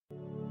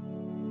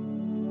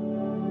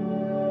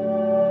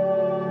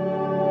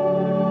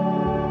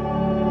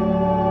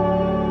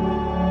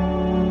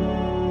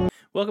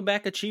Welcome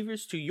back,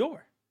 Achievers, to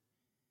your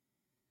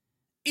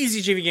Easy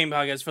Achieving Game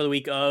Podcast for the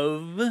week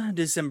of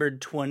December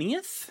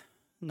 20th,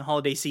 in the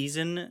holiday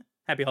season.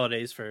 Happy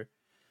holidays for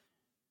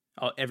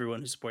everyone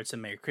who supports them.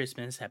 Merry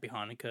Christmas, Happy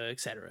Hanukkah,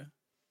 etc.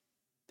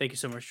 Thank you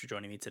so much for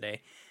joining me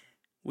today.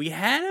 We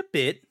had a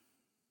bit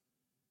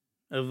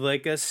of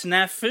like a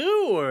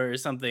snafu or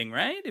something,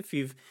 right? If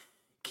you've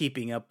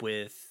keeping up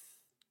with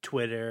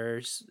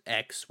Twitter,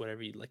 X,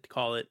 whatever you'd like to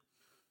call it,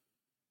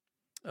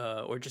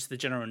 or just the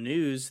general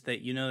news,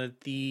 that you know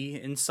that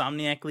the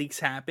Insomniac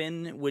leaks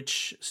happen,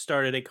 which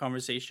started a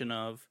conversation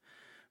of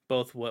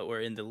both what were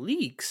in the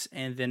leaks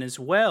and then as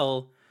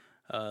well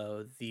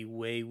the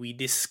way we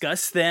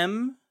discuss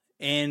them,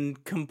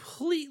 and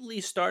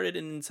completely started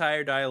an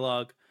entire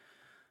dialogue,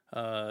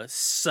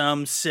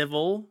 some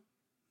civil,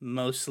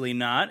 mostly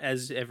not,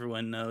 as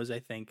everyone knows, I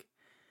think,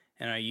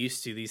 and are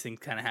used to these things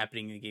kind of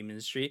happening in the game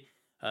industry.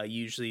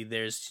 Usually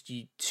there's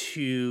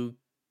two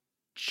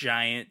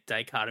giant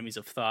dichotomies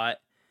of thought,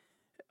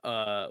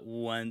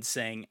 one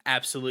saying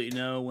absolutely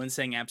no, one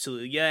saying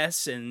absolutely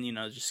yes, and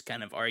just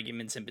kind of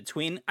arguments in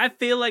between. I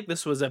feel like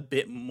this was a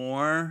bit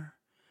more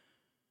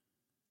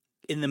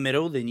in the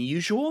middle than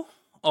usual,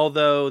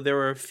 although there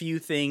were a few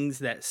things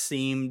that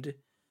seemed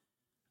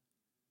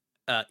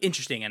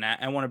interesting, and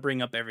I want to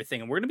bring up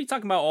everything, and we're going to be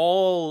talking about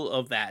all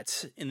of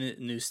that in the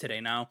news today.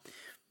 Now,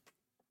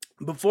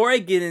 before I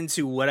get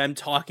into what I'm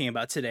talking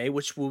about today,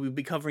 which we'll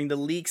be covering the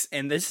leaks,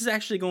 and this is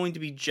actually going to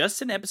be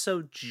just an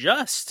episode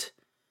just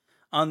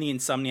on the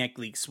Insomniac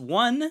leaks.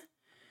 One,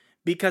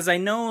 because I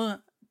know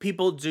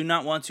people do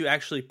not want to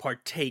actually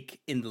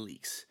partake in the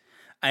leaks.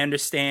 I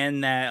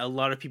understand that a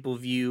lot of people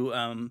view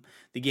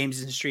the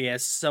games industry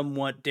as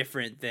somewhat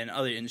different than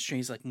other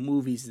industries like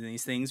movies and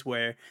these things,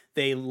 where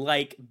they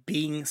like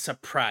being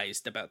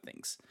surprised about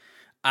things.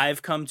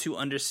 I've come to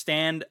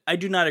understand, I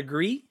do not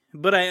agree,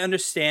 but I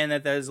understand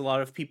that there's a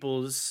lot of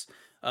people's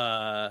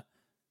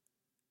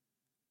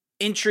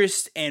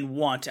interest and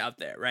want out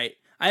there, right?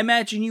 I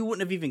imagine you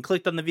wouldn't have even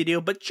clicked on the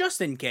video, but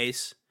just in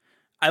case,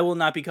 I will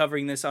not be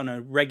covering this on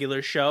a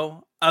regular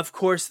show. Of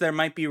course, there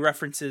might be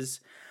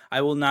references.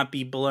 I will not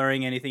be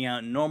blurring anything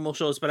out in normal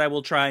shows, but I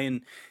will try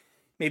and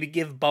maybe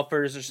give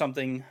buffers or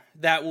something.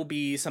 That will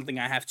be something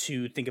I have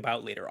to think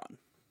about later on.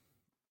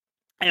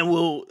 And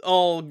we'll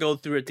all go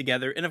through it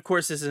together. And of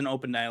course, this is an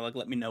open dialogue.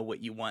 Let me know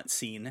what you want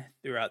seen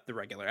throughout the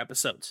regular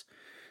episodes.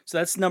 So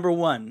that's number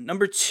one.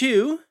 Number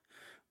two,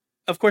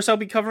 of course, I'll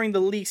be covering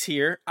the leaks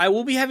here. I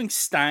will be having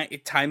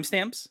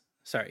timestamps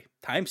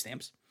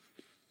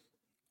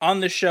on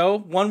the show.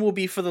 One will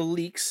be for the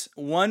leaks.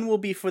 One will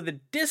be for the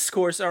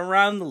discourse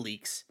around the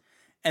leaks.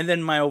 And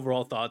then my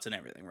overall thoughts and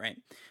everything, right?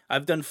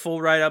 I've done full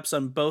write-ups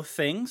on both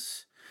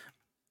things.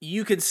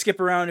 You can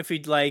skip around if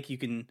you'd like. You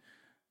can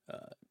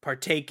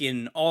partake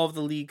in all of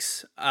the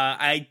leaks.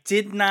 I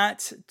did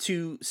not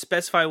to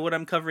specify what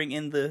I'm covering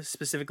in the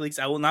specific leaks.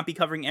 I will not be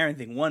covering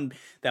everything. One,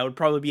 that would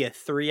probably be a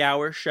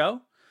 3-hour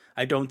show.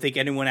 I don't think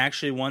anyone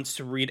actually wants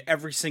to read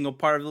every single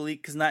part of the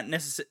leak, because not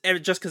necessarily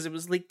just because it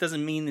was leaked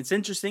doesn't mean it's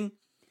interesting.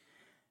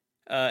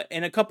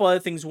 And a couple other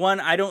things.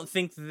 One, I don't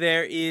think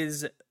there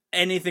is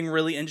anything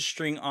really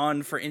interesting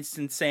on, for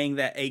instance, saying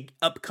that a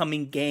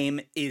upcoming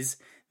game is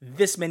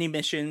this many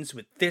missions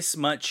with this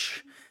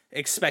much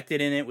expected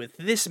in it, with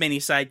this many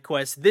side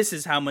quests. This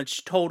is how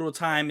much total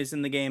time is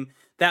in the game.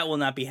 That will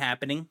not be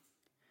happening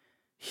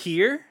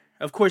here.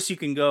 Of course, you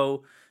can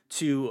go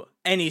to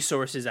any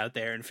sources out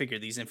there and figure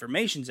these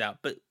informations out,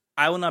 but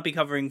I will not be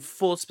covering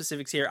full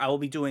specifics here. I will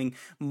be doing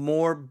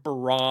more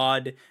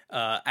broad,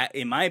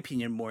 in my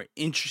opinion, more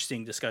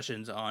interesting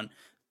discussions on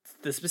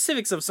the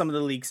specifics of some of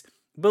the leaks,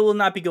 but will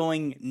not be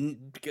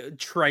going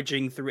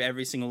trudging through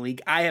every single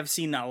leak. I have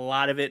seen a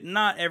lot of it,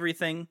 not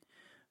everything,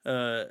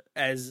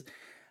 as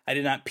I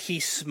did not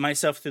piece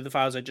myself through the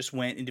files. I just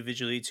went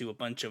individually to a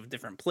bunch of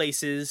different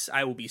places.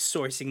 I will be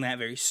sourcing that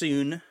very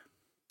soon.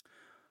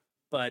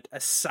 But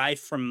aside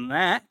from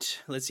that,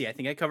 let's see, I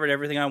think I covered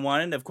everything I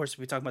wanted. Of course,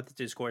 we talked about the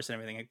discourse and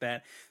everything like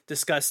that.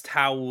 Discussed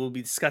how we'll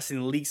be discussing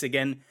the leaks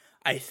again.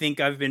 I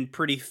think I've been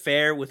pretty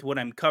fair with what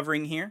I'm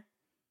covering here.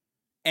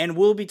 And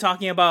we'll be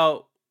talking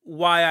about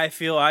why I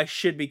feel I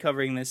should be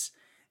covering this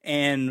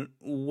and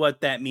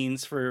what that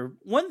means for,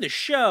 one, the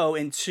show,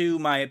 and two,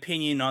 my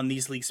opinion on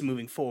these leaks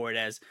moving forward,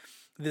 as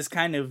this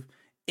kind of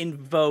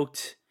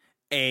invoked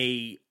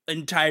a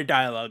entire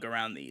dialogue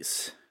around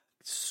these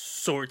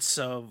sorts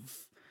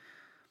of...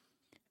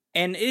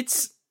 And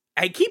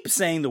I keep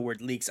saying the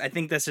word leaks. I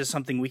think that's just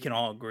something we can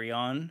all agree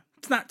on.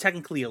 It's not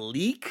technically a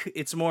leak.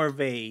 It's more of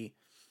a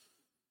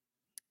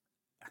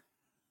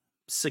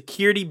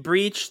security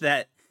breach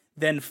that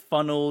then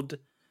funneled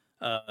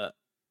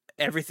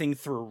everything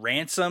through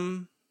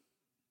ransom,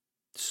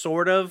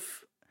 sort of.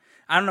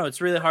 I don't know. It's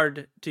really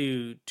hard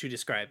to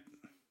describe.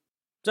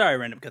 Sorry,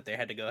 random cut there.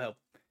 Had to go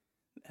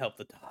help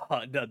the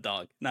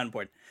dog. Not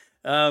important.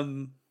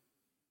 I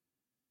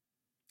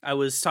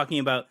was talking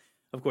about,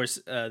 of course,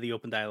 the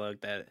open dialogue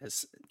that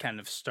has kind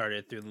of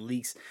started through the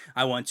leaks.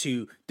 I want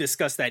to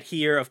discuss that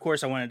here. Of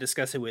course, I want to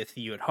discuss it with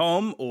you at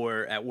home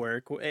or at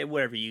work,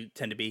 wherever you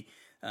tend to be.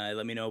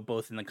 Let me know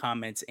both in the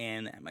comments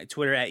and at my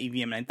Twitter at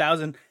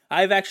EVM9000.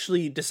 I've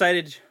actually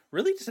decided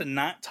really to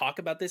not talk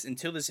about this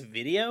until this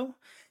video,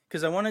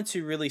 because I wanted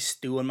to really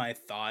stew on my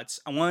thoughts.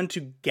 I wanted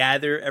to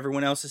gather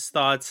everyone else's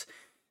thoughts,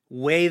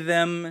 weigh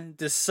them,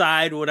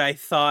 decide what I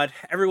thought.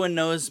 Everyone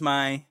knows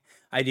my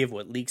idea of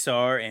what leaks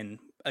are, and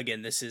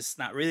again, this is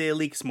not really a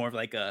leak. It's more of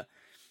like a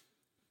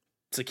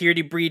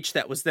security breach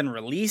that was then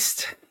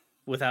released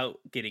without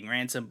getting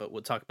ransom, but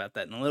we'll talk about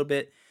that in a little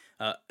bit.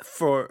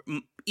 For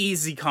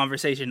easy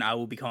conversation, I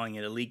will be calling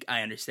it a leak.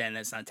 I understand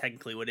that's not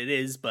technically what it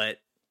is, but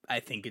I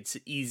think it's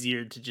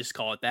easier to just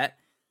call it that,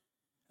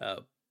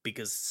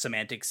 because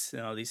semantics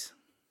and all these.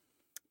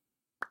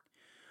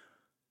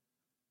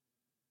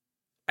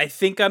 I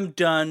think I'm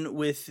done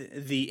with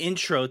the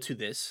intro to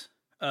this.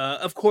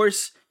 Of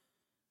course,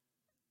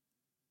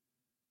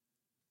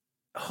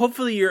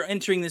 hopefully you're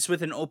entering this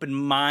with an open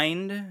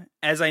mind,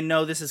 as I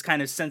know this is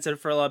kind of sensitive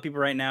for a lot of people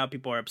right now.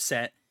 People are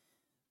upset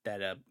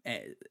that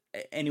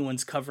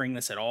anyone's covering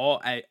this at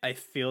all. I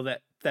feel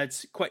that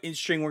that's quite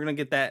interesting. We're going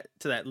to get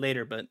to that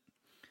later, but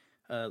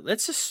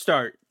let's just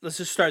start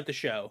the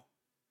show.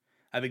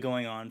 I've been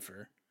going on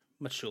for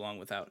much too long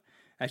without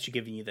actually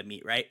giving you the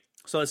meat, right?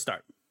 So let's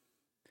start.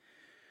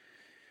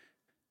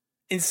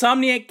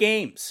 Insomniac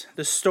Games,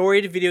 the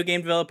storied video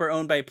game developer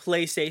owned by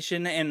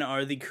PlayStation and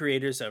are the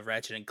creators of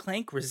Ratchet &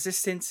 Clank,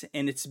 Resistance,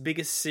 and its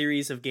biggest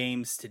series of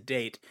games to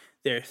date,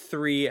 their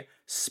 3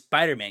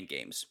 Spider-Man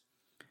games,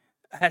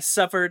 has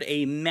suffered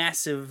a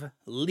massive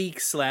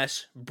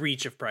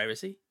leak/breach of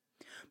privacy.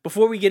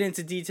 Before we get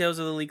into details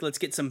of the leak, let's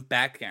get some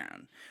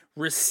background.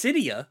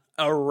 Residia,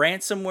 a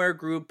ransomware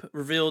group,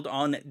 revealed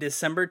on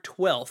December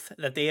 12th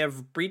that they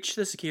have breached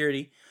the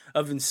security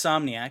of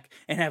Insomniac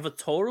and have a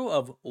total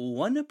of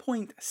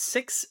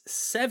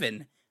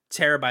 1.67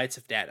 terabytes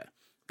of data.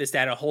 This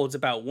data holds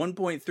about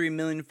 1.3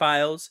 million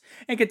files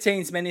and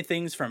contains many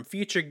things from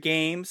future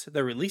games,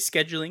 the release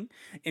scheduling,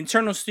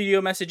 internal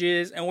studio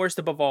messages, and worst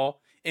above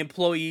all,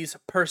 employees'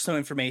 personal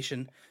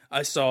information.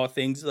 I saw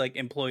things like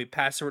employee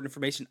password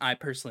information. I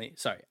personally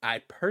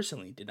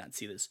did not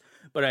see this,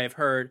 but I have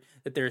heard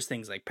that there's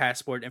things like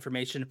passport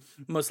information,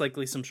 most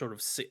likely some sort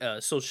of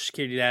social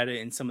security data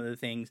and some of the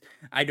things.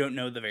 I don't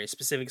know the very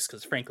specifics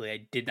because, frankly,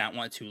 I did not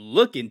want to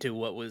look into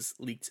what was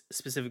leaked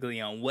specifically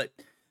on what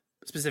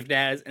specific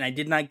data, and I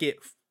did not get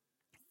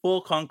full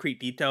concrete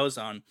details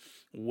on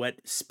what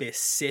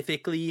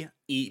specifically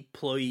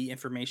employee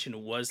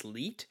information was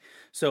leaked.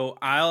 So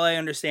all I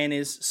understand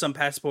is some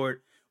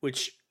passport,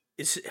 which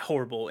is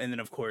horrible, and then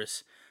of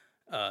course,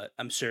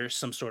 I'm sure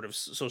some sort of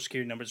social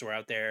security numbers were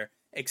out there,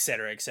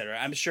 etc., etc.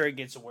 I'm sure it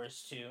gets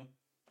worse too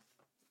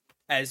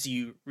as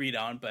you read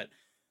on, but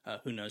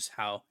who knows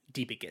how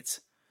deep it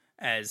gets,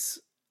 as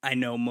I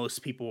know most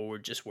people were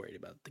just worried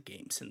about the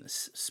games in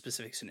this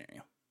specific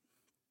scenario.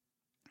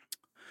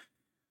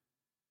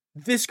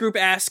 This group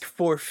asked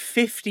for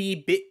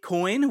 50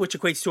 Bitcoin, which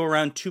equates to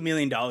around $2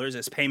 million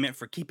as payment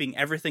for keeping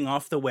everything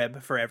off the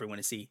web for everyone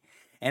to see.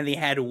 And they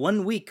had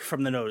 1 week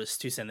from the notice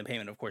to send the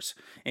payment. Of course,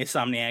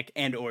 Insomniac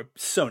and or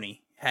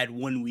Sony had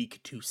 1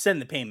 week to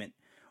send the payment,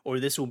 or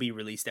this will be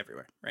released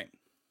everywhere, right?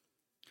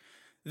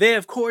 They,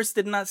 of course,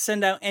 did not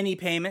send out any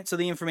payment, so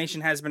the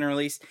information has been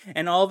released,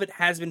 and all of it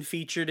has been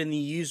featured in the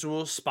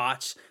usual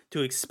spots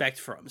to expect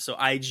from. So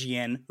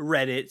IGN,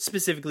 Reddit,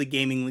 specifically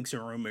Gaming Leaks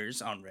and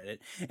Rumors on Reddit,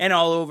 and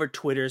all over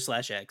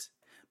Twitter/X.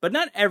 But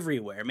not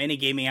everywhere. Many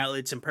gaming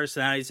outlets and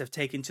personalities have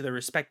taken to their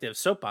respective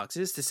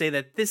soapboxes to say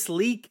that this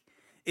leak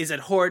is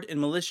abhorrent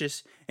and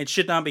malicious and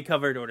should not be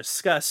covered or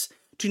discussed.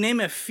 To name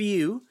a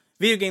few,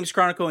 Video Games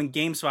Chronicle and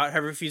GameSpot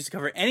have refused to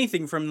cover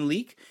anything from the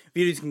leak,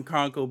 Video Games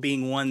Chronicle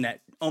being one that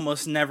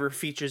almost never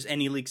features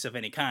any leaks of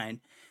any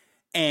kind.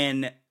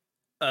 And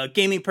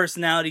gaming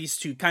personalities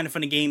to Kind of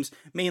Funny Games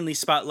mainly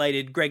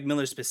spotlighted Greg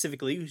Miller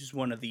specifically, who's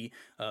one of the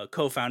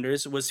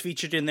co-founders, was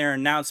featured in their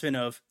announcement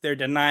of their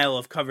denial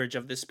of coverage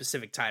of this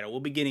specific title.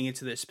 We'll be getting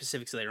into the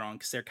specifics later on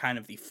because they're kind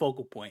of the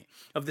focal point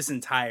of this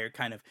entire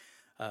kind of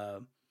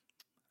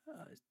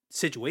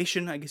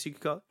situation, I guess you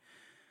could call it.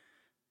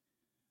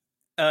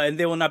 And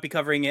they will not be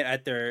covering it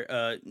at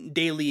their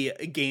daily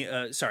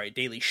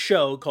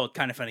show called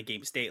Kind of Funny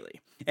Games Daily.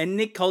 And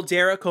Nick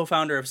Caldera,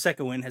 co-founder of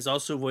Second Wind, has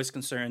also voiced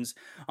concerns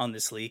on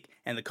this leak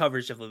and the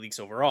coverage of the leaks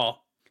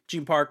overall.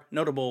 Gene Park,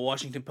 notable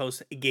Washington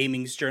Post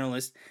gaming's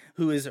journalist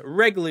who is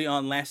regularly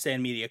on Last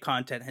Stand Media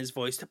content, has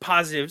voiced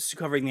positives to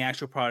covering the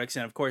actual products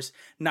and, of course,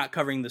 not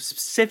covering the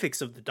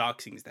specifics of the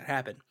doxings that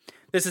happen.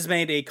 This has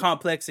made a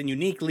complex and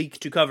unique leak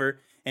to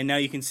cover, and now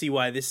you can see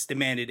why this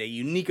demanded a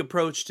unique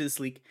approach to this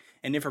leak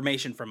and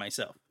information from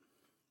myself.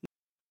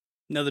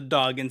 Another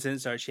dog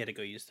incident. Sorry, she had to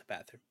go use the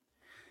bathroom.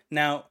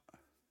 Now,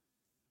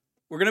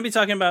 we're going to be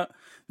talking about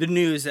the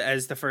news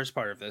as the first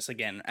part of this.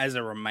 Again, as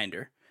a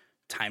reminder,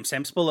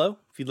 timestamps below.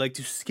 If you'd like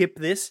to skip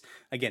this,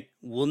 again,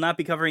 we'll not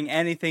be covering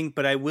anything,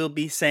 but I will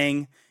be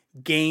saying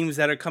games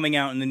that are coming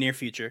out in the near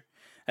future,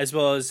 as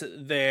well as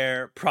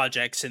their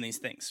projects and these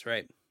things,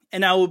 right?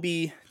 And I will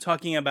be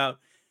talking about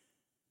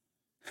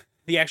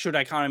the actual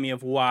dichotomy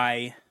of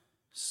why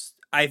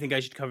I think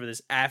I should cover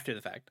this after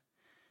the fact.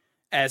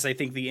 as I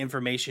think the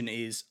information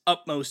is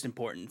utmost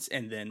importance,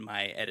 and then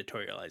my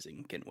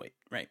editorializing can wait,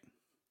 right?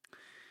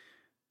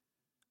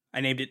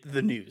 I named it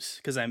the news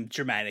because I'm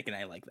dramatic and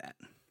I like that.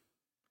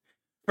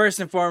 First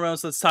and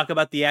foremost, let's talk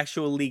about the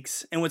actual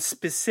leaks and what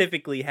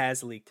specifically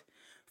has leaked.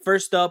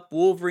 First up,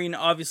 Wolverine,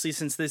 obviously,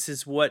 since this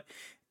is what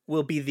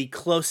will be the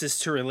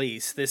closest to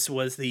release, this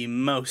was the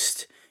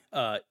most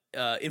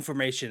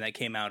information that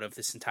came out of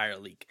this entire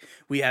leak.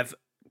 We have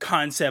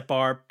concept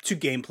art to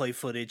gameplay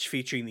footage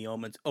featuring the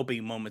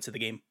opening moments of the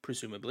game,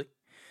 presumably.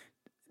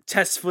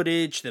 Test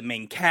footage, the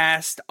main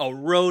cast, a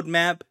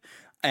roadmap,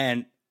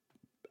 and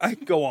I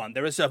can go on.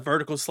 There was a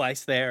vertical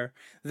slice there.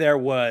 There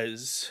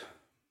was...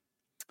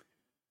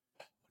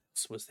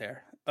 What was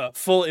there?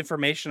 Full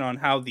information on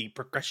how the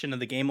progression of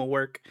the game will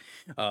work.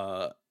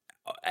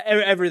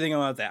 Everything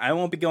about that. I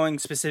won't be going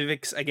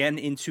specifics again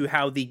into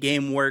how the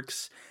game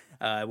works.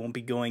 I won't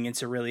be going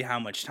into really how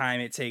much time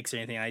it takes or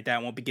anything like that.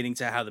 I won't be getting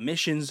to how the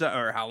missions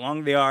are or how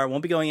long they are. I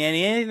won't be going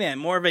anything that.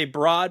 More of a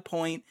broad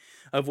point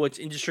of what's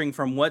interesting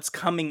from what's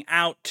coming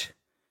out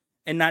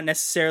and not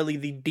necessarily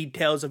the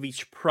details of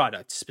each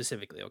product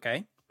specifically,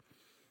 okay?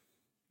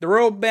 The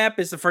roadmap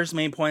is the first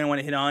main point I want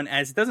to hit on,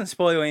 as it doesn't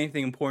spoil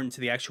anything important to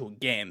the actual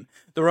game.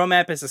 The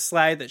roadmap is a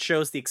slide that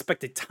shows the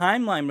expected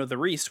timeline of the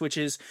release, which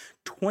is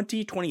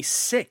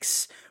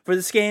 2026 for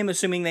this game,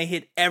 assuming they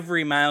hit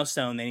every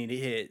milestone they need to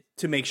hit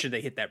to make sure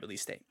they hit that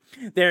release date.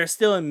 They're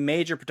still in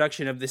major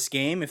production of this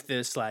game, if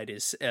the slide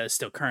is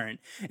still current,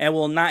 and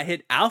will not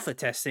hit alpha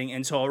testing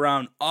until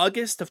around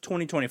August of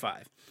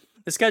 2025.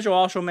 The schedule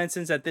also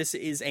mentions that this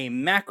is a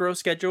macro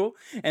schedule,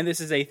 and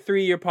this is a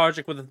 3-year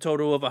project with a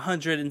total of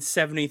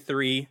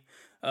 173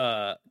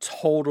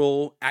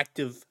 total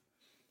active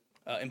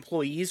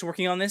employees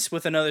working on this,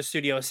 with another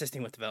studio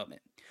assisting with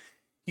development.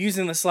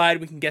 Using the slide,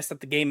 we can guess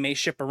that the game may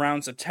ship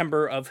around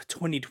September of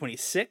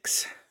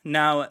 2026.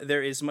 Now,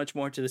 there is much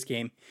more to this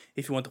game.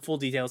 If you want the full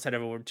details, head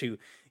over to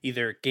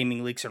either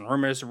Gaming Leaks and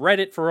Rumors,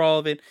 Reddit for all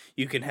of it.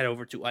 You can head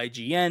over to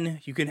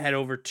IGN. You can head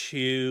over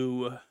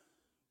to...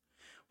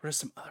 What are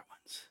some other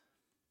ones?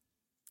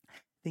 I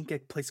think a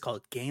place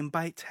called Game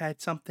Bites had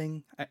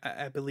something,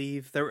 I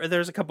believe.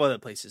 There's a couple other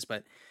places,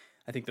 but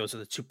I think those are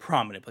the two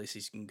prominent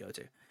places you can go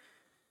to.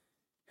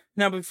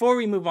 Now, before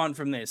we move on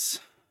from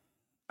this,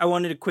 I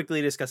wanted to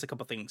quickly discuss a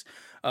couple things.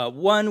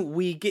 One,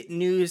 we get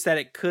news that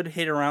it could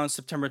hit around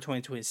September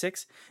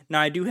 2026. Now,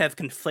 I do have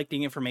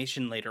conflicting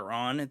information later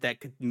on that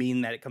could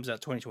mean that it comes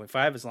out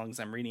 2025, as long as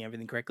I'm reading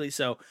everything correctly.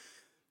 So,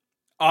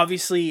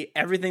 obviously,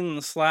 everything on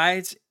the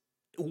slides,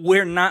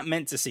 we're not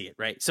meant to see it,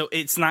 right? So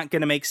it's not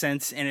going to make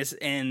sense.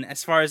 And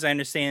as far as I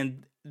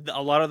understand,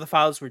 a lot of the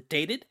files were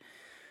dated,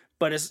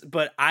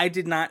 but I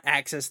did not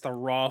access the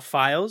raw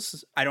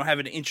files. I don't have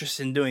an interest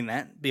in doing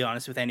that, be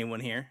honest with anyone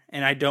here,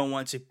 and I don't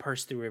want to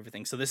parse through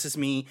everything. So this is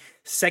me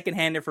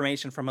secondhand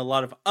information from a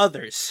lot of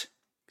others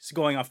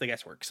going off the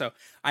guesswork. So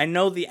I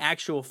know the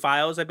actual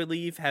files, I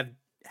believe, have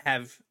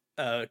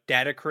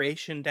data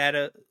creation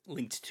data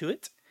linked to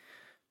it,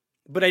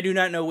 but I do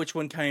not know which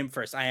one came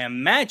first. I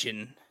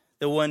imagine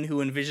the one who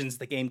envisions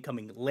the game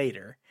coming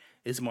later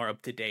is more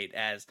up to date,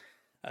 as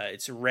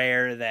it's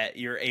rare that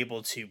you're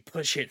able to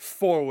push it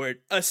forward,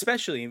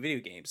 especially in video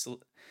games,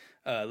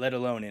 let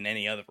alone in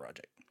any other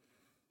project.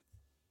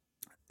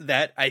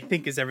 That, I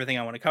think, is everything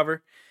I want to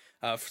cover,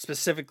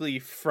 specifically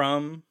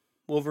from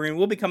Wolverine.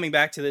 We'll be coming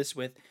back to this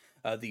with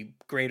the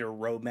greater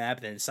roadmap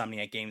that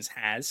Insomniac Games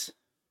has.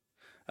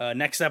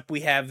 Next up,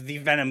 we have the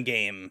Venom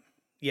game.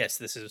 Yes,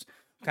 this is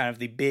kind of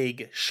the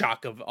big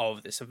shock of all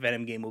of this. A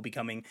Venom game will be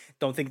coming.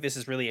 Don't think this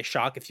is really a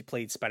shock if you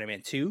played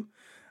Spider-Man 2.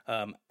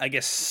 I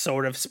guess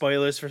sort of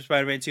spoilers for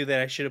Spider-Man 2 that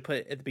I should have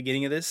put at the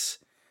beginning of this.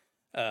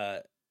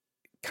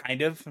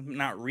 Kind of,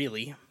 not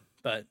really,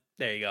 but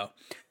there you go.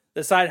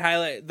 The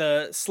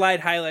slide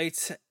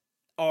highlights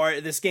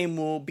are this game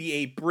will be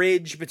a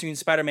bridge between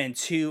Spider-Man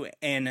 2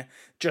 and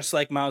just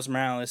like Miles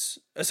Morales.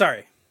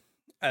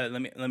 Let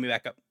me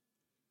back up.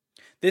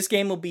 This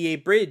game will be a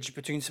bridge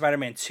between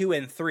Spider-Man 2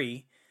 and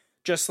 3,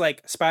 just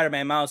like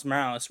Spider-Man Miles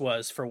Morales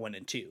was for 1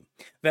 and 2.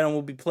 Venom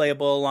will be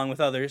playable along with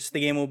others. The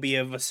game will be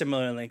of a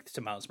similar length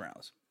to Miles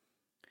Morales.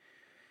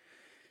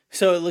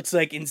 So it looks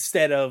like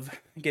instead of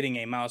getting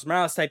a Miles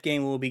Morales type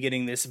game, we'll be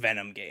getting this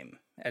Venom game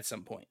at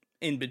some point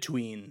in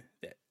between.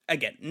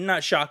 Again,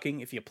 not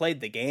shocking if you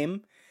played the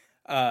game.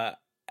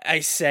 I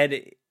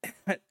said,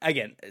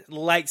 again,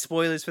 light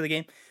spoilers for the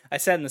game. I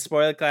said in the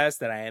spoiler class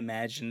that I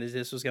imagined that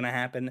this was going to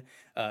happen.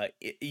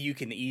 You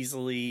can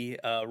easily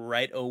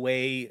write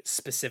away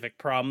specific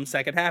problems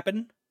that could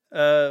happen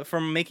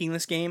from making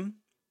this game.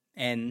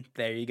 And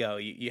there you go.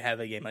 You have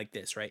a game like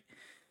this, right?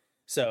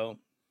 So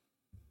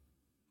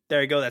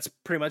there you go. That's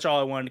pretty much all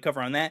I wanted to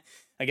cover on that.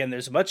 Again,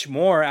 there's much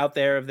more out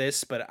there of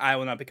this, but I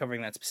will not be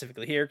covering that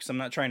specifically here because I'm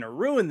not trying to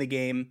ruin the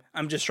game.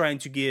 I'm just trying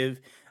to give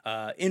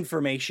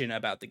information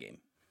about the game.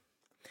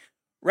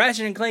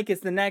 Ratchet & Clank is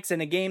the next,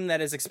 and a game that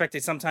is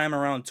expected sometime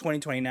around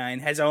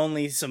 2029, has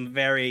only some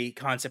very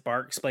concept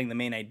art explaining the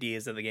main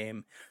ideas of the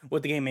game,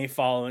 what the game may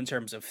follow in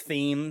terms of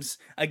themes.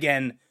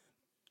 Again,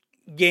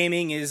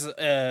 gaming is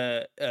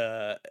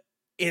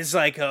is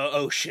like a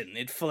ocean.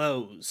 It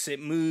flows.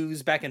 It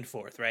moves back and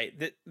forth,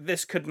 right?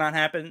 This could not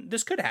happen.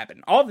 This could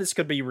happen. All of this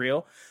could be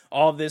real.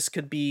 All of this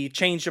could be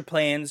change of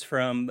plans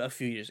from a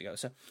few years ago.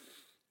 So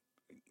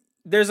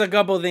there's a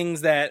couple of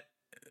things that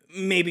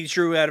may be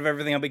true out of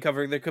everything I'll be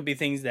covering. There could be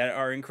things that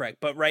are incorrect.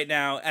 But right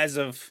now, as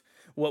of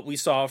what we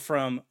saw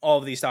from all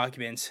of these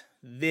documents,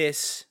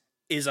 this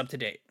is up to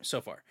date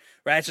so far.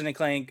 Ratchet and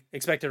Clank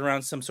expected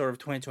around some sort of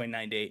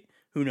 2029 date.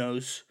 Who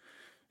knows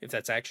if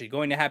that's actually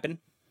going to happen.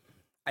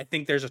 I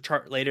think there's a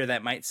chart later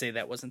that might say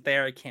that wasn't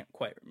there. I can't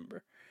quite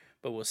remember,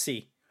 but we'll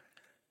see.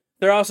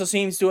 There also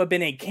seems to have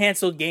been a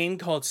canceled game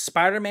called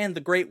Spider-Man: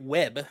 The Great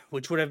Web,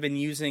 which would have been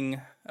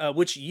using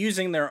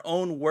their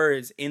own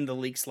words in the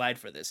leak slide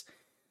for this,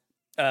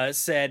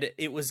 said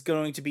it was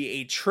going to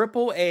be a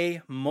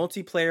AAA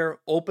multiplayer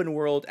open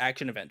world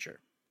action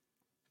adventure.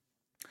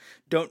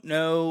 Don't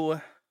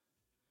know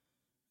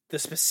the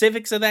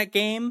specifics of that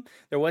game.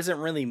 There wasn't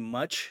really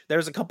much.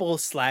 There's a couple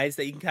of slides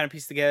that you can kind of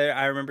piece together.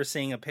 I remember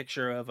seeing a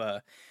picture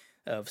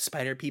of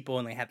spider people,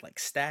 and they had like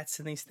stats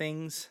and these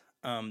things.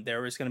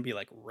 There was going to be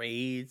like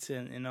raids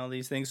and all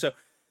these things. So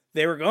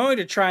they were going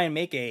to try and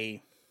make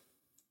a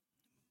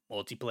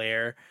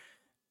multiplayer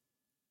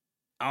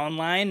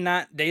online.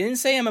 They didn't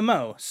say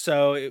MMO,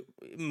 so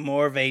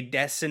more of a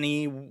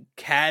Destiny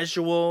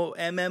casual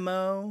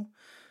MMO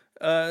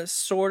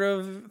sort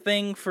of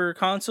thing for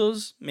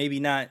consoles.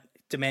 Maybe not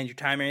demand your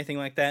time or anything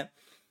like that.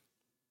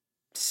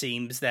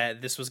 Seems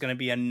that this was going to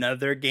be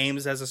another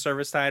games as a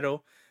service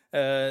title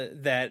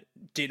that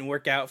didn't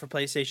work out for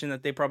PlayStation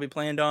that they probably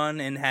planned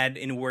on and had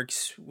in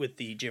works with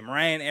the Jim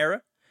Ryan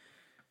era.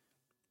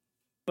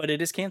 But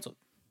it is canceled.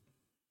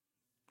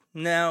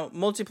 Now,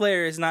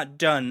 multiplayer is not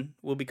done.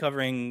 We'll be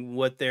covering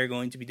what they're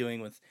going to be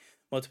doing with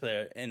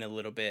multiplayer in a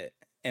little bit,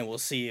 and we'll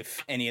see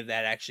if any of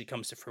that actually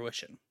comes to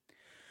fruition.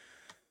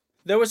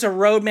 There was a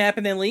roadmap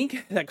in the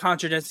leak that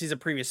contradicts a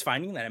previous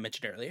finding that I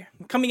mentioned earlier.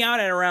 Coming out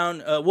at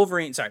around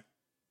Wolverine, sorry.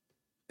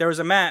 There's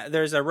a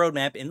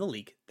roadmap in the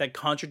leak that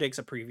contradicts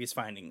a previous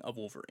finding of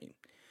Wolverine.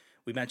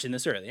 We mentioned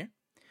this earlier.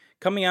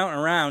 Coming out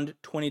around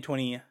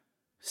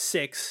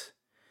 2026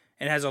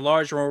 and has a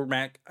large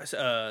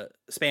roadmap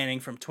spanning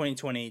from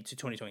 2020 to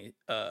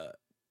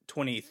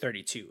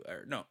 2032.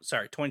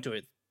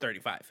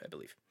 2035, I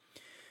believe.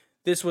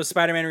 This was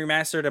Spider-Man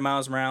Remastered and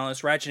Miles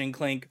Morales, Ratchet and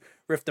Clank,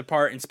 Rift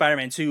Apart, and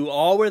Spider-Man 2,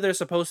 all where they're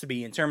supposed to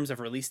be in terms of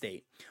release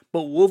date.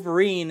 But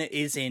Wolverine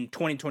is in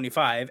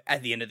 2025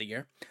 at the end of the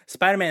year.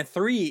 Spider-Man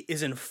 3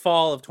 is in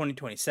fall of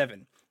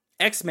 2027.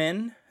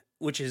 X-Men,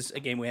 which is a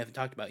game we haven't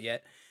talked about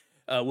yet,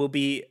 will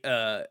be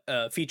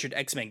a featured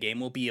X-Men game,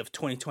 will be of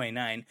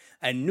 2029.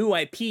 A new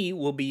IP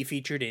will be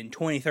featured in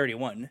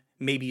 2031,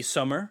 maybe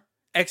summer.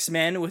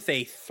 X-Men with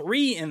a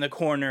 3 in the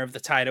corner of the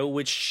title,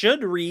 which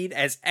should read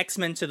as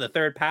X-Men to the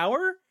Third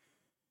Power.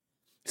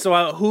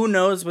 So who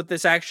knows what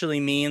this actually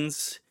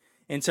means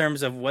in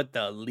terms of what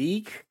the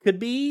leak could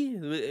be.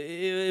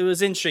 It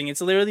was interesting.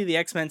 It's literally the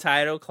X-Men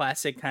title,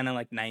 classic kind of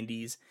like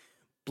 90s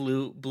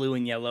blue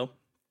and yellow.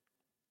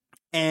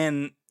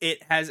 And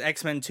it has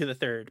X-Men to the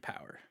Third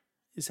Power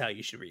is how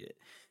you should read it.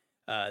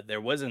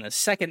 There wasn't a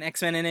second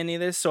X-Men in any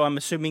of this, so I'm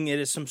assuming it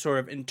is some sort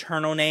of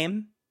internal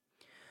name.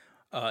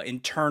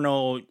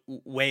 Internal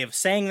way of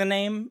saying the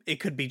name. It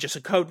could be just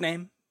a code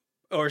name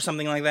or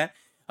something like that.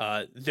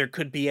 There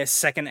could be a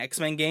second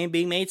X-Men game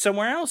being made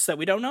somewhere else that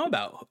we don't know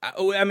about.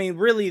 I mean,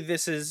 really,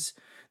 this is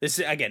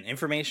again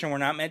information we're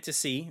not meant to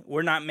see.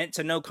 We're not meant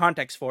to know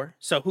context for.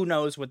 So who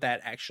knows what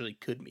that actually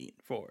could mean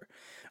for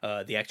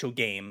the actual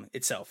game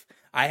itself.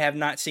 I have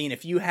not seen.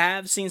 If you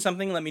have seen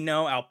something, let me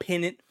know. I'll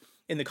pin it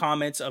in the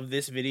comments of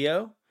this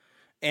video,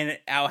 and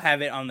I'll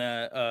have it on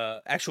the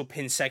actual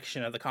pin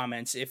section of the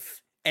comments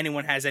if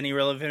anyone has any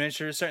relevant interest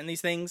to certain these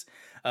things.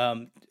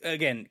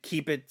 Again,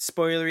 keep it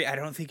spoilery. I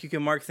don't think you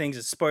can mark things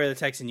as spoiler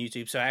text in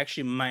YouTube, so I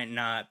actually might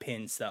not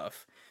pin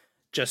stuff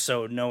just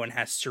so no one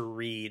has to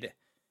read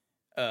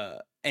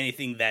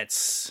anything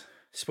that's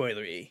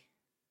spoilery.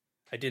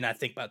 I did not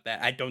think about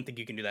that. I don't think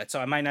you can do that, so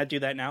I might not do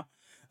that now.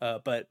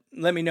 But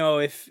let me know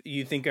if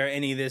you think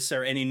any of this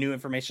or any new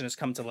information has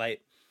come to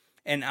light,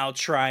 and I'll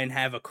try and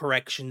have a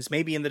corrections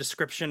maybe in the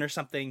description or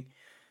something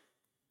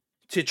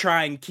to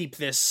try and keep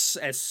this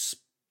as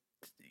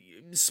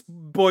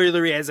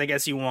spoilery as I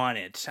guess you want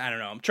it. I don't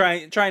know. I'm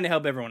trying to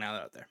help everyone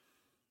out there.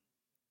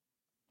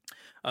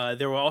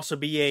 There will also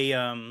be a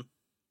and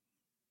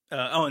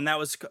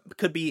that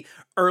could be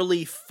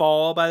early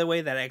fall, by the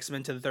way, that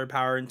X-Men to the Third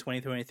Power in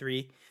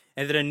 2023,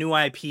 and then a new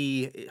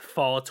IP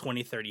fall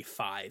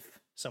 2035,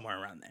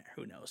 somewhere around there.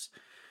 Who knows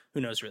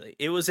really.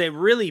 It was a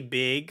really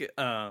big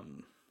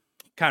kind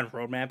of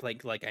roadmap,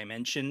 like I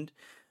mentioned,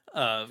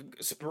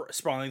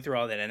 sprawling through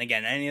all that. And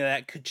again, any of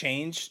that could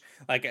change.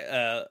 Like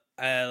I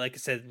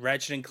said,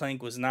 Ratchet and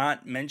Clank was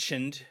not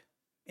mentioned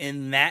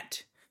in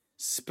that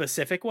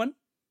specific one.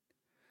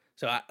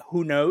 So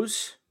who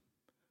knows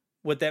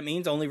what that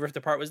means? Only Rift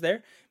Apart was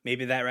there.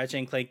 Maybe that Ratchet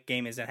and Clank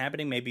game isn't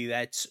happening. Maybe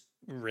that's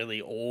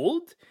really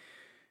old.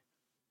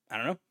 I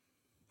don't know.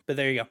 But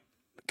there you go.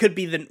 Could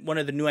be one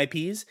of the new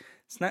IPs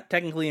It's not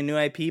technically a new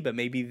IP, but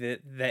maybe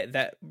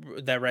that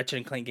Ratchet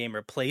and Clank game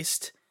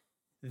replaced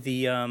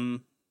the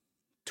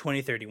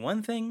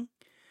 2031 thing.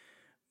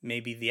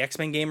 Maybe the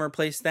X-Men game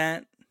replaced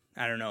that.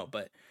 I don't know,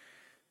 but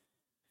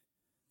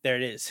there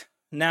it is.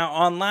 Now,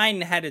 online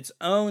had its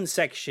own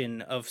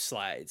section of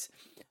slides.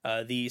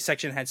 The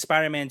section had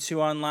Spider-Man 2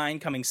 Online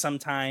coming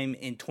sometime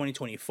in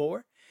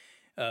 2024,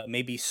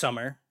 maybe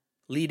summer,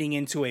 leading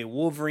into a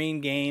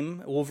Wolverine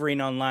game,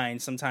 Wolverine Online,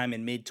 sometime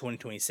in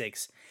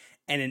mid-2026,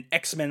 and an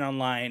X-Men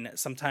Online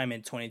sometime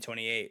in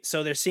 2028.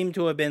 So there seemed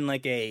to have been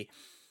like a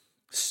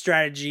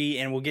strategy,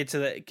 and we'll get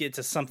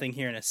to something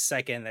here in a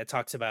second that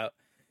talks about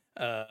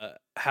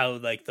how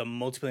like the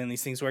multiplayer in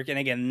these things work. And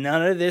again,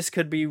 none of this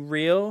could be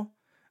real.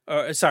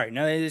 Or sorry,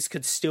 none of this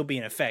could still be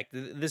in effect.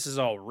 This is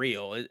all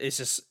real. It's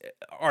just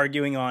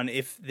arguing on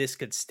if this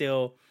could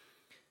still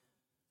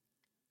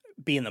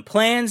be in the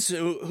plans.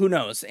 Who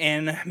knows?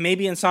 And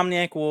maybe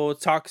Insomniac will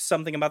talk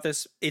something about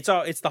this. It's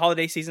the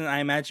holiday season. I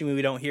imagine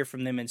we don't hear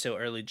from them until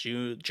early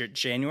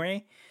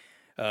January,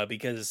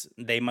 because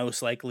they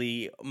most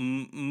likely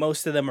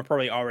most of them are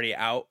probably already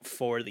out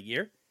for the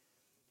year,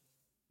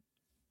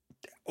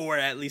 or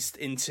at least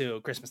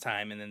into Christmas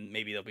time, and then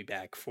maybe they'll be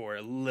back for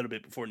a little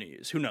bit before New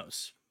Year's. Who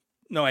knows?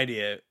 No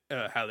idea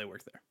how they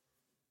work there.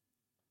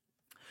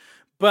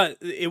 But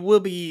it will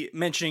be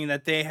mentioning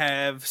that they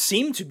have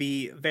seemed to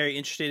be very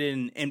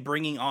interested in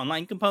bringing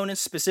online components,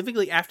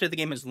 specifically after the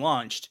game is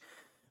launched.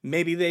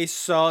 Maybe they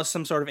saw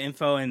some sort of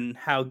info in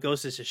how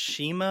Ghost of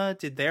Tsushima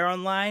did their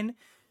online,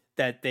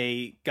 that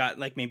they got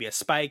like maybe a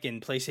spike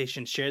and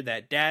PlayStation shared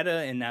that data,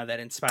 and now that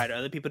inspired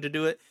other people to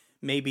do it.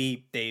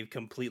 Maybe they've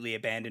completely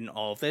abandoned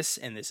all of this,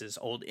 and this is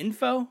old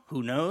info.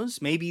 Who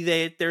knows? Maybe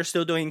they're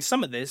still doing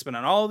some of this, but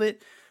not all of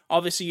it.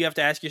 Obviously, you have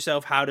to ask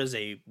yourself, how does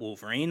a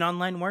Wolverine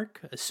online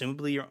work?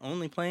 Assumably, you're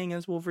only playing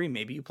as Wolverine.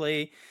 Maybe you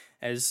play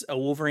as a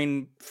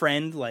Wolverine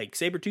friend like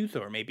Sabretooth,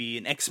 or maybe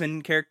an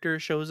X-Men character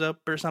shows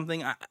up or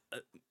something.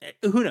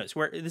 Who knows?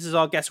 This is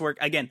all guesswork.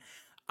 Again,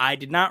 I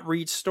did not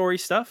read story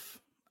stuff.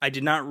 I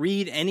did not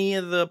read any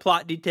of the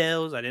plot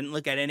details. I didn't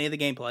look at any of the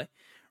gameplay,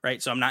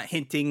 right? So I'm not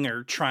hinting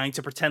or trying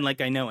to pretend like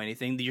I know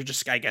anything. You're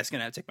just, I guess, going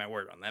to have to take my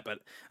word on that, but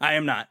I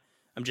am not.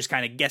 I'm just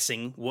kind of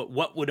guessing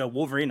what would a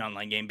Wolverine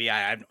online game be.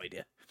 I have no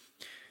idea.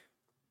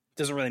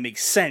 Doesn't really make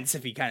sense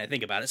if you kind of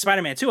think about it.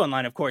 Spider-Man 2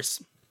 Online, of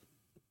course,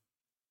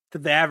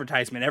 the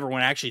advertisement,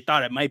 everyone actually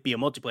thought it might be a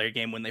multiplayer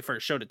game when they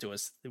first showed it to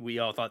us. We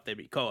all thought they'd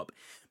be co-op.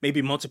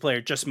 Maybe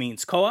multiplayer just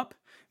means co-op.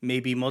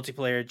 Maybe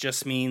multiplayer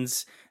just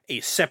means a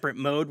separate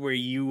mode where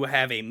you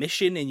have a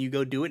mission and you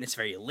go do it, and it's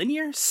very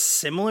linear,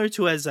 similar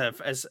to as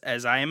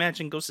I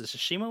imagine Ghost of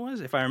Tsushima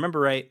was. If I remember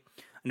right,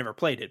 I never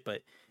played it,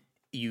 but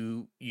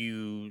you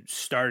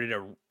started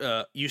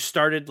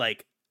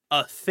like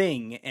a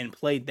thing and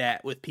played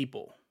that with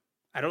people.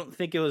 I don't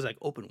think it was like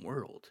open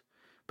world,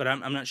 but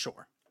I'm not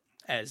sure,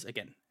 as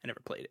again, I never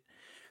played it.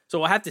 So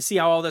we'll have to see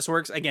how all this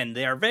works. Again,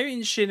 they are very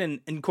interested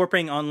in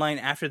incorporating online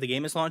after the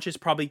game is launches,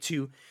 probably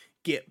to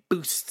get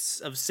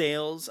boosts of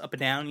sales up and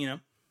down, you know.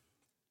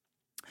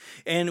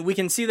 And we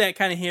can see that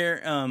kind of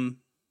here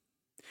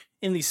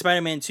in the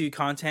Spider-Man 2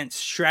 content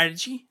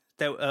strategy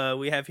that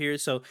we have here.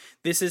 So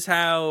this is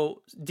how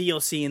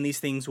DLC and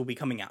these things will be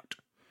coming out,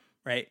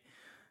 right?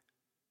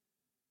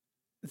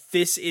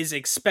 This is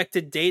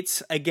expected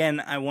dates.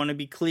 Again, I want to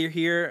be clear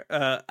here.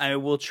 I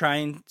will try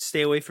and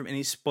stay away from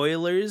any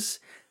spoilers.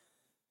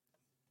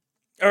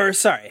 Or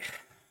sorry,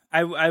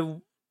 I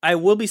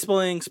will be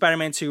spoiling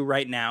Spider-Man 2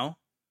 right now,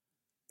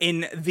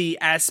 in the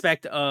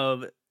aspect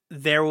of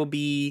there will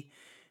be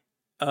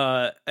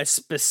a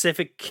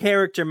specific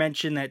character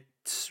mention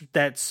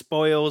that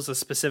spoils a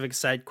specific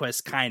side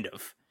quest, kind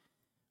of.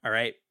 All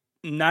right,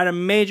 not a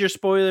major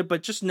spoiler,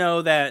 but just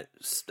know that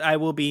I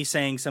will be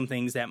saying some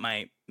things that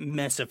might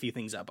mess a few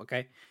things up,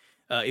 okay?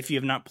 If you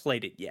have not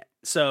played it yet.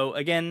 So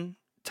again,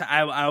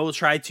 I will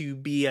try to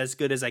be as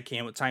good as I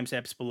can with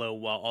timestamps below,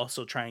 while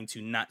also trying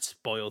to not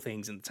spoil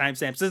things in the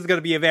timestamps. This is going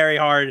to be a very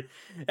hard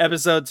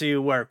episode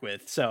to work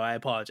with, so I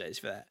apologize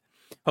for that.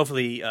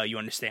 Hopefully you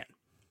understand.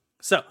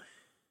 So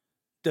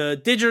the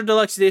Digital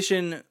Deluxe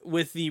Edition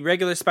with the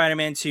regular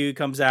Spider-Man 2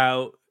 comes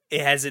out.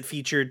 It has it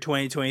featured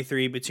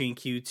 2023 between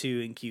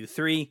Q2 and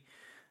Q3.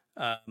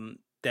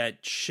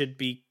 That should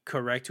be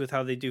correct with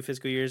how they do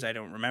fiscal years. I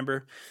don't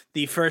remember.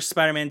 The first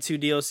Spider-Man 2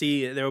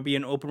 DLC, there will be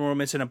an open world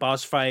mission, a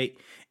boss fight,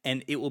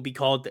 and it will be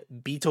called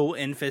Beetle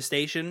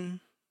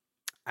Infestation.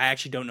 I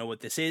actually don't know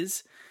what this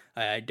is.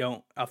 I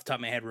don't, off the top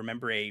of my head,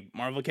 remember a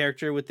Marvel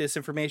character with this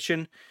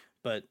information,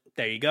 but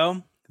there you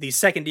go. The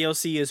second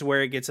DLC is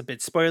where it gets a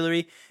bit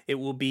spoilery. It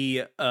will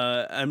be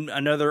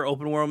another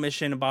open world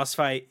mission, a boss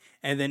fight,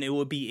 and then it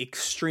will be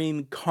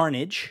Extreme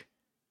Carnage.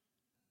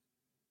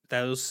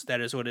 That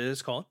is what it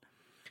is called.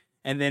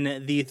 And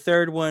then the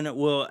third one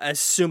will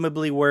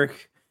assumably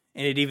work,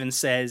 and it even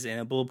says in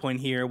a bullet point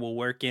here, will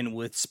work in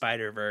with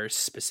Spider-Verse,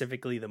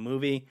 specifically the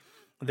movie.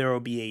 There will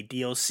be a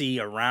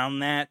DLC around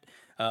that.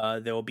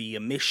 There will be a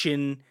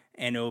mission,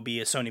 and it will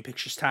be a Sony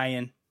Pictures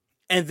tie-in.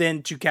 And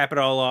then to cap it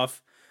all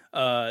off,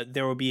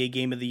 there will be a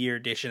Game of the Year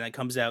edition that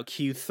comes out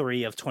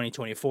Q3 of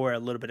 2024, a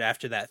little bit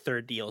after that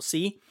third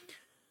DLC.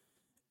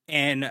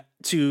 And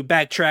to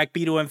backtrack,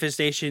 Beetle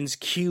Infestation's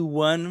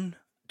Q1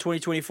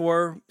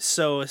 2024,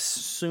 so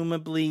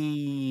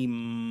assumably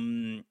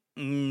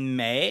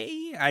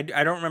May? I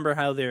don't remember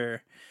how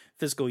their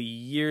fiscal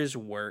years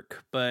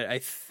work, but I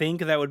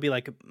think that would be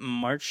like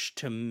March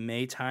to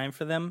May time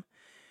for them.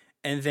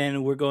 And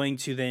then we're going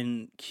to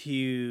then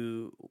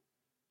for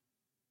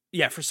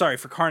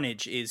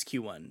Carnage is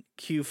Q1.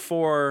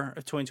 Q4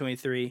 of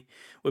 2023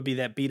 would be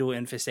that Beetle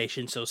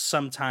Infestation, so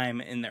sometime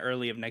in the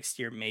early of next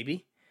year,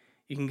 maybe.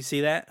 You can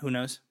see that, who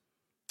knows?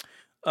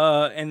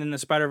 And then the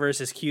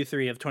Spider-Verse is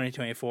Q3 of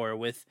 2024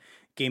 with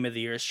Game of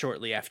the Year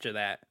shortly after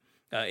that,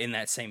 in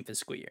that same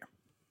fiscal year.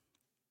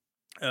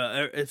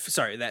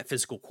 That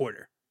fiscal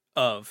quarter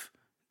of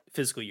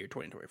fiscal year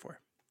 2024.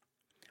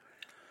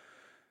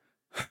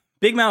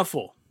 Big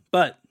mouthful,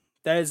 but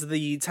that is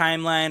the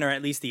timeline, or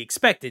at least the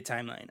expected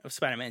timeline of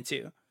Spider-Man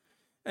 2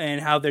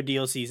 and how their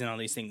DLCs and all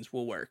these things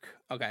will work.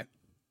 Okay.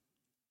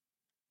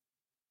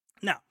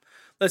 Now,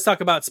 let's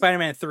talk about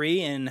Spider-Man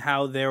 3 and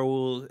how there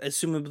will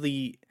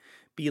assumably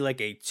be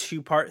like a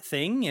 2-part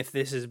thing, if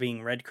this is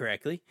being read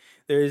correctly.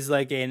 There's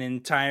like an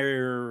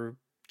entire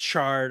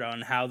chart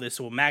on how this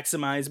will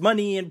maximize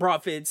money and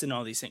profits and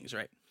all these things,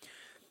 right?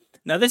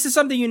 Now, this is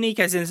something unique,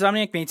 as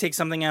Insomniac may take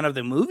something out of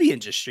the movie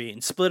industry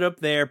and split up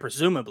their,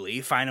 presumably,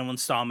 final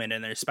installment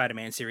in their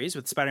Spider-Man series,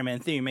 with Spider-Man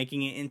 3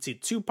 making it into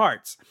 2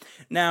 parts.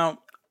 Now,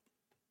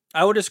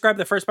 I will describe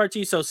the first part to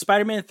you. So,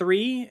 Spider-Man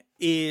 3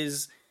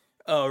 is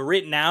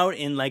written out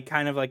in like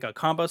kind of like a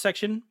combo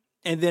section,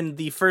 and then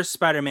the first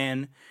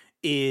Spider-Man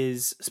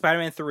is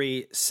Spider-Man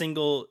 3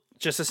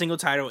 just a single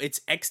title. It's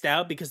X'd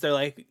out because they're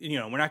like,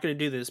 we're not going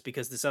to do this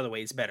because this other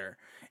way is better.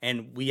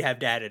 And we have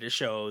data to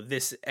show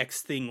this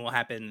X thing will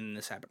happen and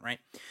this happened, right?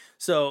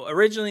 So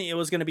originally it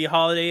was going to be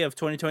holiday of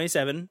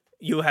 2027.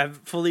 You have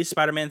fully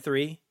Spider-Man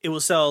 3. It will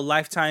sell a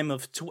lifetime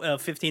of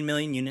 15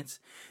 million units.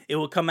 It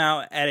will come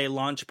out at a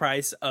launch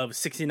price of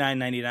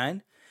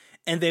 $69.99.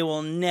 And they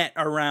will net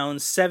around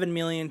 $7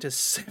 million to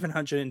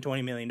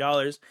 $720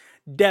 million.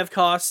 Dev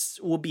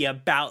costs will be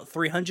about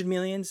 $300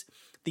 million.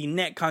 The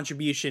net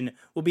contribution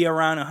will be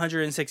around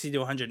 $160 to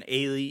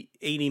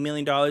 $180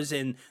 million,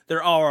 and their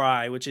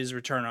ROI, which is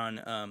return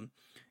on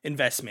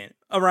investment,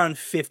 around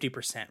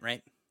 50%,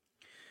 right?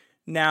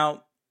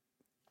 Now,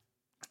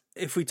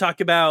 if we talk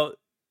about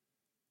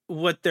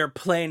what their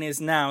plan is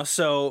now,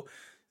 so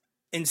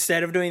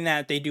instead of doing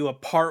that, they do a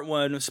part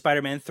 1 of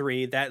Spider-Man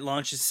 3 that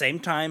launches same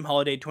time,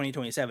 holiday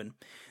 2027.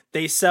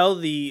 They sell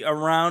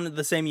around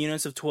the same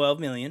units of 12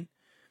 million.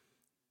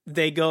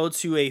 They go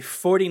to a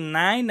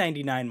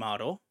 $49.99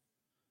 model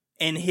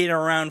and hit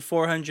around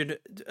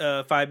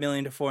 405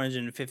 million to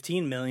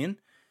 415 million.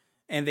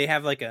 And they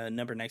have like a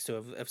number next to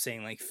it of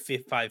saying like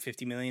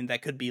 550 million.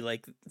 That could be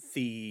like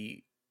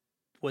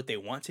what they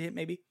want to hit,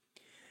 maybe.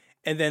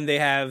 And then they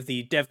have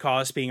the dev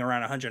cost being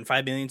around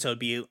 105 million, so it'd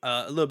be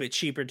a little bit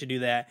cheaper to do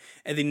that.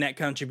 And the net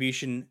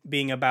contribution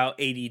being about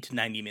 80 to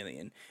 90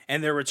 million.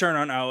 And their return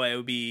on ROI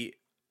would be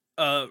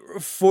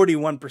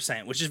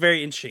 41%, which is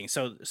very interesting.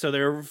 So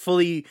they're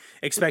fully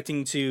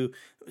expecting to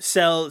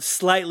sell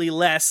slightly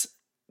less,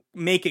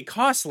 make it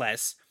cost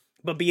less,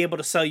 but be able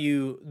to sell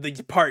you the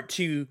part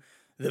 2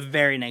 the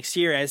very next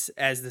year, as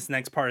this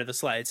next part of the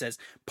slide says.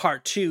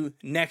 Part 2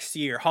 next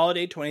year,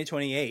 holiday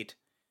 2028.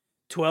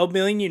 12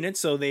 million units,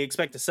 so they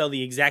expect to sell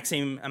the exact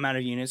same amount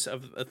of units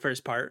of the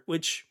first part,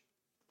 which,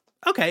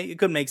 okay, it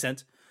could make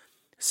sense.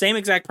 Same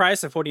exact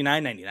price of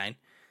 $49.99.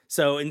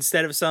 So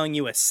instead of selling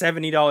you a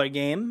 $70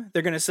 game,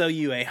 they're going to sell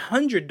you a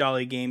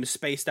 $100 game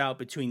spaced out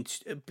between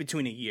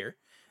a year.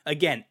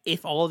 Again,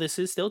 if all this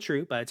is still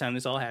true, by the time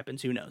this all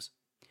happens, who knows?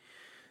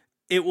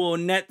 It will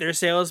net their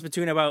sales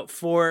between about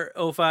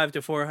 405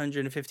 to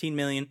 415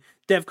 million.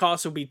 Dev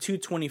costs will be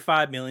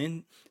 225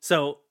 million.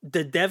 So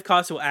the dev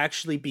cost will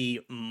actually be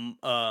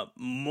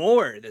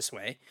more this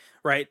way,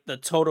 right? The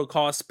total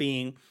cost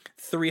being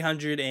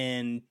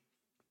 $400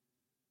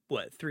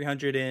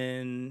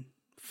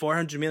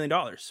 million,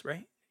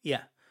 right?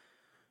 Yeah,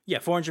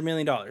 $400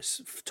 million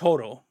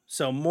total.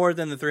 So more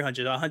than the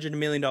 $100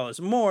 million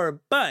more,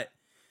 but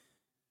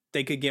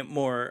they could get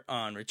more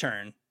on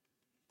return.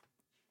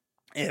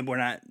 And we're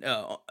not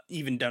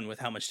even done with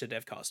how much the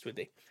dev cost would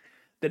be.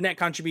 The net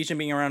contribution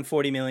being around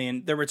 40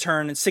 million. The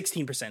return is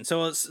 16%.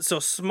 So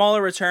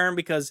smaller return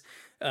because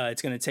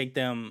it's going to take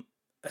them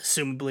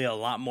assumably a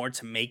lot more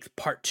to make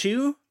part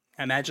 2.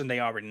 I imagine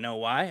they already know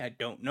why. I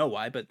don't know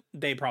why, but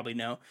they probably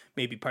know.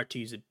 Maybe part 2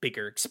 is a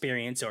bigger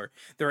experience, or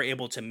they're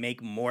able to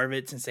make more of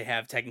it since they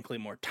have technically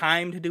more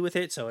time to do with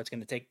it. So it's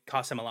going to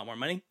cost them a lot more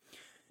money.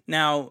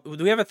 Now,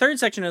 we have a third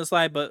section of the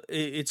slide, but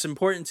it's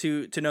important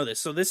to know this.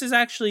 So this is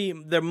actually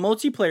the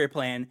multiplayer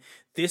plan.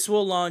 This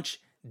will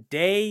launch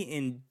day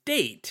and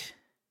date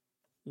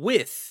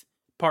with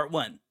part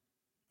 1.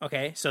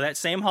 Okay, so that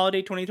same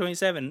holiday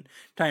 2027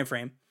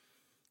 timeframe,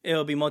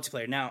 it'll be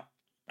multiplayer. Now,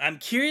 I'm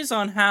curious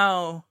on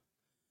how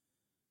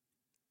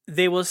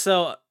they will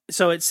sell.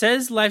 So it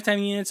says lifetime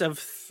units of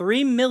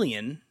 3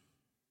 million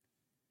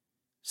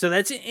So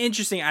that's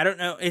interesting. I don't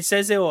know. It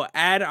says it will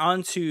add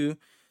on to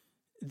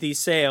the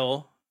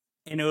sale,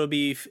 and it'll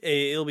be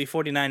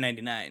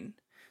 $49.99.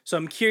 So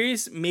I'm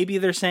curious. Maybe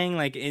they're saying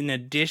like an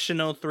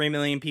additional 3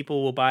 million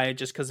people will buy it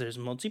just because there's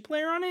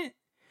multiplayer on it.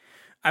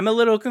 I'm a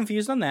little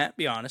confused on that.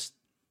 Be honest.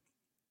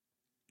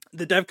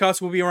 The dev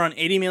cost will be around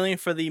 80 million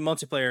for the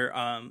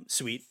multiplayer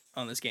suite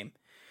on this game.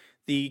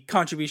 The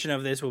contribution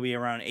of this will be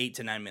around 8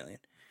 to 9 million,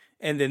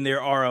 and then their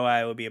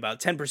ROI will be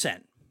about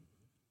 10%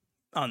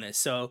 on this.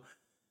 So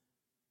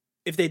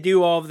if they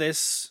do all of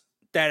this,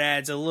 that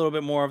adds a little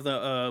bit more of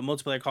the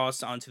multiplayer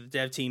cost onto the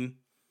dev team.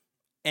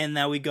 And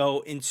now we go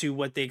into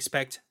what they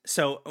expect.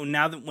 So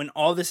now that when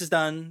all this is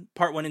done,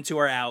 part 1 and 2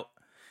 are out,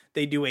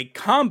 they do a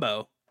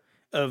combo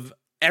of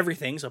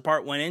everything. So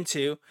part 1 and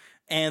 2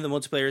 and the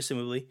multiplayer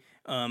assumably.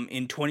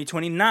 In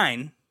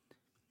 2029,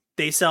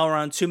 they sell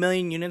around 2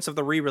 million units of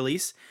the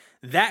re-release.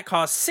 That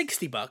costs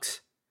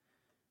 $60,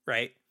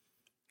 right?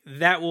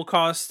 That will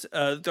cost,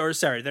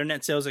 their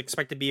net sales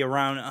expect to be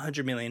around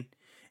 100 million.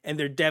 And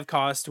their dev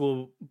cost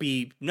will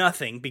be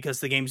nothing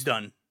because the game's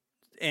done.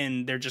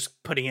 And they're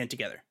just putting it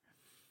together.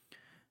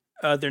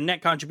 Their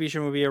net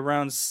contribution will be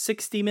around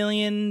 60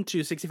 million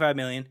to 65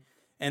 million,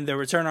 and the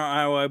return on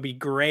ROI will be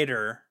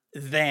greater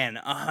than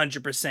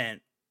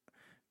 100%.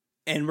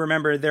 And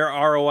remember, their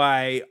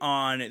ROI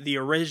on the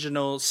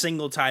original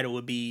single title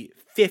would be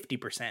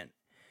 50%.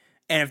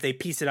 And if they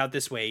piece it out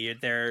this way,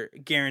 they're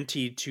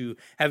guaranteed to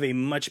have a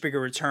much bigger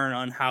return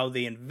on how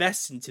they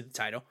invest into the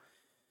title.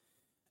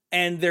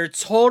 And their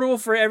total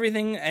for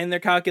everything and their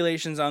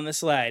calculations on this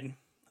slide,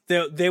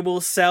 they will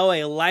sell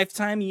a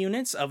lifetime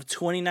units of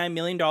 $29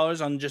 million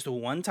on just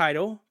one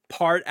title,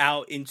 part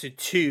out into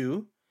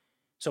 2.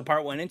 So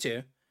part 1 and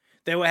 2.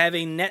 They will have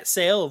a net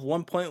sale of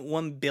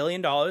 $1.1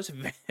 billion.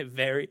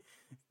 Very,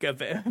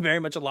 very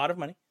much a lot of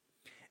money.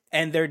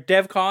 And their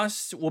dev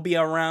costs will be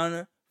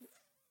around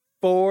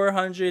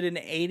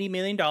 $480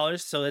 million.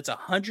 So that's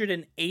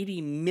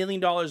 $180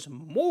 million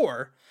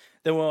more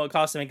than what it would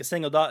cost to make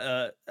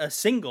a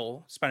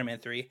single Spider-Man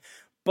 3.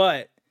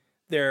 But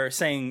they're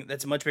saying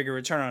that's a much bigger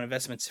return on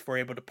investments if we're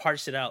able to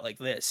parse it out like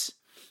this.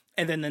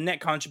 And then the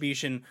net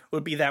contribution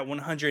would be that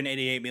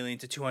 188 million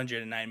to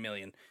 209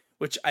 million,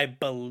 which I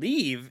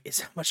believe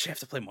is how much you have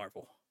to play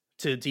Marvel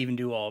to even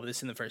do all of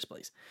this in the first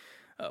place,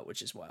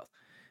 which is wild.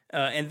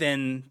 And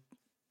then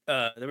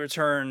the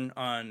return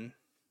on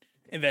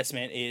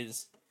investment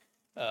is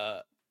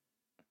like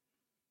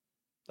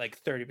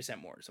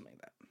 30% more or something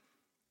like that.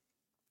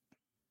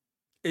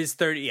 Is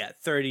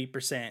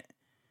 30%.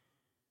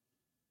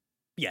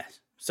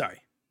 Yes,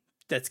 sorry.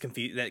 That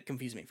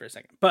confused me for a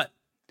second. But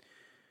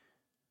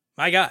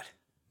my God.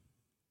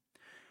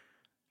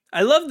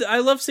 I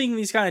love seeing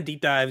these kind of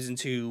deep dives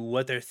into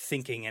what they're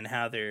thinking and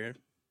how they're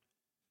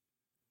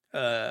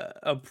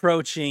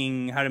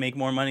approaching how to make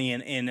more money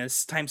in a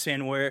time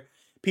span where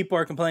people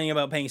are complaining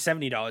about paying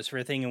 $70 for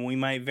a thing, and we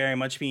might very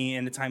much be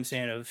in a time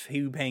span of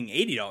who paying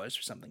 $80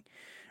 for something,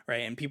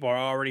 right? And people are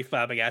already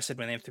flabbergasted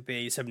when they have to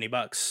pay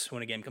 $70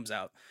 when a game comes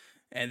out,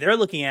 and they're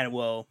looking at it.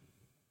 Well,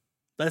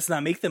 let's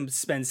not make them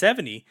spend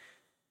 70.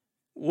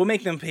 We'll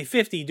make them pay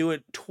 50. Do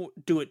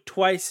it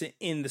twice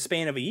in the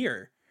span of a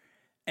year,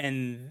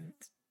 and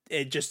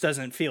it just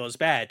doesn't feel as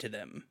bad to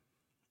them.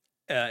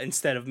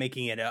 Instead of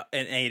making it an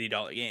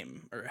 $80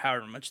 game or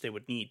however much they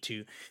would need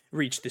to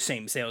reach the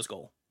same sales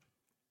goal.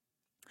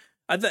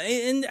 I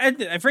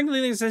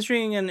frankly think it's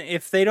interesting, and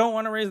if they don't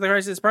want to raise the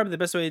price, it's probably the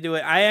best way to do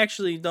it. I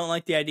actually don't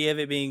like the idea of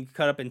it being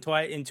cut up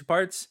into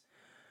parts.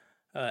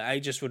 I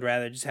just would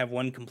rather just have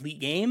one complete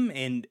game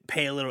and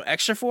pay a little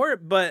extra for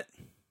it, but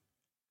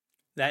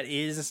that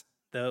is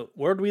the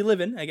world we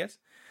live in, I guess.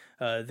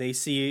 They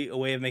see a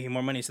way of making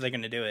more money, so they're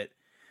going to do it.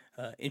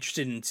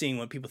 Interested in seeing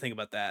what people think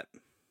about that.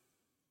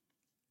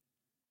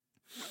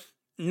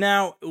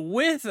 Now,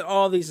 with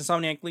all these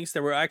Insomniac leaks,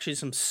 there were actually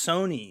some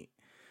Sony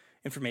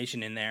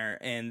information in there,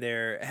 and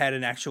there had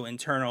an actual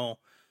internal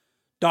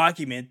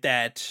document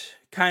that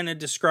kind of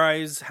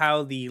describes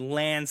how the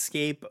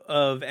landscape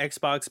of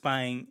Xbox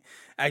buying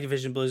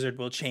Activision Blizzard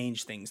will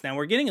change things. Now,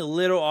 we're getting a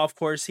little off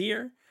course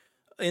here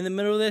in the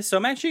middle of this, so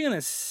I'm actually going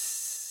to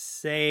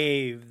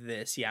save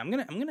this. Yeah, I'm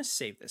gonna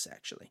save this,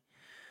 actually,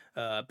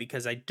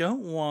 because I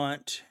don't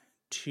want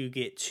to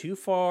get too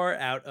far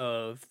out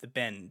of the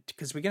bend,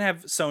 because we're gonna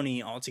have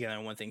Sony all together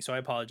on one thing. So I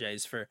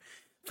apologize for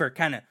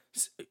kind of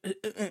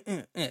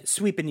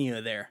sweeping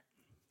you there.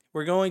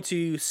 We're going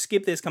to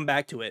skip this, come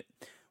back to it.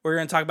 We're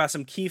going to talk about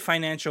some key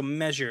financial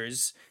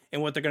measures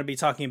and what they're going to be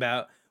talking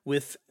about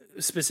with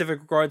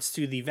specific regards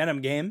to the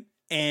Venom game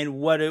and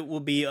what it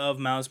will be of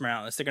Miles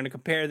Morales. They're going to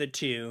compare the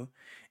two,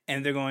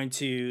 and they're going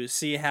to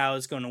see how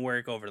it's going to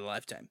work over the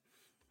lifetime.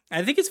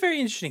 I think it's very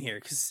interesting here,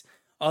 because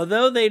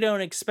although they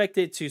don't expect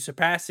it to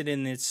surpass it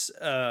in its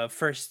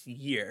first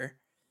year,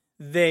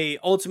 they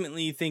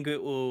ultimately think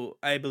it will,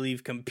 I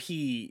believe,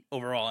 compete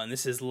overall. And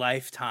this is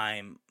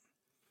lifetime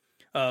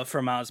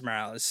for Miles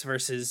Morales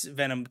versus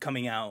Venom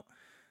coming out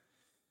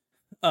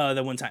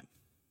the one time.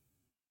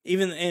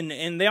 Even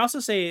and they also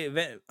say,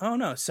 oh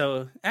no,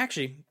 so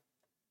actually,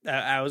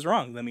 I was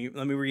wrong. Let me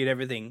read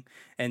everything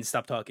and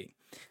stop talking.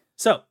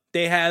 So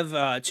they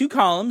have two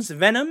columns,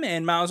 Venom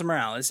and Miles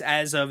Morales,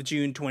 as of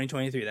June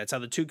 2023. That's how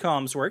the two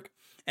columns work,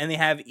 and they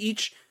have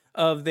each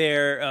of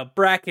their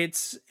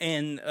brackets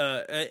and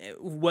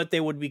what they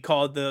would be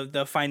called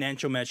the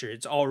financial measure.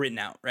 It's all written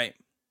out, right?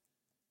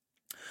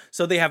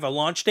 So they have a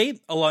launch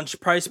date, a launch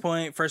price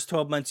point, first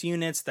 12 months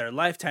units, their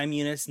lifetime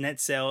units, net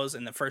sales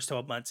in the first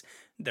 12 months,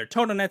 their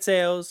total net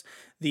sales,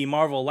 the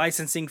Marvel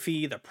licensing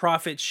fee, the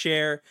profit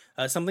share,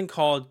 something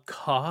called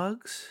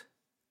COGS.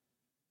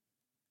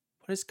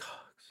 What is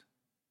COGS?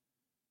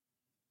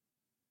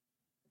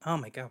 Oh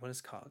my god, what is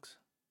COGS?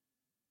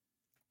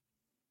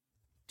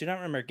 Do not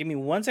remember. Give me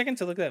 1 second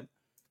to look it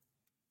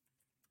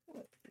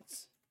up.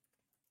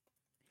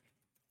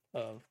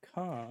 Of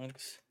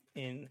COGS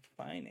in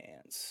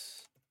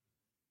finance.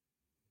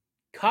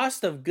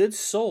 Cost of goods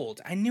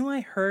sold. I knew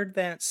I heard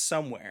that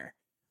somewhere.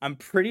 I'm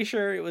pretty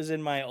sure it was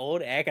in my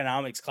old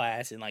economics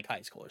class in like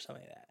high school or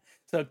something like that.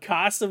 So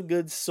cost of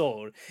goods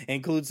sold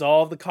includes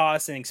all of the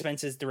costs and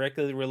expenses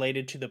directly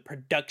related to the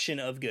production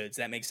of goods.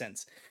 That makes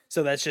sense.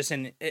 So that's just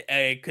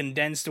a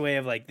condensed way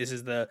of like, this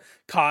is the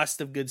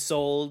cost of goods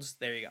sold.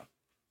 There you go.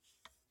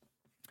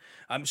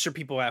 I'm sure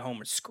people at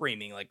home are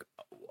screaming like,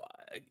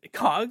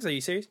 COGS? Are you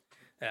serious?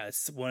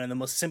 It's one of the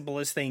most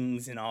simplest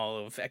things in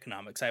all of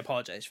economics. I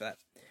apologize for that.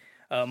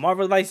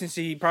 Marvel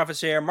licensing, profit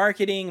share,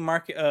 marketing,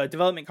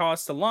 development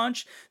costs to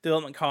launch,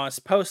 development costs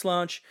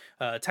post-launch,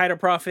 title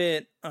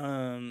profit,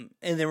 and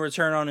then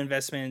return on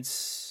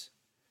investments,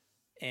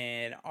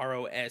 and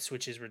ROS,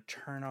 which is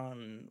return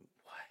on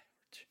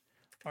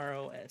what?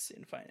 ROS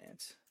in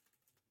finance.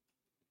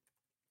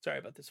 Sorry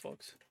about this,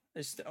 folks.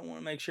 I want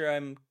to make sure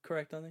I'm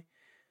correct on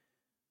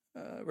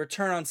the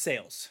return on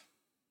sales.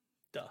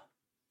 Duh.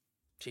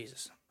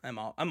 Jesus, I'm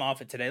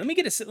off it today. Let me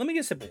get a sip of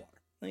water.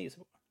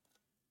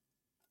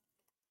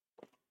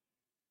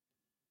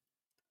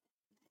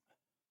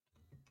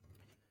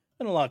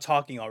 Been a lot of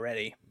talking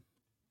already,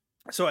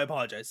 so I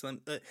apologize.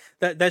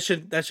 That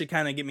should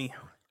kind of get me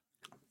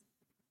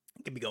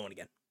going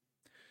again.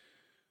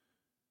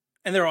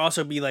 And there will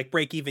also be like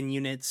break-even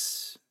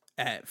units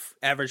at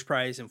average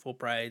price and full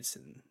price,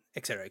 and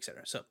et cetera, et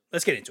cetera. So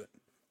let's get into it.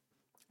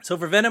 So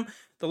for Venom,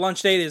 the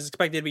launch date is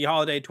expected to be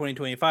holiday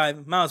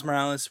 2025. Miles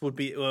Morales would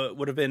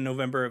have been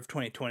November of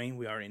 2020.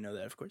 We already know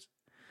that, of course.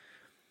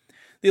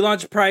 The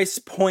launch price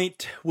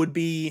point would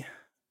be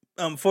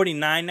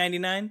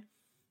 $49.99.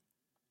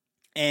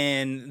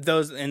 And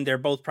they're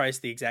both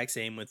priced the exact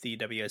same, with the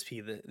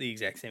WSP the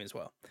exact same as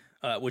well,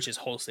 which is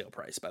wholesale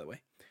price, by the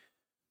way.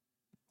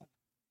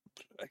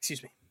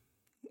 Excuse me.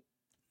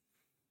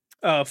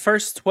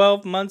 First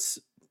 12 months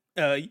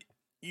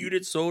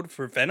units sold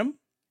for Venom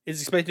is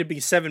expected to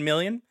be 7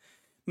 million.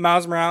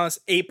 Miles Morales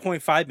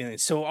 8.5 million.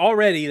 So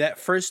already that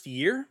first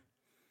year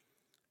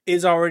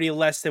is already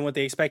less than what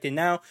they expected.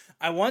 Now,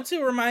 I want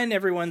to remind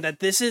everyone that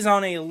this is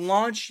on a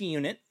launch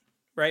unit,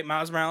 right?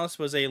 Miles Morales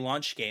was a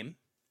launch game.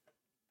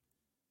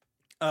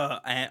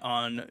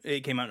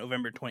 It came out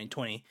November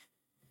 2020.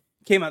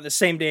 Came out the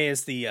same day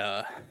as the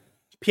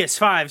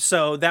PS5,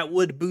 so that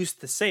would boost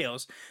the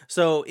sales.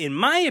 So in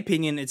my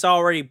opinion, it's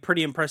already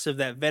pretty impressive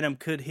that Venom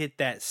could hit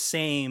that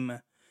same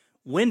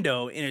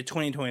window in a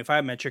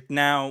 2025 metric.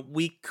 Now,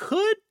 we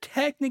could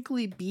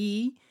technically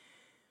be,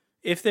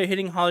 if they're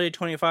hitting holiday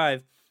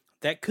 25,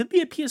 that could be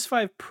a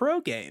PS5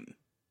 Pro game.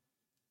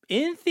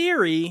 In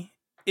theory,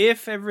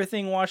 if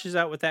everything washes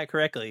out with that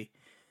correctly,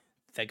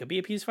 that could be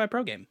a PS5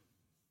 Pro game.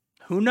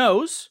 Who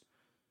knows?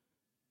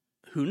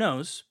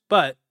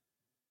 But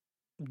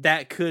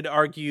that could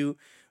argue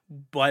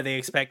why they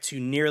expect to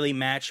nearly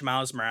match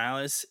Miles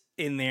Morales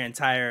in their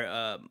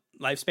entire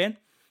lifespan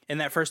in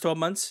that first 12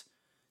 months,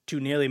 to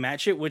nearly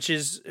match it, which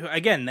is,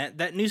 again,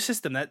 that new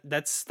system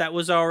that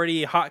was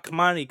already a hot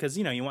commodity, because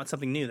you want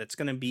something new that's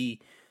gonna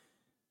be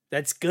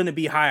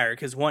higher,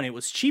 because one, it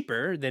was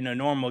cheaper than a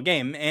normal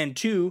game, and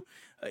two,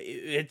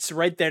 it's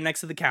right there next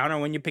to the counter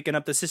when you're picking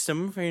up the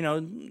system for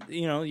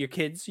your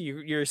kids,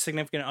 your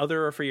significant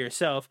other, or for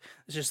yourself.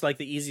 It's just like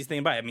the easiest thing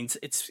to buy. I mean,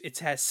 it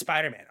has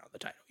Spider-Man on the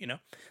title,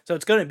 so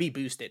it's gonna be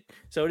boosted.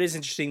 So it is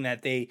interesting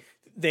that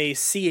they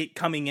see it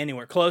coming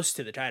anywhere close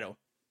to the title.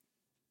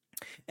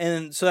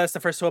 And so that's the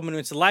first 12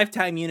 minutes. The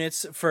lifetime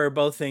units for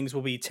both things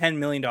will be $10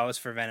 million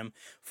for Venom,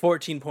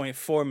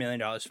 $14.4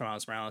 million for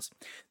Miles Morales.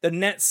 The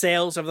net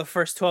sales of the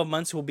first 12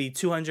 months will be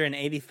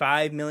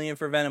 $285 million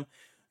for Venom,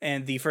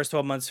 and the first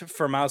 12 months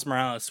for Miles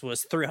Morales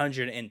was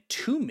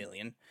 $302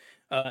 million.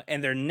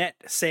 And their net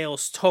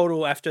sales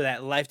total after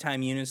that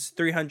lifetime units,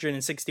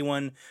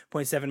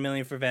 $361.7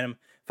 million for Venom,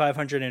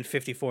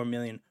 $554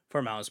 million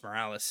for Miles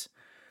Morales.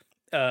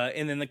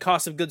 And then the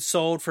cost of goods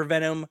sold for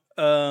Venom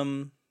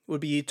would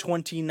be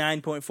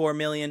 $29.4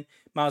 million.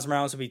 Miles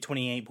Morales would be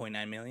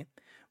 $28.9 million.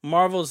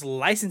 Marvel's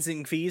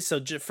licensing fees, so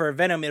for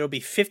Venom, it'll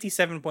be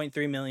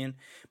 $57.3 million.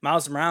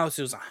 Miles Morales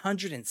was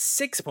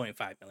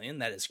 $106.5 million.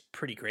 That is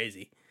pretty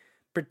crazy.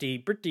 Pretty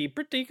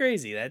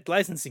crazy. That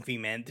licensing fee,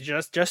 man.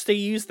 Just to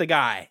use the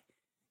guy,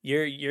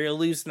 you're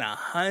losing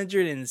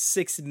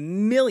 $106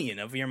 million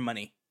of your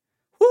money.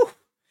 Whew.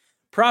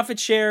 Profit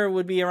share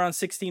would be around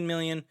 16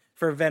 million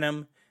for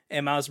Venom,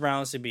 and Miles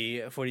Morales would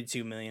be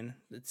 42 million.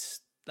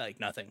 It's like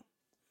nothing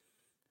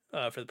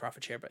for the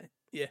profit share, but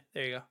yeah,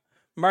 there you go.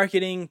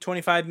 Marketing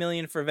 25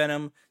 million for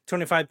Venom,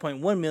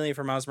 25.1 million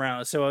for Miles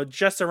Morales. So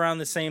just around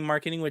the same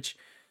marketing, which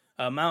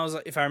Miles,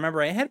 if I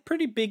remember, I had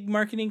pretty big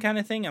marketing kind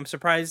of thing. I'm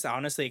surprised,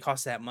 honestly, it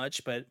cost that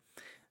much, but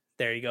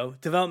there you go.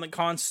 Development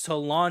costs to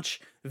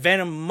launch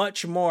Venom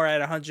much more at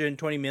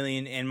 120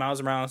 million, and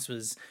Miles Morales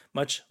was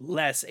much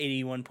less,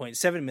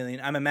 81.7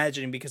 million. I'm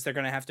imagining because they're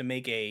going to have to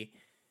make a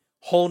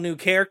whole new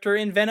character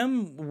in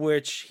Venom,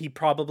 which he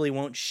probably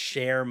won't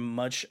share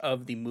much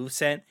of the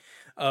moveset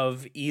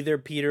of either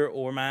Peter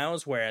or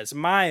Miles, whereas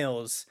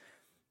Miles,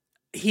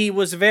 he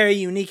was very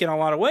unique in a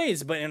lot of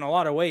ways, but in a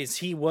lot of ways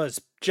he was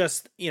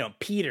just,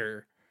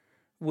 Peter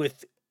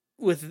with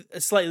a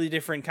slightly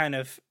different kind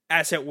of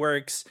asset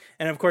works,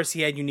 and of course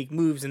he had unique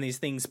moves and these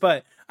things,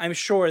 but I'm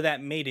sure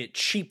that made it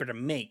cheaper to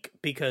make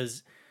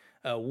because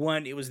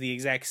one, it was the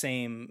exact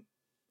same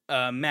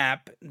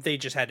map. They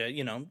just had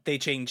to, they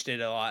changed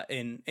it a lot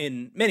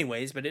in many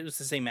ways, but it was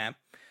the same map.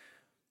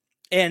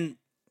 And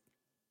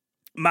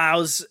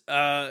Miles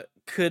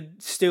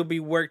could still be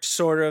worked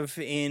sort of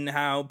in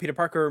how Peter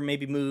Parker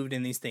maybe moved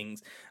in these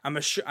things. I'm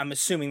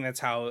assuming that's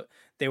how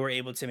they were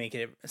able to make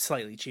it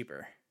slightly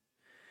cheaper.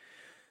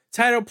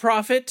 Title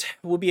profit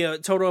will be a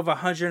total of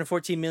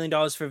 $114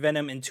 million for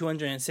Venom and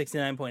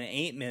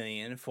 $269.8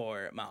 million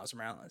for Miles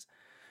Morales.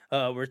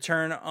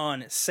 Return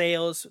on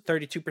sales,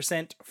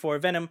 32% for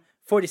Venom,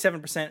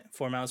 47%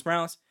 for Miles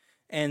Morales.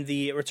 And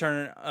the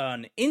return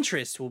on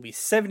interest will be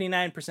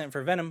 79%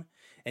 for Venom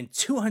and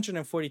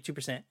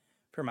 242%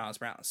 for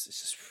Miles Morales.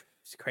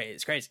 It's crazy.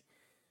 It's crazy.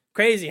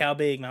 Crazy how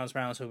big Miles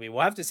Morales will be.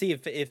 We'll have to see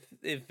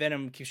if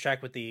Venom keeps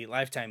track with the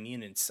lifetime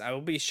units. I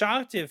will be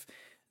shocked if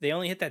they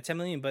only hit that 10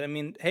 million, but I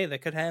mean, hey,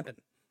 that could happen.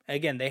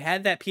 Again, they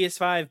had that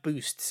PS5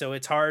 boost, so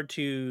it's hard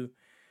to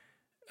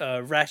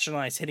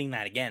rationalize hitting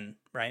that again,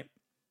 right?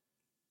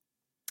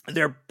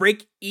 Their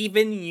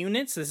break-even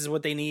units, this is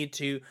what they need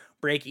to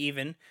break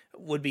even,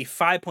 would be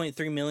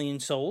 5.3 million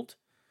sold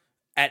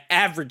at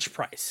average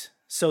price.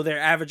 So their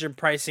average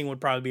pricing would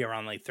probably be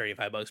around like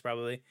 $35,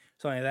 probably,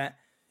 something like that.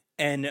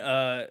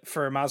 And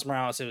for Miles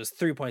Morales, it was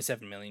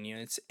 3.7 million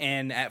units.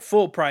 And at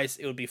full price,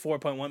 it would be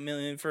 4.1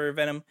 million for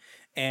Venom,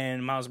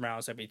 and Miles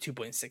Morales would be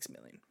 2.6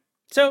 million.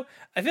 So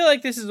I feel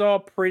like this is all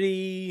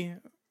pretty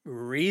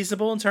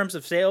reasonable in terms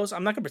of sales.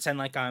 I'm not going to pretend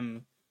like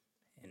I'm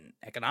an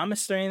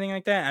economist or anything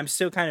like that. I'm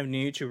still kind of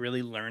new to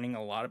really learning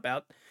a lot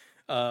about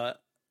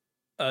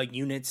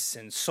units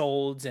and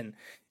solds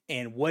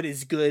and what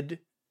is good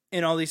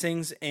and all these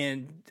things.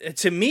 And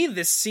to me,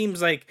 this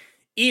seems like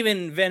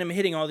even Venom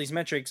hitting all these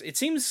metrics, it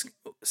seems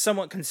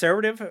somewhat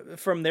conservative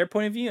from their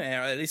point of view, and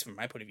at least from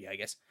my point of view, I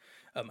guess.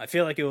 I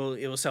feel like it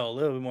will sell a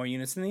little bit more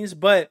units than these,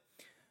 but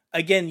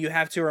again, you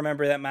have to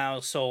remember that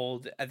Miles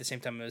sold at the same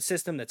time of a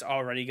system that's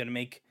already going to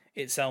make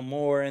it sell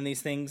more in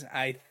these things.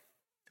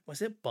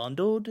 Was it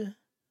bundled?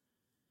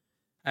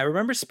 I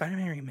remember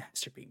Spider-Man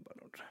Remastered being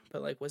bundled,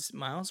 but like, was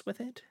Miles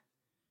with it?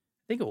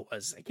 I think it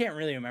was. I can't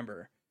really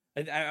remember.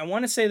 I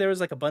want to say there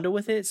was like a bundle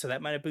with it, so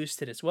that might have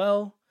boosted as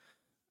well.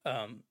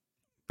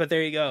 But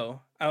there you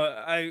go.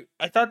 I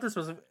thought this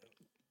was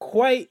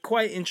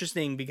quite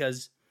interesting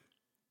because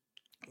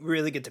we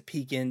really get to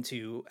peek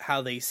into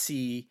how they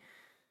see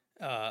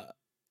how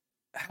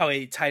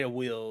a title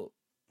will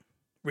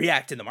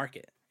react in the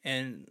market.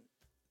 And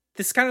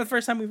this is kind of the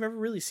first time we've ever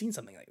really seen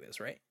something like this,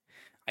 right?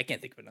 I can't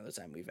think of another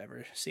time we've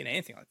ever seen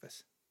anything like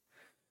this.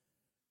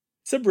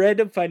 Some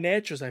random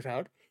financials I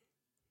found.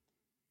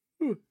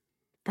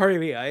 Pardon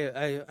me,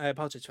 I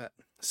apologize for that.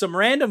 Some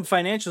random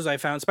financials I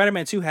found.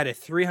 Spider-Man 2 had a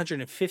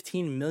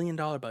 $315 million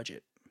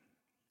budget.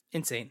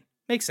 Insane.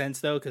 Makes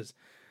sense, though, because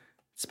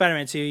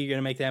Spider-Man 2, you're going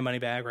to make that money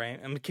back, right?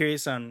 I'm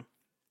curious on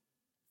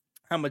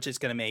how much it's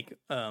going to make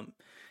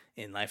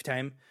in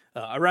lifetime.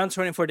 Around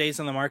 24 days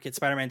on the market,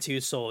 Spider-Man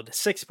 2 sold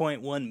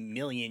 6.1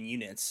 million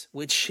units,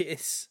 which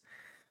is...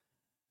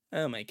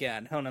 Oh my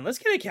god. Hold on. Let's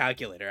get a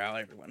calculator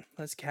out, everyone.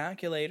 Let's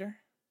calculator.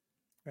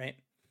 Right?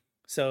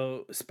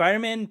 So,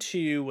 Spider-Man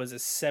 2 was a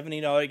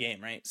 $70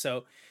 game, right?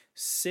 So,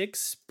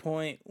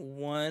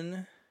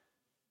 6.1...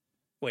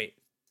 Wait.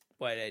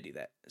 Why did I do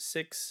that?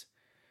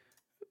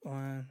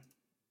 1...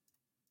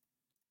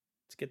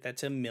 Let's get that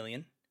to a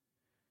million.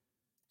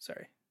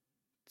 Sorry.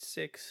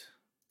 6...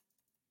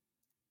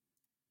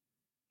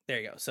 There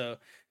you go. So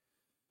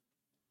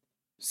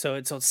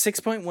it sold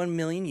 6.1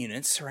 million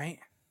units, right?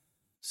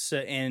 So,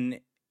 and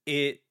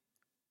it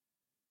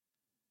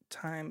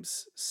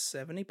times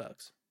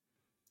 $70.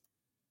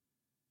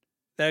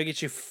 That'll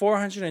get you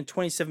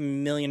 $427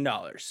 million.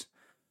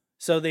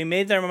 So they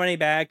made their money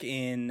back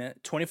in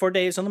 24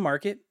 days on the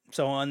market.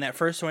 So on that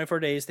first 24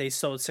 days, they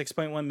sold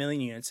 6.1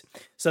 million units.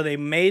 So they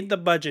made the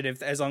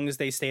budget as long as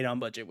they stayed on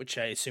budget, which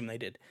I assume they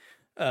did.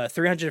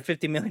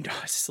 $350 million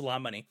is a lot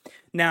of money.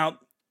 Now,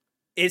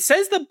 it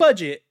says the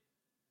budget.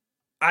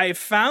 I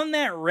found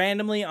that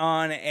randomly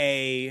on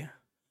a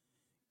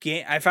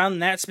game. I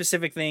found that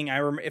specific thing.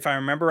 If I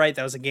remember right,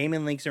 that was a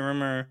Gaming Links. I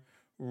remember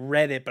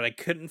Reddit, but I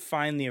couldn't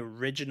find the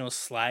original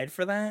slide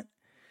for that.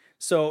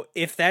 So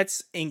if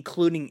that's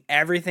including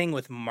everything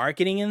with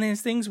marketing in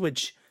these things,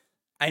 which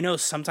I know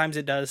sometimes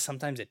it does,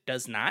 sometimes it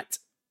does not.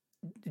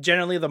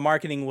 Generally, the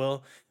marketing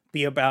will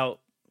be about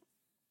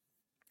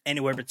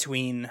anywhere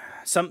between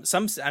some.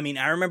 I mean,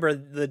 I remember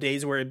the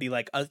days where it'd be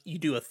like you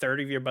do a third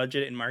of your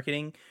budget in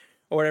marketing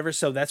or whatever.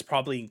 So that's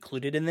probably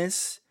included in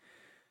this.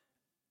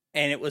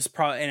 And it was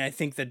probably, and I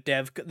think the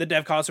dev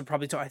costs are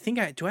probably. Don't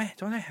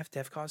I have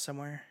dev costs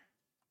somewhere?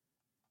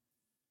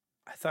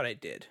 I thought I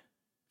did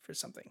for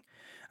something.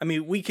 I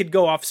mean, we could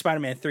go off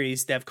Spider-Man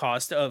 3's dev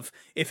cost of,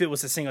 if it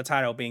was a single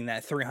title, being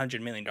that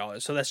 $300 million.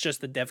 So that's just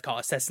the dev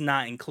cost. That's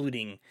not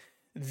including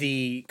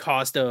the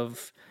cost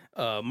of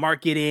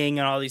marketing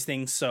and all these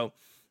things. So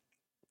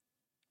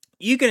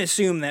you can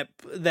assume that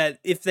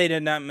if they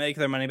did not make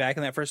their money back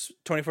in that first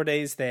 24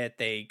 days, that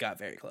they got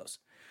very close.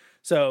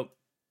 So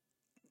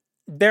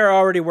they're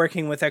already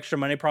working with extra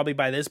money probably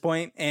by this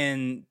point,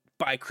 and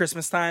by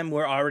Christmas time,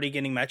 we're already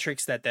getting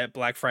metrics that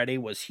Black Friday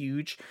was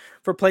huge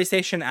for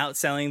PlayStation,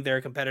 outselling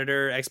their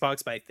competitor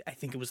Xbox by, I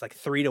think it was like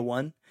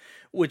 3-1,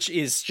 which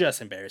is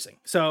just embarrassing.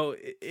 So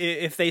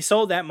if they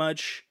sold that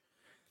much,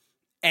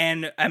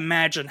 and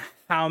imagine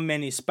how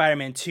many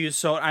Spider-Man 2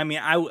 sold, I mean,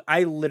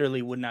 I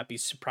literally would not be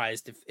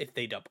surprised if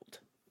they doubled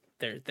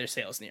their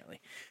sales nearly,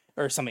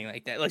 or something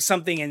like that, like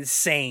something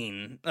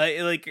insane.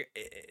 Like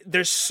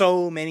there's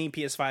so many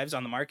PS5s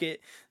on the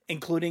market,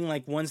 including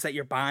like ones that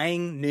you're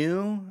buying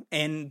new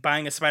and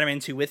buying a Spider-Man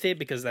 2 with it,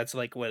 because that's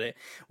like what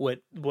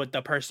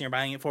the person you're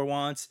buying it for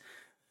wants,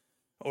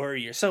 or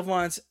yourself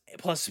wants,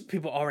 plus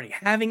people already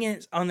having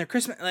it on their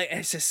Christmas. Like,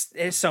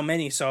 it's so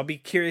many. So I'll be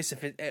curious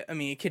if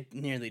it could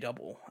nearly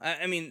double.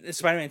 I mean,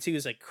 Spider-Man 2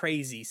 is like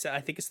crazy. So I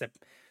think it's the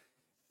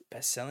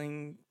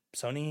best-selling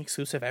Sony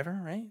exclusive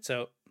ever, right?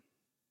 So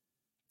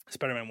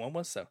Spider-Man 1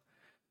 was, so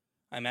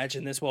I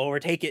imagine this will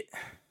overtake it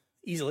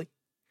easily.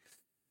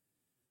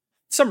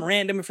 Some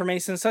random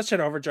information, such that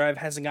Overdrive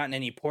hasn't gotten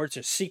any ports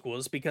or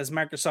sequels because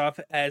Microsoft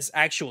has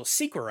actual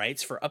sequel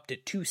rights for up to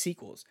 2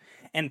 sequels,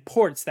 and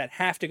ports that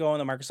have to go on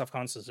the Microsoft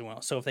consoles as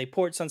well. So if they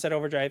port Sunset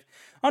Overdrive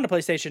onto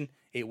PlayStation,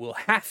 it will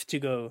have to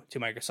go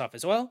to Microsoft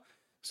as well.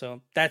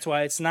 So that's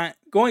why it's not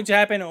going to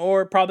happen,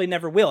 or probably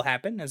never will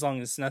happen, as long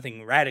as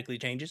nothing radically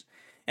changes.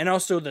 And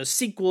also the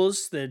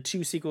sequels, the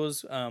 2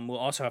 sequels, will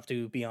also have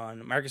to be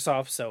on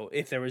Microsoft. So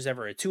if there was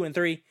ever a 2 and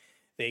 3,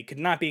 they could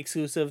not be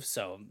exclusive,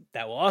 so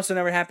that will also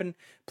never happen.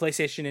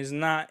 PlayStation is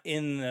not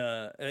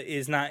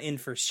in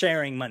for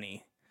sharing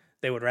money.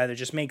 They would rather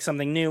just make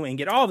something new and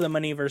get all of the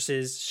money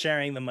versus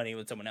sharing the money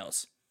with someone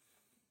else.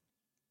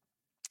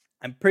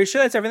 I'm pretty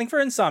sure that's everything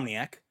for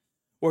Insomniac.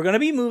 We're going to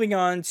be moving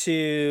on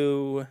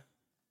to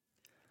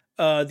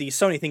the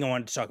Sony thing I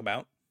wanted to talk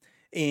about,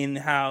 in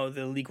how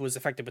the leak was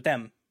affected with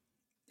them,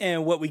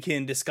 and what we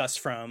can discuss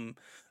from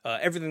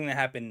everything that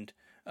happened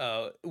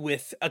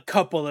with a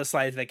couple of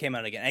slides that came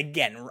out again.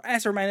 Again,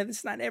 as a reminder, this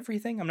is not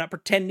everything. I'm not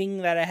pretending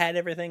that I had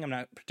everything. I'm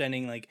not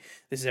pretending like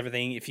this is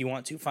everything. If you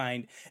want to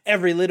find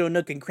every little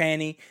nook and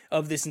cranny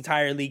of this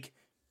entire leak,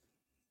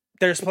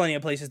 there's plenty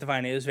of places to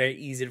find it. It was very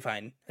easy to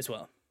find as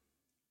well.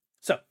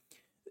 So,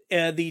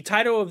 the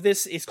title of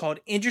this is called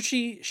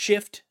Industry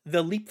Shift: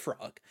 The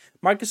Leapfrog.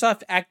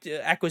 Microsoft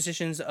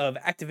acquisitions of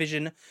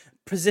Activision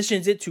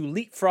positions it to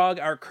leapfrog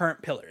our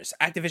current pillars.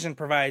 Activision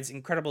provides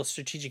incredible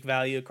strategic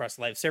value across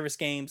live service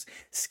games,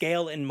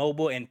 scale in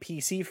mobile and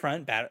PC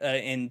front,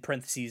 in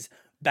parentheses,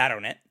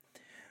 Battle.net.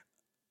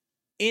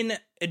 In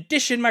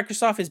addition,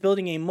 Microsoft is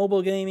building a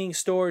mobile gaming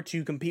store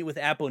to compete with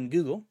Apple and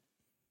Google.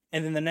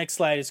 And then the next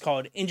slide is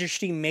called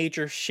Industry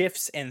Major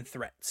Shifts and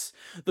Threats.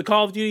 The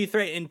Call of Duty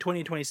threat in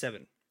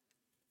 2027.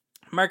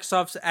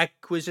 Microsoft's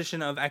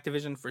acquisition of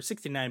Activision for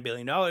 $69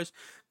 billion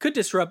could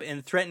disrupt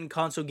and threaten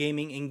console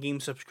gaming and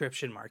game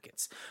subscription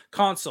markets.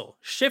 Console: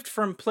 shift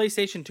from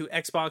PlayStation to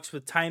Xbox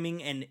with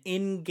timing and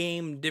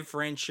in-game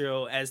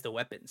differential as the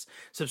weapons.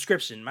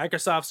 Subscription: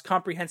 Microsoft's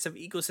comprehensive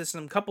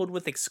ecosystem coupled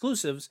with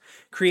exclusives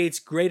creates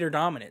greater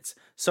dominance.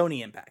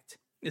 Sony impact.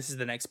 This is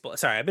the next bullet.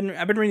 Sorry, I've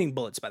been reading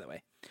bullets, by the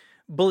way.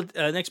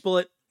 Next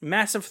bullet.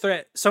 Massive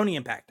threat, Sony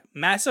impact.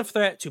 Massive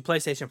threat to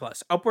PlayStation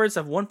Plus. Upwards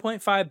of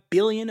 $1.5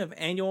 billion of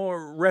annual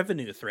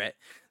revenue threat.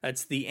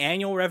 That's the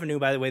annual revenue,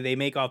 by the way, they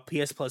make off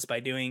PS Plus by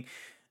doing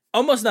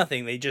almost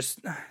nothing.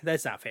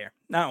 That's not fair.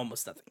 Not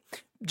almost nothing.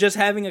 Just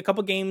having a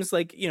couple games,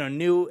 like,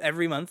 new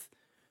every month,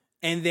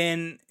 and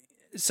then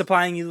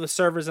supplying you with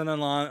servers and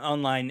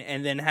online,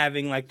 and then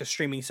having, like, the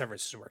streaming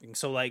services working.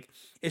 So, like,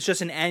 it's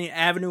just an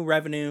avenue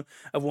revenue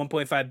of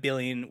 $1.5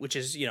 billion, which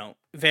is,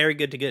 very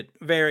good to get.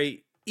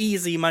 Very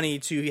easy money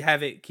to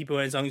have it keep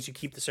going as long as you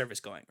keep the service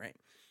going, right?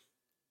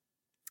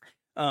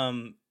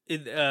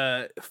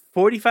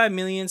 45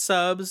 million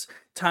subs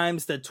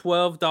times the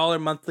 $12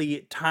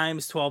 monthly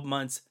times 12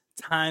 months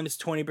times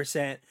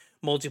 20%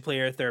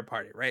 multiplayer third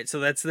party, right? So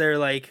that's their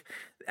like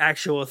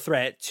actual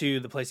threat to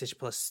the PlayStation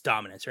Plus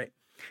dominance, right?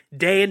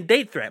 Day and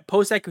date threat.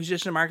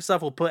 Post-acquisition,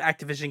 Microsoft will put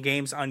Activision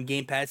games on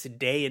Game Pass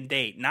day and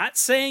date. Not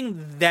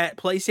saying that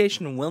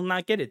PlayStation will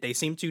not get it. They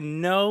seem to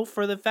know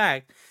for the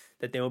fact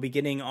that they will be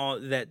getting all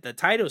that the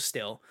titles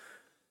still,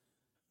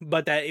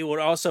 but that it would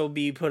also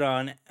be put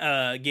on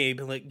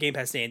Game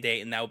Pass day and date,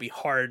 and that would be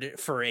hard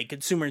for a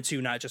consumer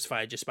to not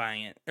justify just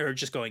buying it or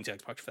just going to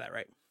Xbox for that,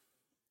 right?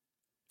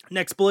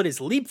 Next bullet is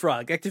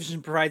Leapfrog.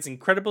 Activision provides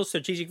incredible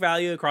strategic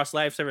value across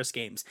live service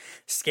games,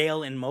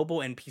 scale in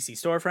mobile and PC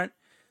storefront.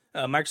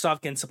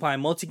 Microsoft can supply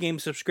multi-game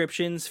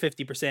subscriptions,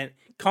 50%,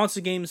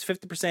 console games,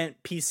 50%,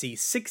 PC,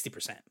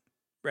 60%,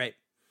 right?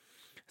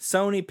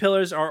 Sony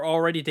pillars are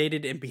already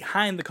dated and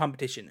behind the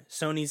competition.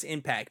 Sony's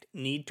impact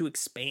need to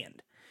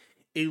expand.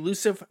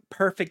 Elusive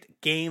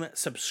perfect game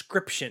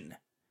subscription.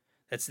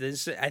 That's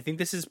this. I think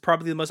this is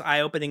probably the most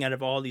eye-opening out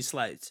of all these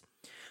slides.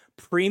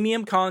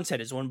 Premium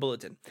content is one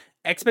bulletin.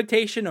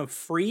 Expectation of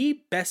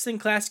free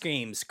best-in-class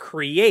games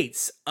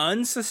creates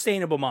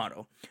unsustainable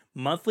model.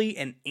 Monthly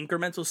and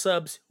incremental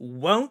subs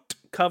won't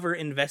cover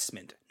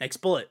investment. Next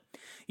bullet.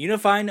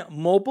 Unifying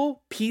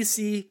mobile,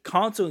 PC,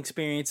 console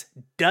experience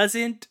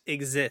doesn't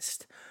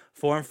exist.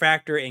 Form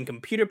factor and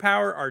computer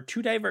power are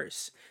too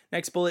diverse.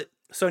 Next bullet.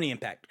 Sony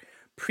impact.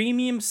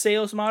 Premium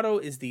sales model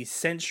is the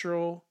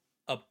central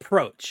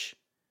approach.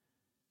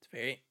 It's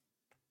very,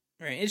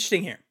 very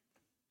interesting here.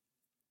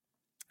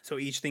 So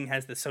each thing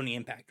has the Sony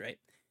impact, right?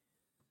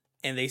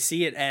 And they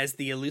see it as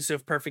the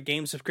elusive perfect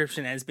game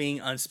subscription as being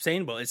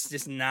unsustainable. It's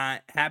just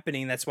not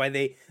happening. That's why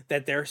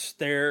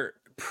their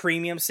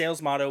premium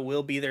sales model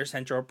will be their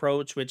central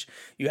approach, which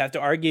you have to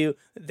argue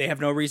they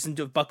have no reason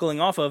to buckling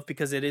off of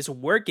because it is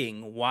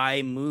working.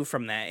 Why move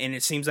from that? And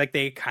it seems like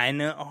they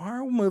kind of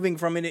are moving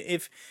from it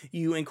if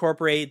you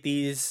incorporate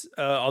these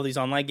all these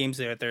online games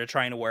that they're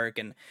trying to work,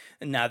 and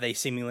now they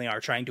seemingly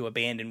are trying to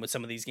abandon with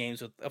some of these games,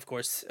 with of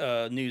course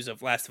news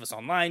of Last of Us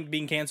Online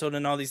being canceled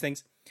and all these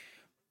things.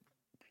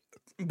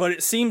 But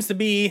it seems to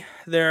be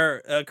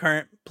their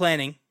current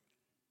planning.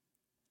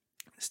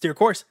 Steer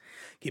course.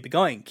 Keep it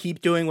going.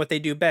 Keep doing what they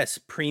do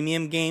best.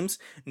 Premium games,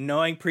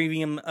 knowing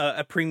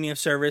a premium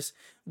service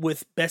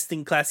with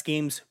best-in-class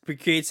games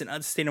creates an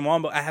unsustainable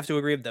model. I have to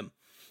agree with them.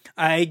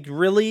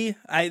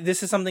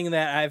 This is something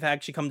that I've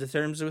actually come to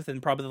terms with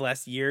in probably the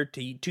last year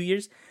to 2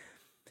 years.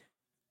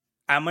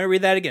 I'm going to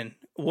read that again.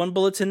 One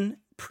bulletin,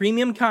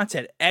 premium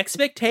content,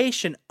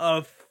 expectation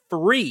of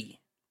free,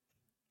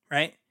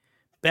 right?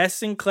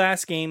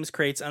 Best-in-class games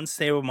creates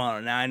unstable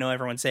model. Now, I know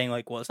everyone's saying,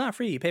 like, well, it's not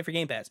free. You pay for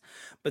Game Pass.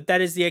 But that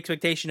is the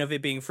expectation of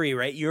it being free,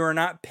 right? You're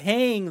not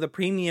paying the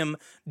premium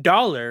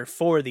dollar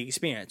for the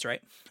experience,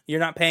 right? You're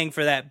not paying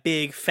for that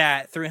big,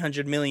 fat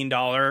 $300 million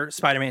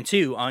Spider-Man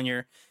 2 on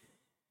your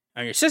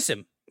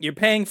system. You're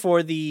paying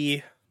for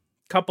the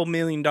couple $1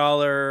 million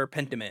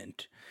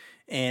Pentiment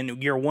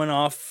and your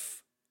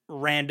one-off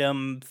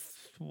random,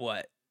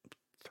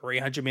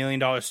 $300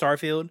 million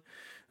Starfield?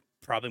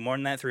 Probably more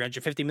than that,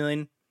 $350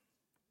 million.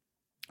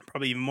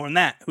 Probably even more than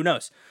that. Who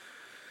knows?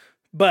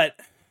 But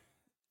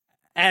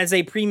as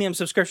a premium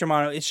subscription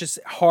model, it's just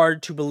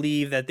hard to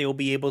believe that they will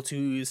be able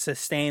to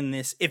sustain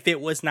this if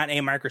it was not a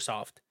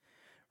Microsoft,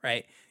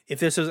 right? If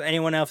this was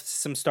anyone else,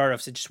 some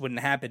startups, it just wouldn't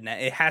happen.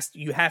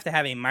 You have to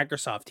have a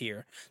Microsoft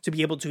here to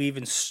be able to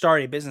even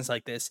start a business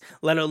like this,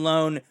 let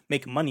alone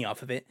make money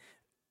off of it.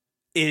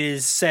 It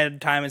is said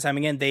time and time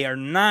again, they are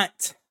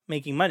not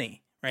making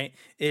money, right?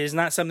 It is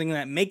not something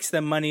that makes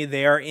them money.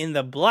 They are in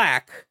the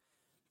black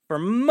for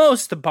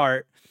most of the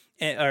part,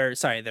 they're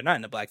not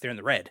in the black, they're in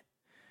the red.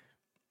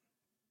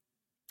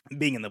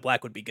 Being in the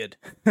black would be good.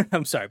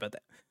 I'm sorry about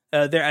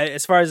that.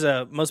 As far as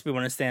most people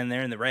understand,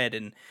 they're in the red,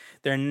 and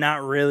they're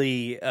not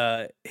really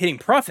hitting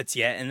profits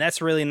yet, and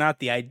that's really not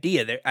the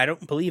idea. I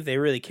don't believe they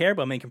really care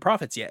about making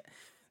profits yet.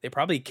 They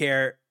probably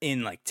care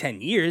in like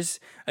 10 years.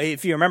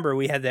 If you remember,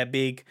 we had that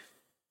big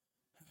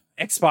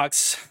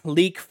Xbox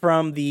leak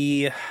from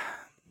the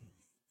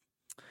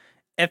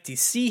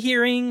FTC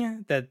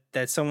hearing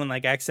that someone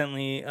like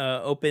accidentally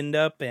opened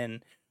up,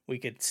 and we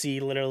could see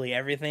literally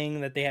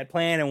everything that they had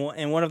planned,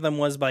 and one of them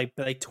was by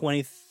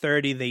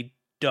 2030 they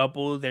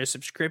double their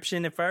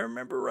subscription, if I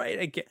remember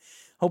right.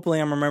 Hopefully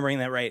I'm remembering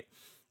that right.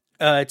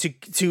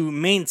 To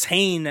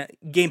maintain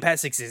Game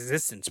Pass's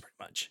existence, pretty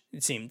much.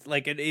 It seemed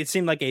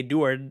like a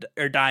do or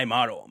die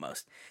model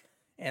almost,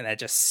 and that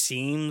just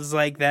seems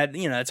like that.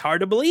 It's hard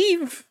to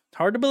believe. It's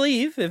hard to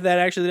believe if that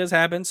actually does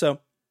happen.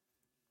 So.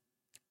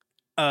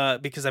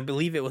 Because I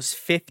believe it was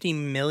 50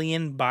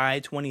 million by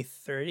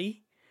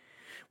 2030,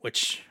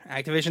 which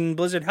Activision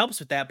Blizzard helps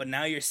with that, but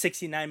now you're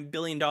 $69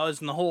 billion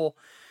in the hole.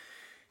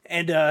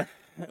 And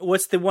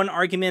what's the one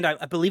argument?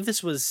 I believe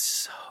this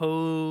was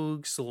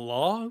Hoag's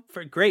Law,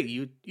 for great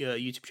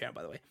YouTube channel,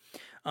 by the way.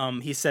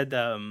 He said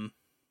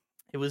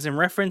it was in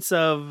reference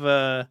of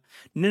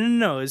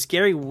no, it was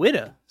Gary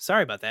Whitta.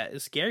 Sorry about that.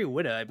 It's Gary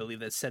Whitta, I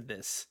believe, that said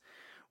this,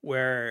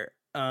 where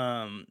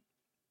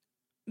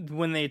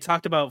when they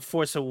talked about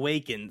Force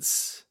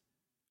Awakens,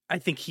 I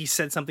think he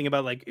said something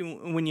about like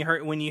when you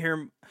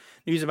hear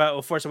news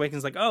about Force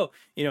Awakens, like, oh,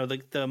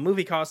 the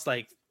movie costs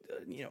like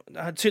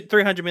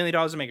 $300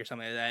 million to make or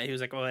something like that. He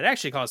was like, well, it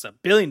actually costs $1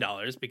 billion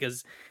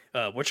because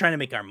we're trying to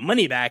make our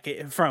money back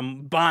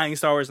from buying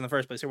Star Wars in the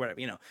first place or whatever.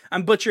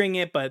 I'm butchering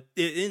it, but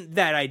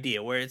that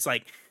idea where it's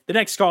like the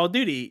next Call of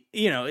Duty,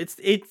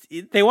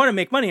 they want to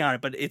make money on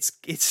it, but it's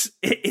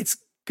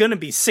gonna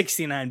be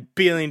 $69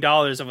 billion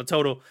of a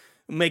total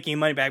making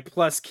money back,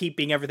 plus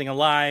keeping everything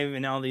alive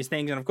and all these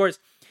things. And of course,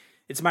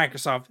 it's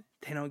Microsoft.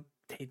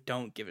 They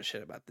don't give a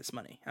shit about this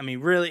money. I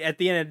mean, really, at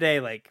the end of the day,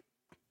 like,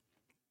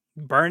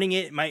 burning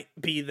it might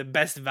be the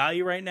best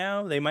value right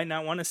now. They might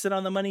not want to sit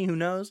on the money. Who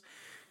knows?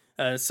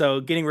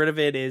 So getting rid of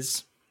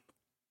it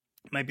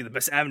might be the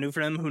best avenue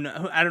for them. Who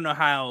know? I don't know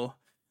how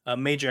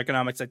major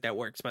economics like that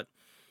works, but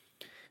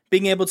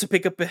being able to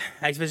pick up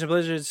Activision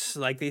Blizzard's,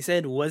 like they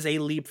said, was a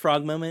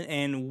leapfrog moment,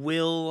 and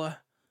will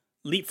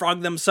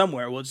leapfrog them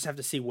somewhere. We'll just have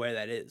to see where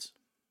that is.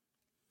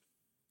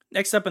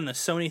 Next up on the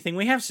Sony thing,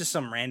 we have just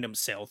some random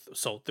sold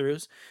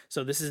throughs.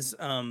 So this is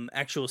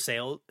actual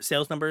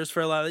sales numbers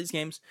for a lot of these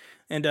games,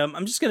 and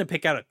I'm just gonna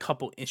pick out a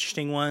couple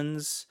interesting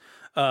ones.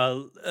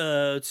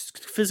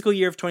 Fiscal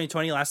year of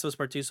 2020, Last of Us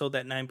Part 2 sold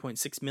at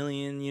 9.6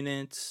 million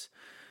units.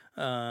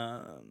 You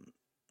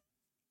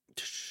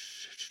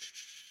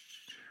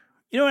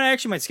know what? I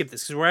actually might skip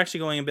this because we're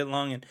actually going a bit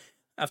long, and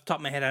off the top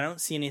of my head, I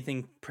don't see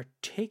anything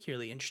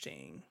particularly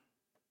interesting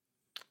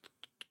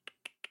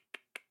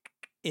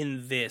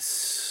in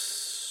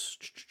this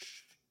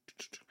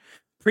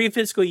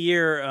pre-fiscal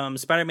year.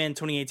 Spider-Man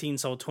 2018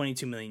 sold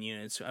 22 million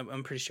units.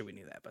 I'm pretty sure we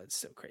knew that, but it's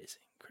still crazy,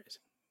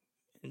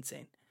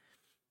 insane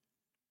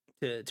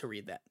to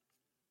read that.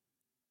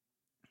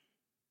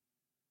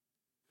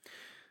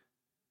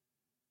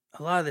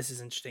 A lot of this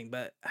is interesting,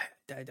 but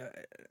God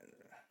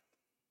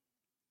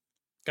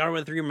of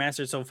War 3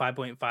 Remastered sold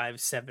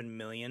 5.57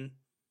 million.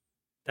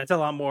 That's a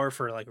lot more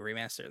for like a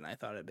remaster than I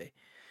thought it'd be.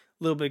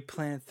 Little Big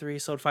Planet 3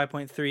 sold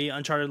 5.3.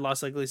 Uncharted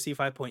Lost Legacy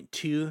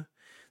 5.2.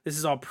 This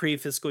is all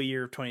pre-fiscal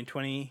year of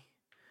 2020.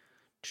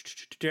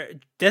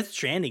 Death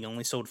Stranding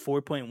only sold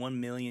 4.1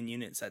 million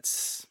units.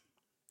 That's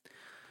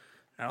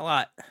not a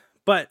lot,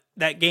 but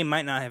that game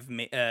might not have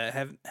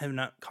have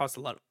not cost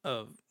a lot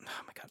of.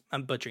 Oh my god,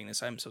 I'm butchering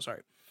this. I'm so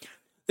sorry.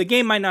 The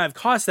game might not have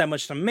cost that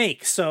much to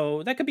make,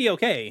 so that could be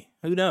okay.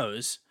 Who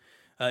knows?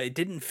 It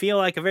didn't feel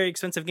like a very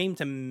expensive game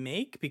to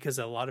make because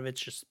a lot of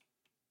it's just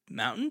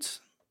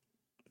mountains.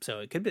 So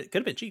it could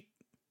have been cheap.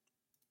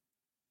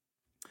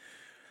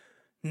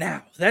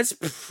 Now, that's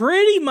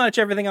pretty much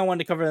everything I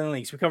wanted to cover in the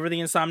leaks. We covered the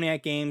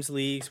Insomniac Games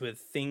leaks with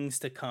things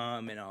to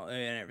come and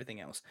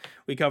everything else.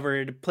 We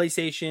covered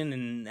PlayStation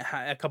and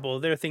a couple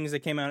of their things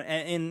that came out.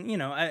 And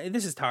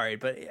this is tired,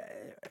 but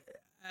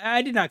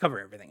I did not cover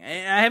everything.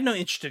 I have no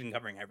interest in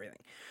covering everything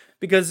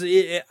because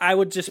I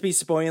would just be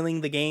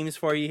spoiling the games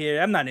for you here.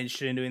 I'm not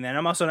interested in doing that.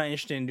 I'm also not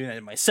interested in doing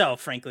that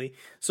myself, frankly.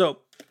 So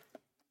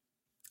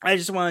I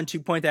just wanted to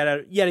point that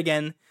out yet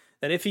again,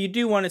 that if you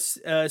do want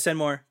to send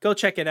more, go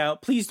check it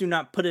out. Please do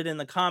not put it in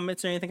the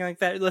comments or anything like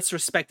that. Let's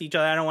respect each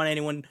other. I don't want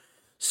anyone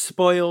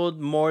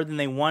spoiled more than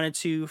they wanted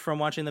to from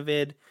watching the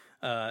vid.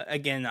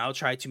 Again, I'll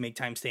try to make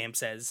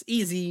timestamps as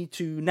easy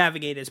to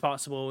navigate as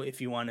possible if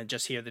you want to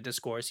just hear the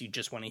discourse, you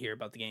just want to hear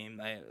about the game,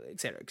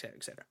 etc., etc.,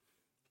 etc.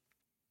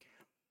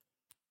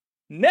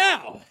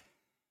 Now,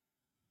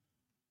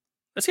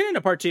 let's get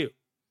into part 2.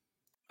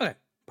 Okay,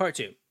 part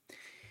 2.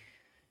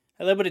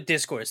 A little bit of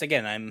discourse.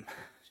 Again, I'm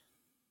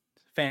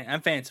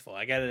fanciful.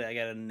 I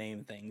gotta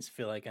name things.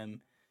 Feel like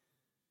I'm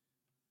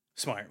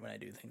smart when I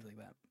do things like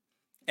that.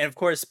 And of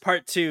course,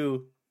 part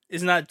 2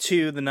 is not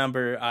 2 the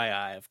number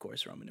II, of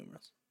course, Roman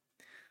numerals.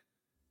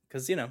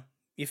 Because,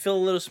 you feel a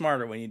little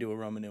smarter when you do a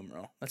Roman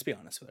numeral. Let's be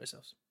honest with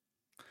ourselves.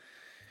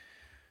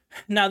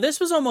 Now, this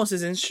was almost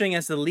as interesting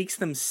as the leaks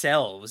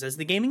themselves, as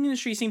the gaming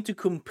industry seemed to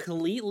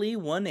completely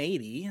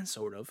 180,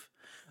 sort of,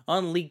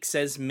 on leaks,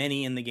 as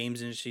many in the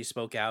games industry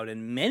spoke out,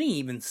 and many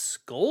even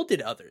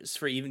scolded others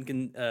for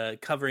even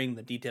covering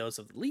the details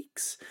of the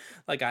leaks,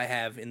 like I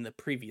have in the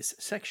previous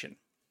section.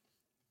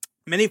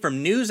 Many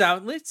from news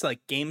outlets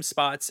like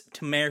GameSpot's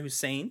Tamer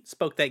Hussein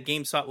spoke that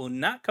GameSpot will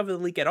not cover the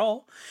leak at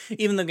all,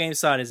 even though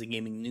GameSpot is a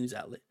gaming news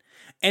outlet.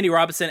 Andy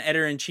Robinson,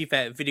 editor-in-chief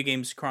at Video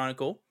Games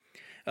Chronicle,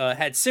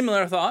 had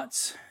similar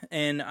thoughts,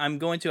 and I'm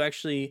going to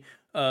actually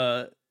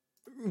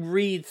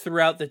read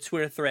throughout the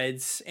Twitter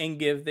threads and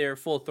give their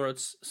full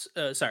quotes,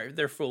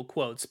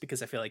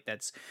 because I feel like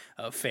that's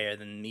fair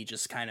than me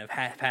just kind of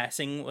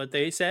half-passing what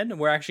they said.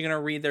 We're actually going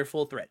to read their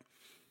full thread.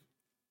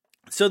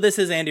 So this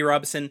is Andy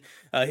Robinson,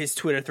 his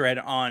Twitter thread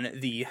on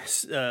the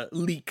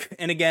leak,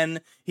 and again,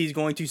 he's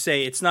going to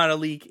say it's not a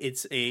leak;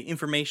 it's a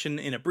information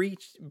in a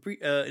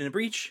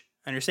breach.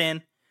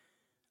 Understand?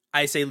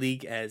 I say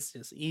leak as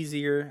just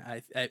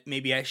easier.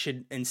 Maybe I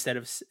should, instead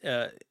of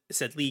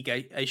said leak,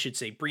 I should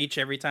say breach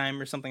every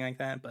time or something like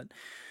that. But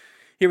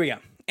here we go.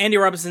 Andy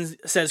Robinson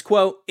says,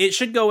 quote, "It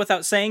should go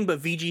without saying,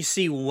 but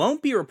VGC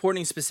won't be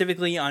reporting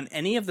specifically on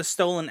any of the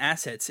stolen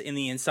assets in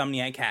the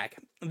Insomniac hack.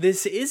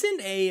 This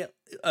isn't a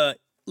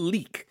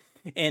leak,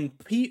 and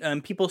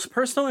people's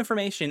personal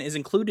information is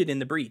included in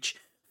the breach.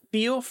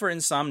 Feel for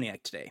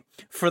Insomniac today.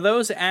 For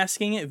those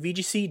asking,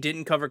 VGC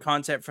didn't cover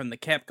content from the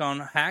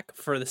Capcom hack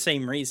for the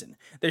same reason.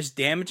 There's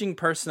damaging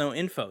personal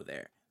info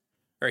there,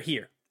 or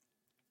here.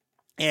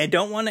 And I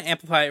don't want to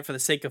amplify it for the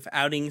sake of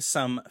outing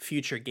some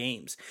future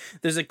games.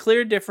 There's a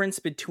clear difference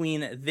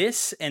between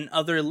this and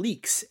other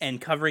leaks and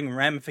covering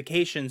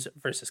ramifications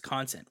versus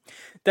content.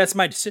 That's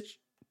my decision.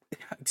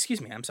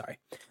 Excuse me, I'm sorry.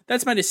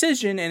 That's my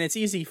decision, and it's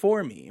easy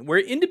for me. We're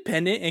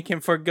independent and can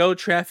forego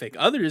traffic.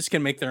 Others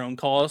can make their own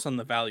calls on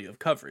the value of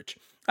coverage.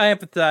 I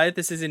empathize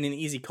this isn't an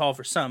easy call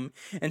for some,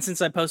 and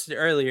since I posted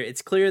earlier,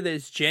 it's clear that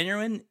it's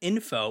genuine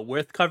info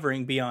worth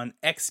covering beyond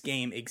X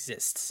game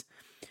exists.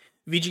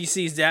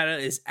 VGC's data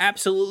is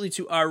absolutely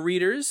to our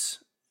readers,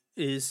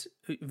 is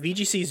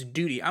VGC's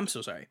duty. I'm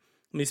so sorry.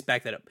 Let me just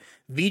back that up.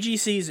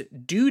 VGC's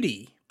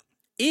duty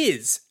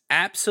is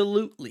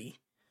absolutely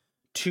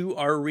to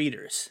our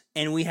readers,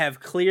 and we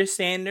have clear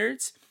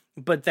standards,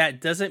 but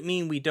that doesn't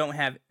mean we don't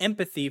have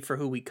empathy for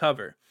who we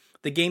cover.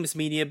 The games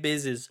media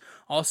biz is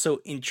also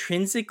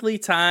intrinsically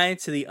tied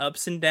to the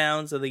ups and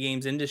downs of the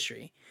games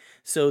industry,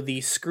 so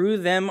the screw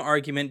them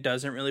argument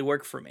doesn't really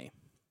work for me.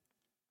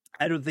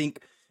 I don't think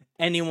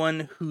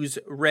anyone who's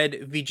read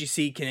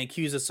VGC can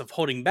accuse us of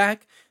holding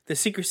back. The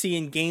secrecy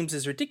in games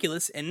is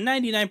ridiculous, and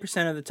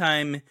 99% of the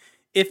time,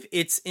 if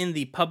it's in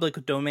the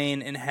public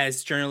domain and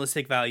has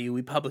journalistic value,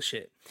 we publish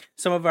it.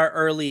 Some of our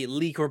early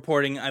leak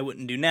reporting I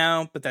wouldn't do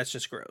now, but that's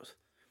just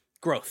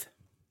growth.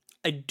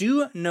 I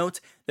do note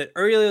that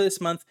earlier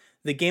this month,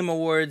 the Game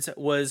Awards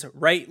was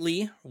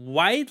widely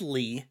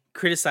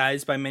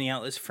criticized by many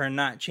outlets for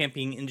not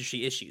championing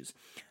industry issues.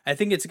 I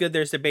think it's good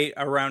there's debate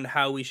around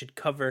how we should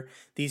cover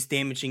these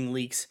damaging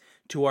leaks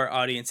to our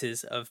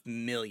audiences of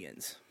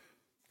millions.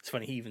 It's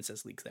funny, he even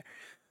says leaks there.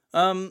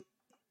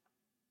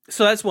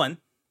 So that's one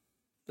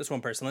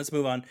person. Let's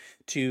move on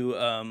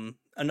to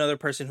another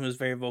person who was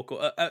very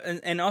vocal.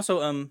 And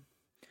also,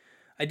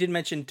 I did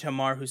mention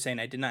Tamar Hussein.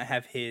 I did not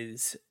have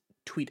his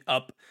tweet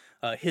up.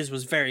 His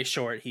was very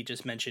short. He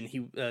just mentioned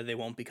they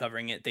won't be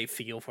covering it. They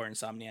feel for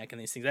Insomniac and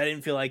these things. I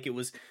didn't feel like it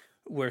was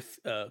worth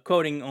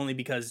quoting, only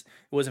because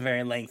it wasn't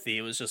very lengthy.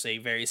 It was just a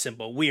very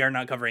simple, we are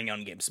not covering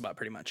on GameSpot,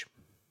 pretty much.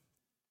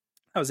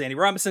 That was Andy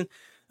Robinson.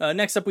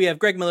 Next up, we have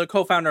Greg Miller,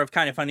 co-founder of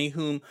Kinda Funny,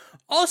 whom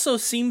also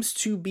seems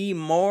to be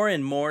more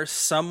and more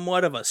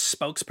somewhat of a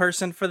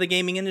spokesperson for the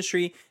gaming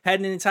industry. Had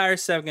an entire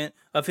segment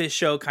of his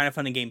show, Kinda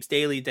Funny Games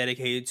Daily,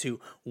 dedicated to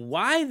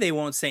why they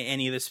won't say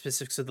any of the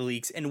specifics of the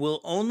leaks and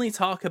will only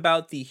talk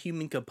about the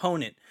human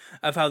component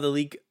of how the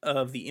leak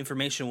of the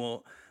information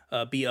will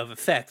be of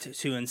effect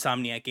to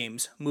Insomniac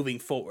games moving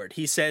forward.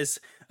 He says,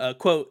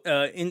 quote,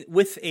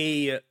 with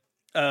a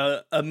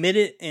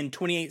minute and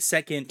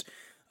 28-second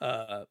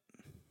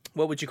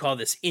what would you call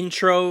this,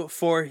 intro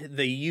for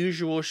the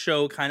usual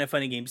show, Kinda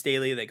Funny Games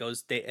Daily, that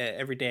goes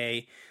every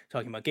day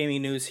talking about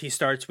gaming news. He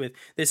starts with,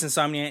 this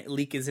Insomniac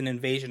leak is an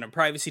invasion of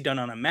privacy done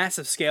on a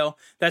massive scale.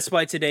 That's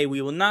why today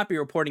we will not be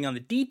reporting on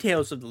the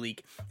details of the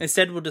leak.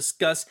 Instead, we'll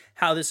discuss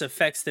how this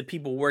affects the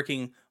people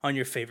working on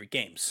your favorite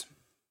games.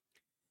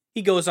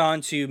 He goes on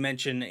to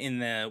mention in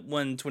the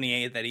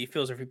 128 that he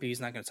feels if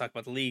he's not going to talk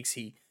about the leaks,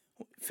 he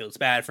feels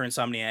bad for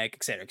Insomniac,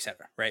 etc.,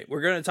 right? We're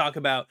going to talk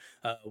about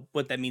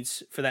what that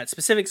means for that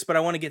specifics, but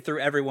I want to get through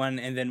everyone,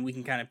 and then we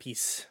can kind of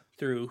piece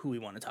through who we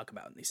want to talk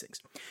about in these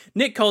things.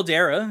 Nick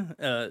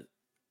Caldera,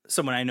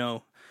 someone I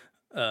know,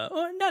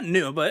 not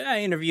new, but I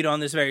interviewed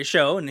on this very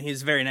show, and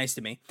he's very nice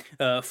to me.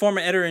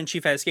 Former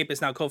editor-in-chief at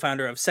Escapist, now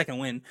co-founder of Second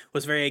Wind,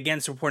 was very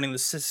against reporting the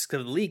statistics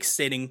of the leaks,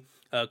 stating,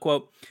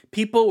 quote,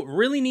 people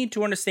really need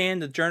to understand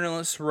the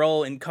journalist's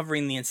role in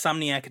covering the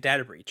Insomniac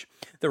data breach.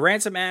 The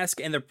ransom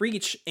ask and the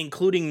breach,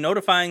 including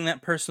notifying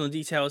that personal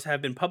details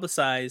have been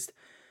publicized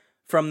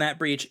from that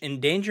breach,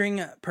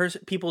 endangering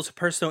people's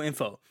personal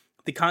info.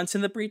 The contents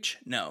of the breach?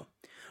 No.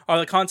 Are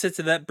the contents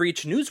of that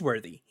breach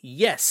newsworthy?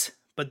 Yes,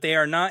 but they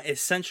are not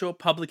essential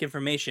public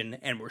information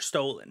and were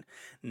stolen.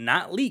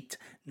 Not leaked,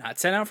 not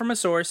sent out from a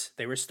source,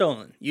 they were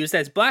stolen, used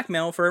as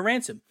blackmail for a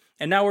ransom,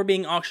 and now we're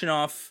being auctioned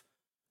off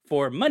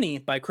for money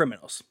by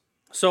criminals.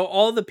 So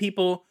all the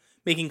people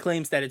making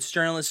claims that it's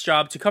journalists'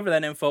 job to cover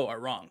that info are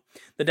wrong.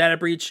 The data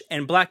breach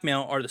and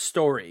blackmail are the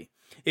story.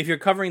 If you're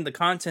covering the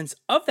contents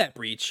of that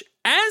breach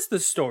as the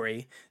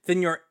story,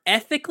 then you're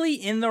ethically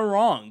in the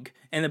wrong,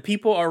 and the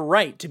people are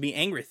right to be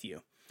angry with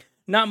you.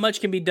 Not much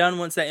can be done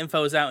once that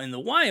info is out in the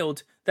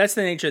wild. That's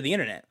the nature of the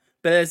internet.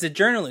 But as a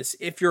journalist,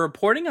 if you're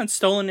reporting on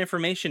stolen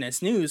information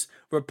as news,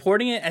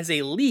 reporting it as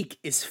a leak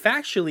is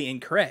factually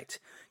incorrect.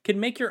 Can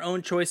make your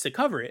own choice to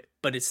cover it,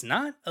 but it's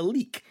not a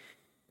leak.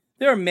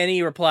 There are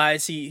many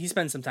replies. He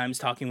spends some time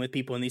talking with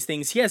people in these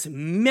things. He has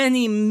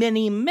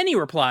many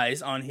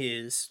replies on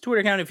his Twitter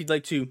account if you'd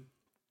like to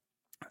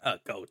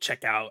go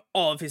check out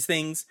all of his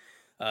things.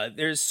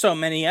 There's so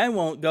many. I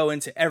won't go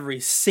into every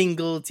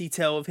single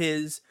detail of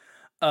his.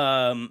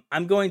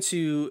 I'm going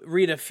to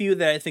read a few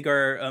that I think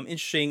are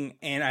interesting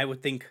and I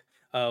would think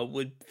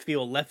would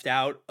feel left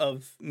out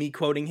of me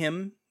quoting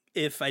him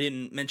if I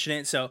didn't mention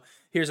it. So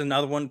here's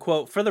another one.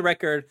 Quote, for the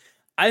record,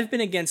 I've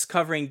been against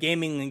covering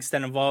gaming links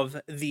that involve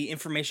the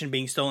information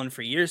being stolen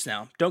for years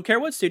now. Don't care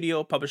what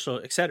studio, publisher,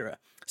 etc.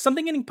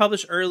 Something getting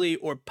published early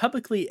or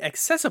publicly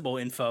accessible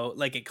info,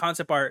 like a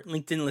concept art,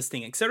 LinkedIn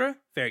listing, etc.,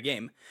 fair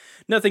game.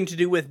 Nothing to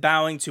do with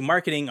bowing to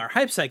marketing or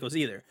hype cycles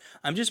either.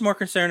 I'm just more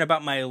concerned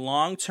about my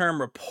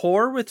long-term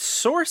rapport with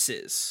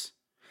sources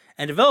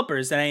and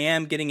developers than I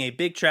am getting a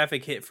big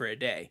traffic hit for a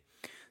day.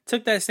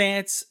 Took that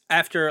stance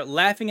after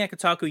laughing at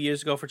Kotaku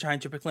years ago for trying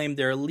to proclaim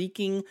their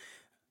leaking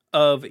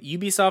of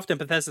Ubisoft and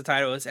Bethesda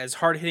titles as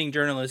hard-hitting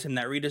journalism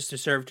that readers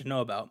deserve to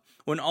know about,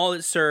 when all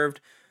it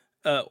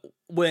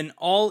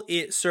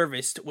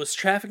serviced was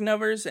traffic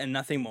numbers and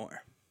nothing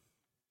more.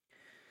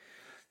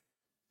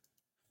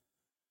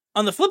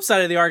 On the flip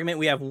side of the argument,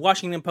 we have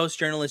Washington Post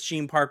journalist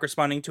Gene Park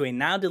responding to a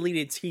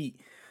now-deleted tweet,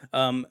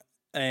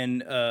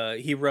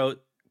 he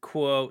wrote,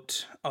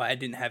 quote, I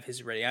didn't have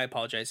his ready, I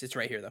apologize, it's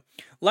right here though.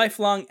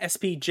 Lifelong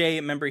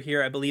SPJ member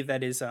here, I believe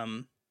that is,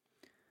 oh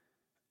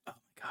my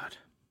god,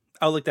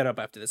 I'll look that up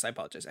after this. I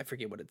apologize. I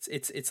forget what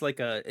it's like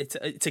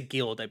it's a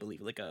guild, I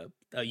believe, like a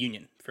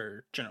union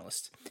for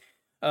journalists.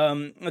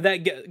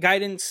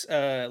 Guidance,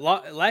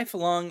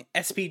 lifelong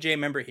SPJ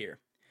member here.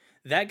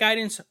 That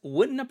guidance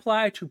wouldn't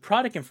apply to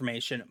product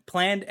information.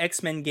 Planned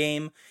X-Men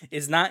game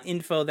is not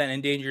info that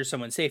endangers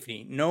someone's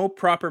safety. No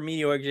proper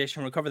media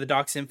organization will cover the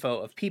docs info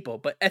of people,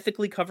 but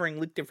ethically covering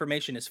leaked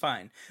information is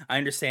fine. I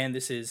understand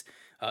this is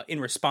in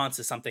response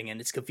to something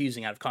and it's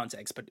confusing out of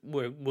context, but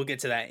we'll get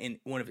to that in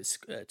one of his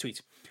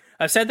tweets.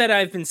 I've said that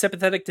I've been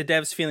sympathetic to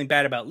devs feeling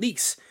bad about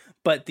leaks,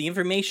 but the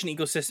information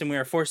ecosystem we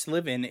are forced to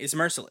live in is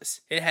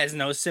merciless. It has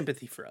no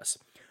sympathy for us.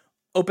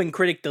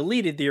 OpenCritic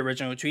deleted the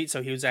original tweet,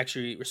 so he was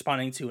actually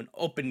responding to an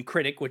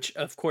OpenCritic, which,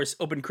 of course,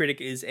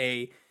 OpenCritic is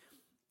a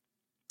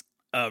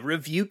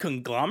review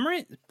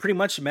conglomerate, pretty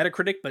much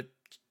Metacritic, but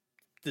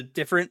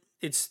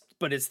it's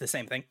the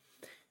same thing.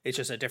 It's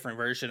just a different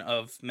version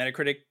of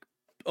Metacritic,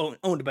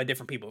 owned by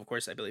different people, of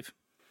course, I believe.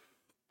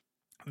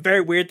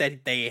 Very weird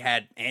that they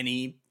had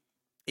any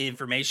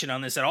information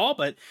on this at all,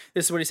 but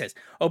this is what he says.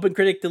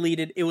 OpenCritic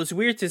deleted. It was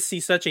weird to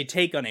see such a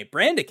take on a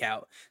brand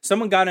account.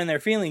 Someone got in their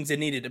feelings and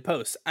needed to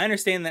post. I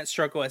understand that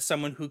struggle as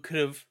someone who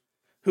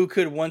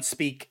could once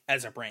speak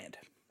as a brand.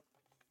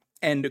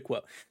 End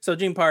quote. So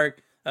Gene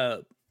Park,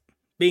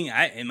 being,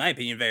 in my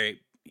opinion, very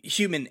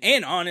human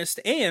and honest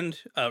and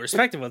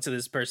respectful to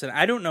this person.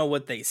 I don't know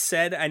what they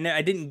said.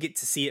 I didn't get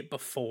to see it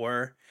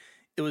before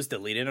it was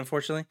deleted,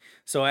 unfortunately.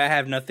 So I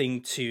have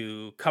nothing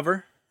to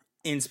cover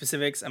in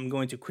specifics. I'm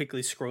going to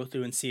quickly scroll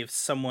through and see if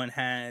someone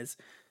has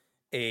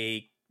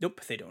a... Nope,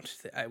 they don't.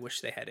 I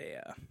wish they had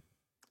a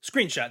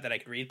screenshot that I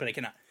could read, but I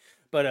cannot.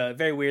 But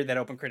very weird that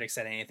OpenCritic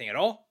said anything at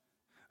all.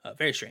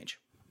 Very strange.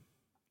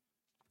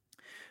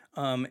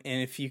 And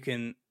if you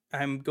can...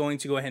 I'm going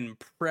to go ahead and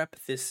prep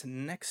this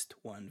next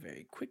one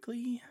very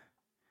quickly.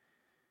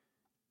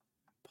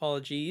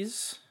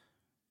 Apologies.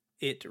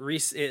 It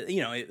refreshed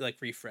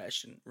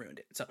and ruined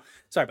it. So,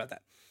 sorry about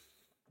that.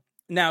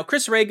 Now,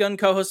 Chris Raygun,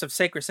 co-host of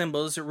Sacred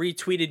Symbols,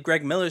 retweeted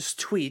Greg Miller's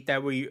tweet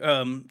that we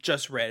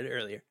just read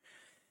earlier.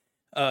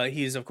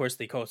 He's, of course,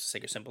 the co-host of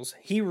Sacred Symbols.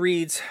 He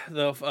reads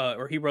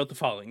he wrote the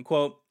following,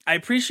 quote, I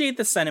appreciate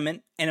the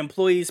sentiment, and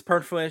employees'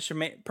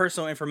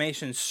 personal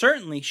information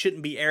certainly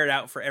shouldn't be aired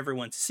out for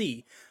everyone to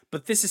see,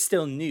 but this is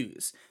still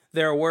news.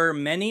 There were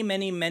many,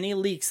 many, many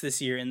leaks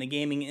this year in the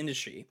gaming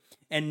industry,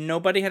 and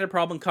nobody had a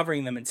problem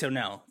covering them until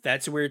now.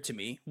 That's weird to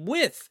me.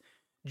 With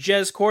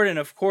Jez Corden,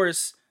 of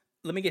course...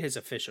 Let me get his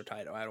official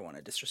title. I don't want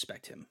to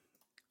disrespect him.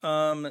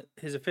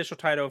 His official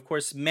title, of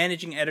course,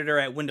 managing editor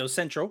at Windows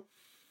Central.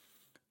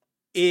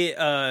 It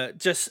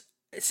just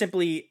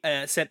simply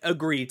said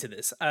agree to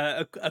this.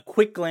 A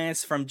quick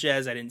glance from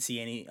Jez. I didn't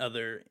see any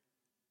other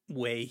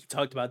way he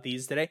talked about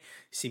these today.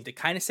 He seemed to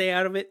kind of stay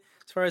out of it,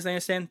 as far as I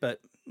understand.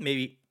 But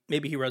maybe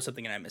he wrote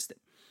something and I missed it.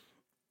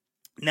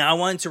 Now I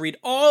wanted to read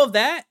all of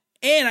that.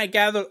 And I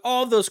gathered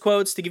all of those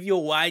quotes to give you a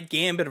wide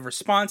gambit of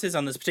responses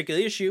on this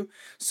particular issue.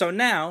 So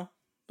now...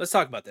 let's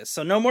talk about this.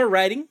 So no more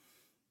writing,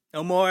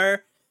 no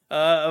more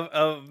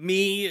of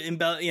me,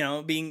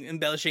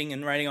 embellishing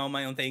and writing all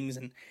my own things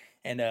and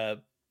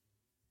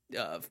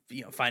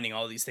finding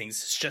all these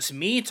things. It's just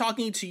me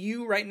talking to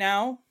you right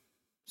now.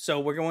 So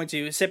we're going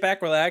to sit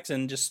back, relax,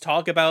 and just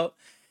talk about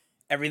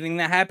everything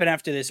that happened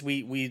after this.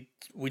 We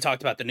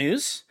talked about the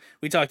news.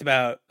 We talked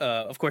about,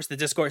 of course, the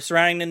discourse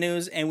surrounding the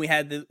news, and we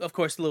had the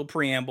little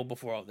preamble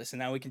before all this. And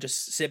now we can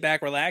just sit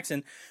back, relax,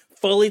 and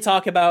fully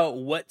talk about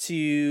what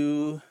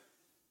to.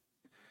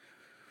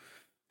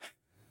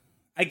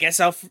 I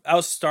guess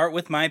I'll start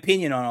with my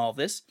opinion on all of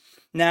this.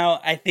 Now,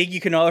 I think you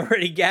can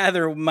already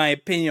gather my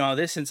opinion on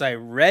this since I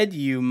read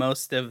you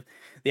most of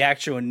the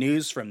actual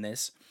news from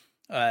this.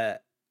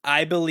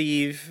 I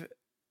believe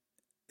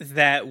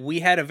that we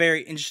had a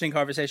very interesting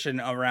conversation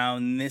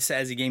around this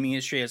as a gaming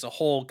industry as a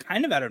whole,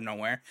 kind of out of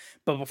nowhere.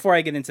 But before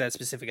I get into that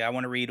specifically, I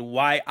want to read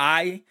why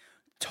I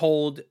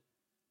talked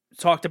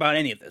about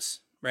any of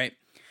this, right?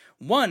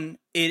 One,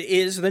 it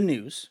is the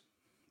news.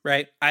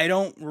 Right? I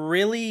don't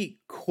really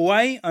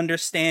quite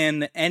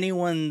understand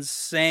anyone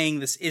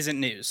saying this isn't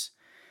news.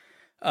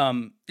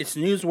 It's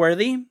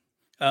newsworthy.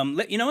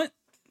 You know what?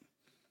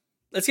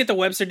 Let's get the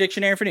Webster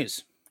Dictionary for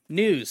news.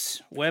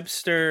 News.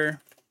 Webster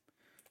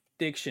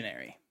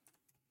dictionary.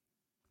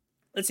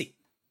 Let's see.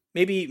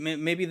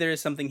 Maybe there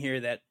is something here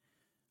that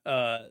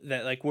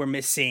that like we're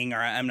missing or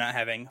I'm not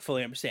having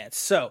fully understand.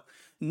 So,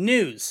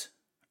 news.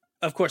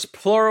 Of course,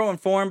 plural in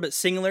form but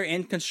singular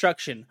in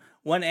construction.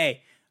 1A.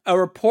 A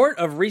report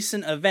of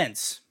recent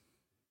events.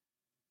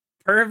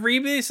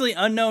 Previously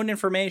unknown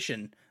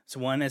information. It's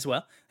 1 as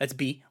well. That's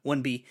B.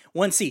 1B.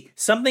 1C.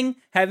 Something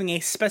having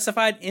a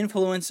specified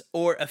influence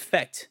or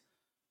effect.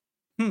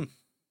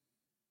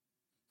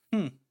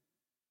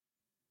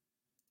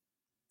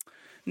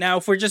 Now,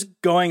 if we're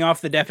just going off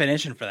the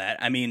definition for that,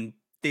 I mean,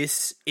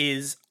 this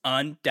is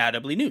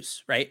undoubtedly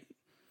news, right?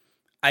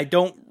 I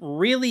don't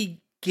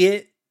really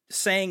get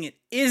saying it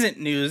isn't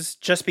news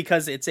just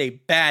because it's a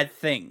bad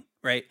thing,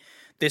 right?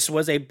 This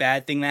was a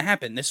bad thing that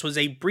happened. This was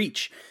a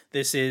breach.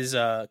 This is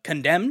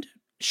condemned.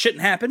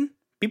 Shouldn't happen.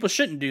 People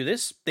shouldn't do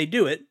this. They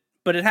do it,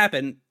 but it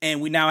happened, and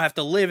we now have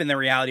to live in the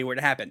reality where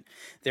it happened.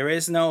 There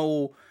is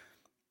no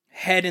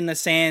head in the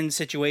sand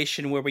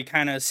situation where we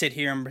kind of sit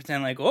here and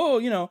pretend like, oh,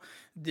 you know,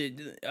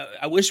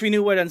 I wish we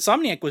knew what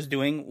Insomniac was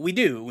doing. We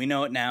do. We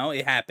know it now.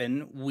 It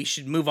happened. We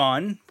should move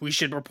on. We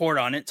should report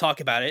on it, talk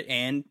about it,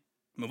 and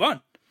move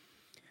on.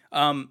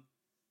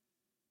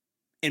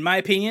 In my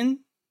opinion,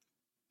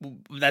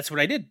 that's what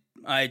I did.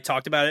 I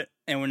talked about it,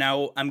 and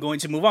I'm going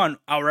to move on.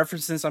 I'll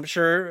reference this, I'm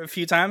sure, a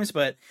few times,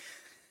 but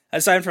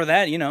aside from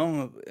that, you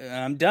know,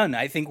 I'm done.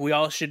 I think we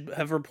all should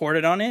have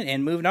reported on it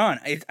and moved on.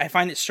 I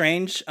find it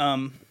strange.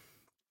 I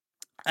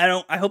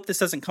hope this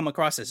doesn't come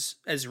across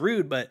as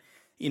rude, but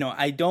you know,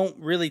 I don't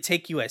really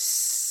take you as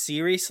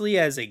seriously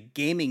as a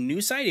gaming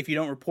news site if you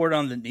don't report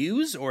on the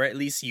news, or at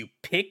least you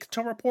pick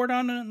to report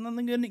on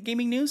the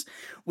gaming news.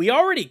 We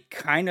already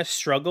kind of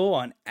struggle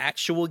on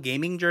actual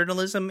gaming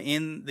journalism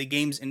in the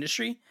games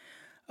industry.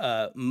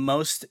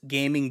 Most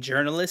gaming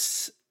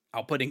journalists,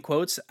 I'll put in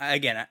quotes,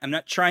 again, I'm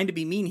not trying to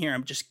be mean here,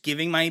 I'm just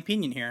giving my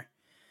opinion here,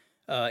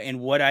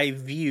 and what I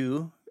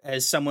view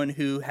as someone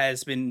who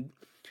has been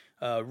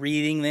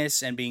reading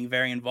this and being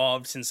very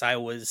involved since I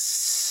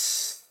was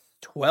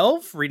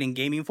 12, reading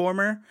Game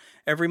Informer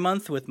every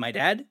month with my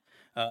dad,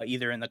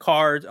 either in the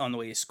car on the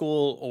way to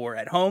school or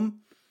at home.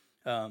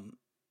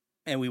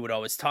 And we would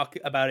always talk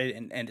about it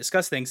and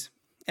discuss things.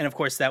 And of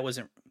course, that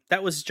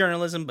was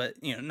journalism, but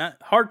you know, not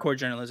hardcore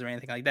journalism or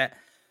anything like that.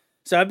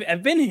 So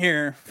I've been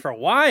here for a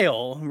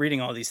while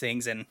reading all these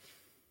things, and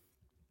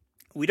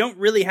we don't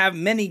really have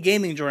many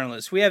gaming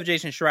journalists. We have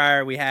Jason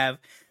Schreier, we have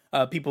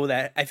people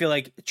that I feel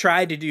like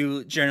try to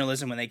do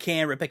journalism when they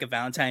can. Rebecca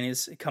Valentine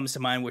comes to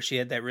mind, where she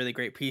had that really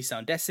great piece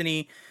on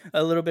Destiny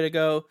a little bit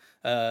ago,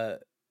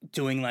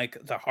 doing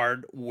like the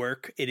hard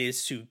work it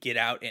is to get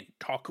out and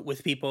talk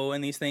with people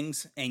and these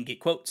things and get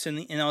quotes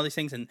and all these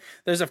things. And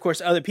there's of course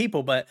other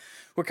people, but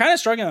we're kind of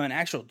struggling on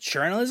actual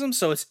journalism.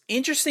 So it's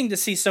interesting to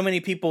see so many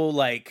people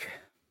like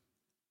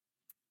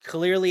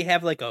clearly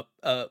have like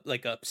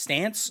a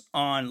stance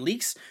on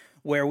leaks.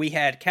 Where we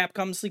had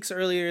Capcom's leaks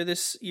earlier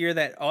this year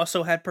that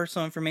also had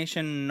personal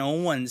information. No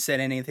one said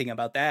anything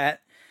about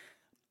that.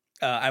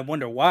 I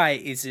wonder why.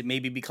 Is it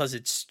maybe because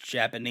it's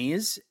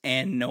Japanese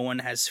and no one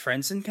has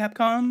friends in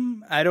Capcom?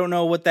 I don't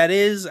know what that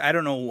is. I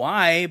don't know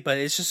why, but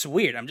it's just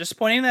weird. I'm just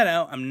pointing that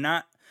out. I'm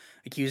not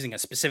accusing a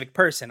specific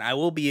person. I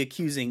will be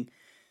accusing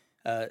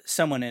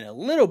someone in a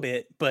little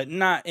bit, but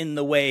not in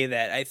the way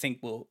that I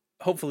think will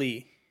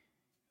hopefully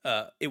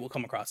it will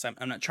come across. I'm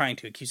not trying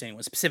to accuse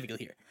anyone specifically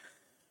here.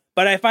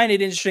 But I find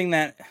it interesting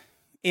that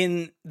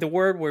in the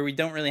world where we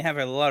don't really have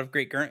a lot of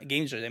great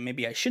games, or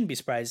maybe I shouldn't be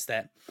surprised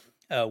that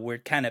we're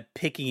kind of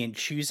picking and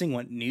choosing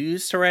what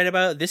news to write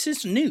about. This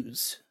is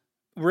news.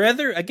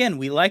 Whether, again,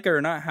 we like it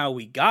or not how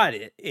we got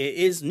it, it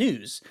is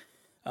news.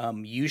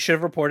 You should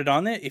have reported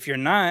on it. If you're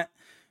not,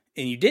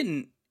 and you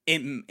didn't,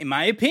 in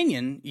my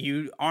opinion,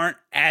 you aren't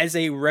as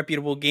a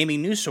reputable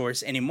gaming news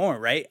source anymore,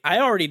 right? I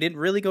already didn't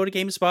really go to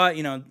GameSpot.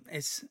 You know,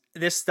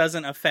 this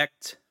doesn't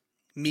affect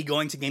me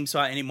going to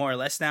GameSpot any more or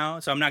less now,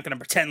 so I'm not going to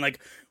pretend like,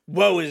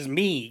 woe is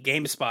me,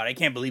 GameSpot, I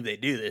can't believe they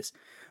do this.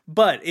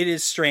 But it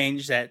is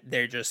strange that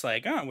they're just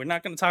like, oh, we're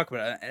not going to talk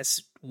about it.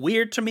 It's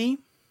weird to me,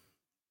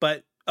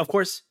 but of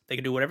course, they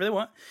can do whatever they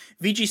want.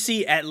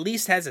 VGC at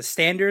least has a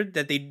standard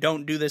that they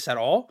don't do this at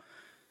all,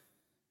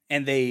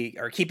 and they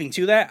are keeping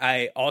to that.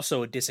 I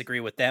also disagree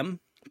with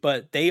them,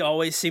 but they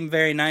always seem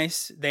very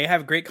nice. They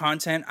have great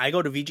content. I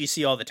go to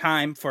VGC all the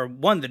time for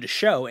one, the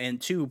show, and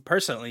two,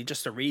 personally,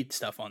 just to read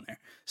stuff on there.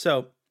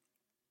 So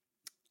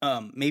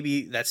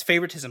maybe that's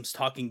favoritism's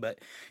talking, but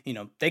you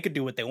know, they could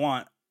do what they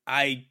want.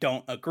 I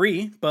don't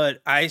agree,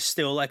 but I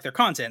still like their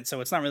content,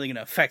 so it's not really going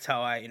to affect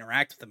how I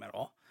interact with them at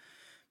all.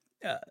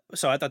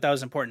 So I thought that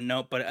was an important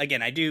note, but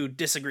again, I do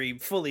disagree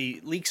fully.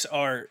 Leaks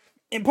are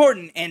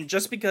important, and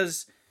just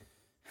because,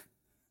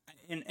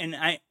 and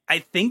I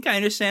think I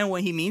understand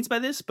what he means by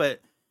this,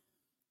 but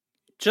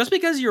just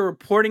because you're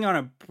reporting on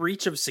a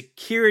breach of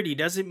security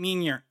doesn't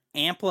mean you're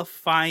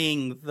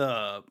amplifying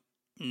the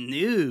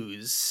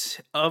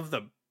news of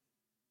the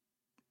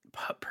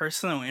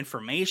personal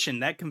information.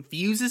 That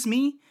confuses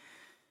me,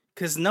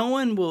 because no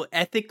one will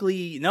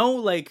ethically know,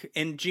 like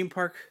in Gene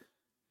Park,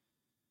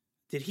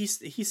 he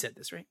said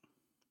this, right?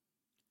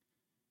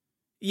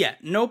 Yeah,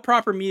 no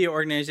proper media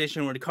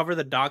organization would cover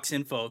the docs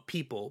info of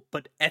people,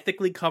 but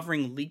ethically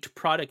covering leaked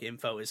product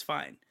info is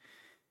fine.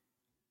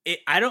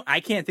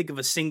 I can't think of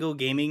a single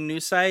gaming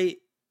news site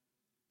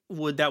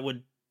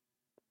would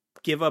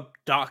give up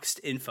doxed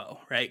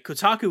info, right?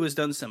 Kotaku has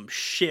done some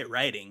shit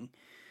writing,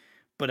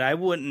 but I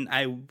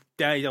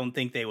don't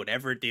think they would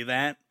ever do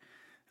that.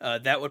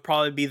 That would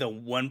probably be the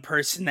one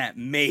person that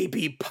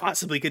maybe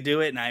possibly could do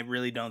it, and I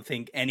really don't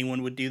think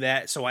anyone would do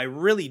that. So I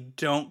really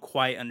don't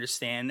quite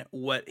understand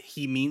what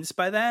he means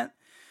by that.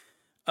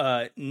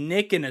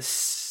 Nick, in a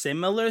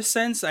similar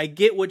sense, I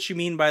get what you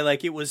mean by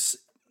like it was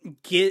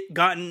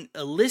gotten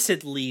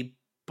illicitly,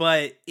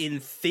 but in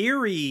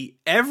theory,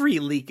 every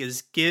leak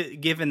is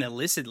given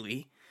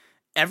illicitly.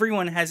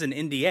 Everyone has an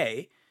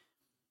NDA,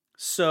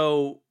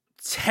 so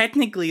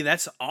technically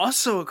that's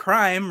also a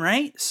crime,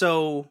 right?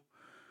 So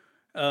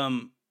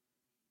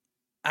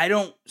I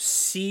don't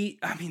see,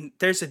 I mean,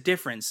 there's a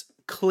difference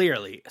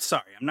clearly.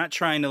 Sorry, I'm not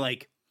trying to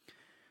like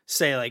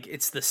say like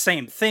it's the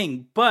same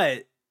thing,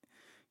 but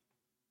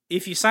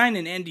if you sign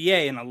an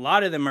NDA, and a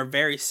lot of them are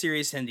very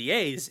serious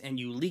NDAs, and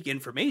you leak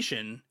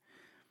information,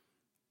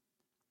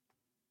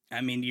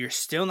 I mean, you're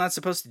still not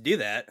supposed to do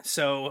that.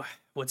 So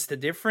what's the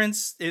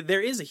difference?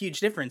 There is a huge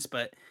difference,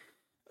 but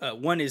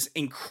one is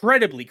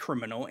incredibly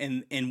criminal,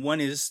 and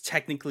one is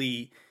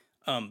technically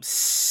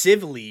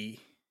civilly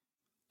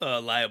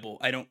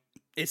liable.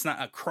 It's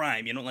not a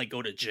crime. You don't like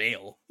go to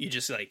jail. You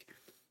just like,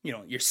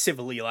 you're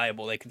civilly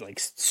liable. They could like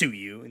sue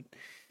you and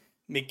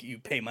make you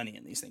pay money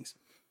in these things.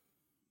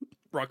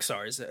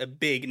 Rockstar is a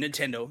big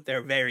Nintendo.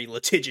 They're very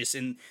litigious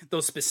in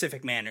those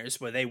specific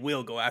manners where they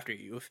will go after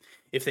you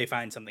if they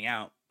find something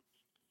out.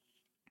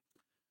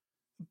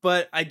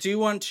 But I do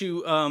want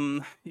to,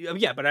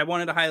 but I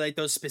wanted to highlight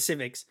those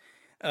specifics.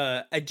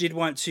 I did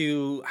want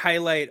to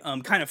highlight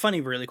Kind of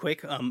Funny really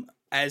quick.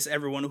 As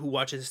everyone who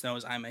watches this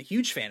knows, I'm a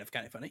huge fan of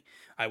Kind of Funny.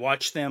 I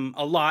watch them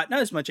a lot, not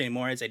as much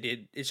anymore as I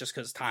did. It's just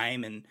because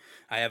time, and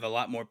I have a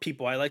lot more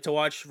people I like to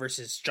watch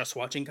versus just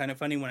watching Kind of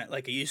Funny when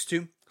I used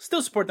to.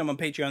 Still support them on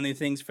Patreon, these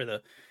things for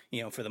the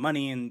for the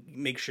money, and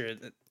make sure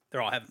that they're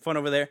all having fun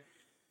over there.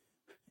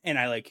 And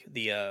I like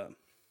Kind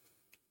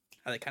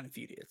of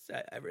Beauty.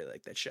 I really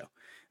like that show.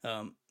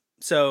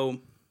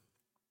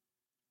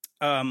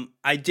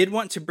 I did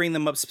want to bring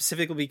them up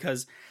specifically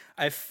because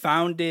I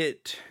found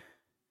it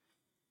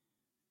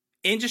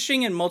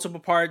interesting in multiple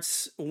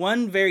parts.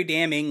 One, very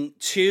damning.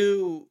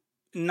 Two,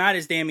 not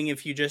as damning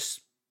if you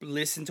just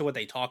listen to what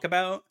they talk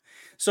about.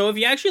 So if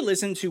you actually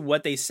listen to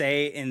what they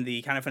say in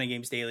the Kind of Funny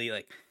Games Daily,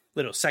 like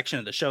little section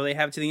of the show they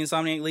have to the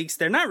Insomniac leaks,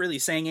 they're not really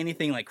saying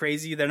anything like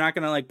crazy. They're not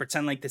going to like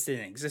pretend like this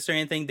didn't exist or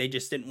anything. They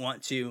just didn't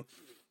want to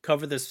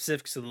cover the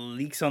specifics of the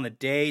leaks on the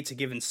day to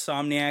give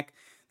Insomniac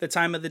the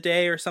time of the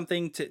day or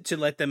something to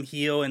let them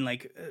heal and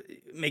like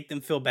make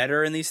them feel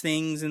better in these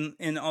things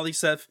and all these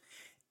stuff.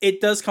 It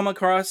does come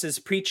across as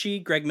preachy.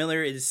 Greg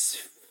Miller is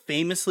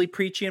famously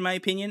preachy in my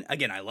opinion.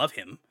 Again, I love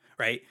him,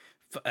 right?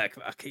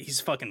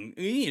 He's fucking,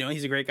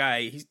 he's a great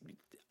guy. He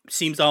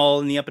seems all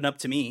in the up and up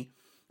to me,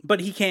 but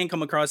he can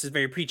come across as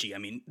very preachy. I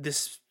mean,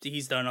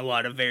 he's done a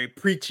lot of very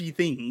preachy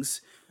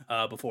things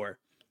before.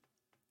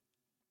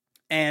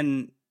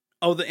 And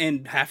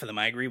and half of them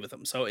I agree with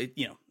him. So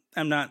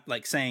I'm not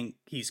like saying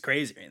he's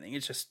crazy or anything.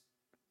 It's just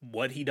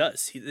what he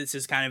does. This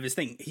is kind of his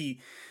thing. He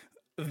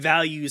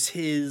values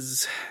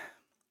his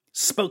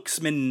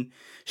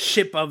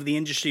spokesmanship of the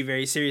industry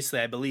very seriously,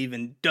 I believe,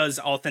 and does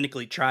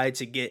authentically try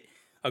to get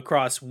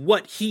across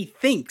what he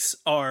thinks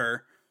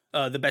are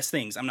the best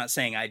things. I'm not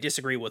saying I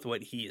disagree with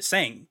what he is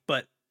saying,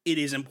 but it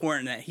is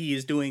important that he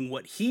is doing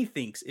what he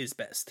thinks is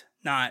best,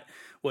 not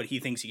what he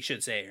thinks he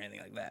should say or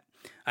anything like that.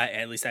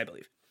 At least I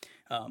believe.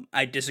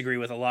 I disagree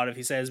with a lot of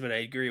he says, but I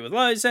agree with a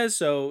lot he says,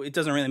 so it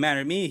doesn't really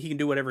matter to me. He can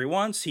do whatever he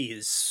wants. He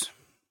is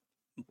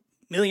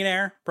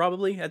millionaire,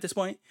 probably, at this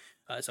point,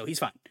 so he's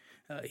fine.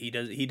 He's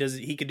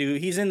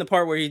in the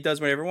part where he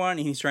does whatever he wants,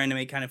 and he's trying to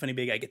make Kind of Funny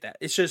big. I get that.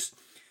 It's just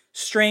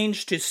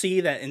strange to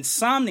see that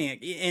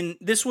Insomniac, and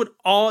this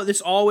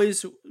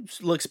always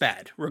looks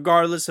bad,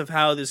 regardless of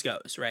how this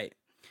goes, right?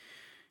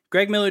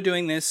 Greg Miller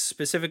doing this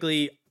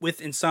specifically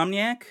with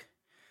Insomniac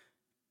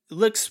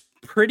looks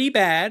pretty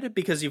bad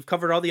because you've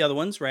covered all the other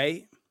ones,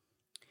 right?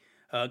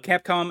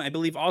 Capcom, I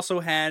believe, also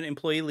had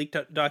employee leaked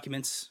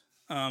documents.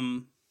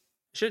 I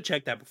should have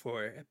checked that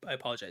before. I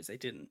apologize, I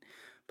didn't,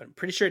 but I'm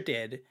pretty sure it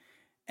did.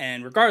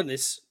 And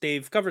regardless,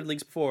 they've covered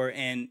leaks before,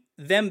 and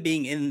them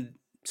being in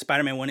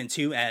Spider-Man 1 and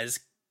 2 as,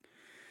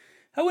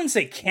 I wouldn't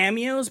say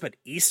cameos, but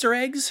Easter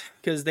eggs,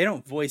 because they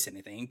don't voice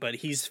anything, but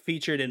he's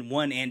featured in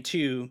 1 and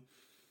 2,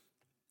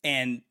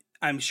 and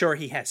I'm sure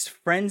he has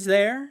friends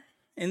there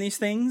in these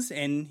things,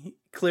 and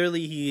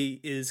clearly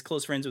he is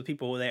close friends with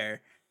people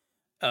there.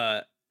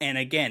 And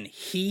again,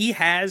 he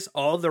has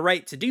all the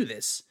right to do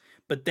this,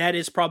 but that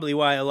is probably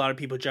why a lot of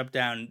people jumped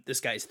down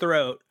this guy's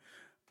throat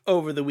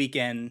over the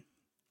weekend.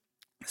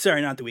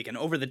 Sorry, not the weekend,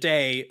 over the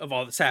day of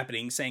all this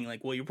happening, saying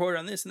like, well, you reported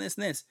on this and this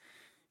and this.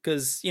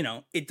 Because,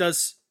 it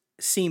does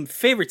seem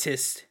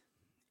favoritist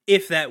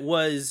if that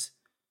was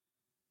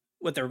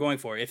what they're going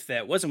for. If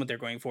that wasn't what they're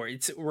going for,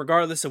 it's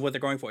regardless of what they're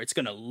going for, it's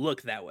going to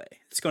look that way.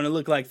 It's going to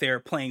look like they're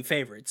playing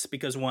favorites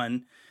because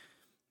one,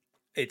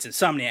 it's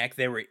Insomniac,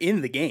 they were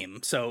in the game,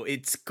 so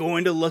it's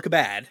going to look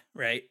bad,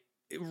 right?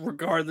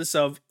 Regardless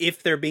of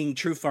if they're being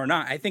truthful or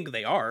not. I think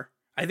they are.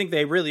 I think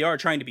they really are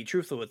trying to be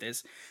truthful with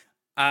this.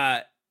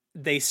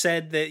 They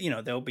said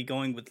that, they'll be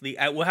going with leak.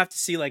 We'll have to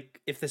see,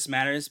 like, if this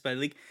matters, but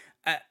like,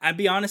 I'd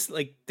be honest,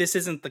 like, this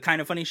isn't the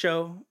Kind of Funny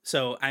show,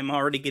 so I'm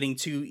already getting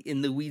too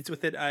in the weeds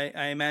with it,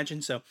 I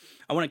imagine. So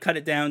I want to cut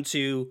it down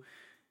to,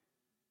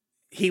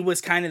 he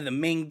was kind of the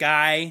main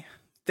guy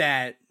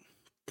that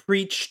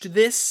preached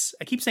this.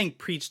 I keep saying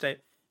preached. I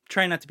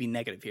try not to be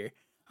negative here.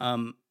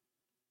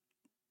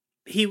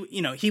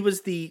 He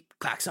was the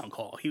klaxon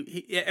call.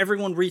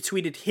 Everyone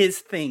retweeted his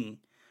thing,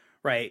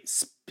 right?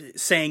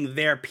 Saying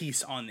their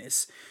piece on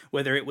this,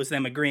 whether it was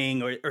them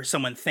agreeing or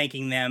someone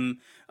thanking them,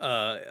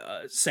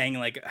 saying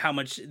like how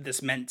much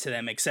this meant to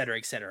them, et cetera,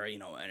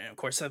 and of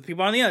course some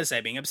people on the other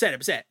side being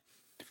upset.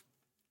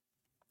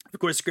 Of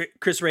course,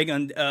 Chris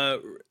Reagan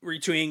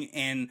retweeting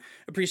and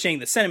appreciating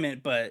the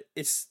sentiment, but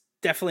it's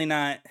definitely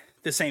not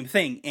the same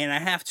thing. And I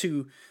have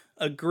to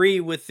agree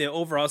with the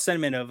overall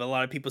sentiment of a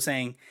lot of people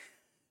saying,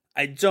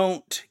 I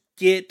don't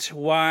get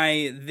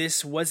why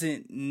this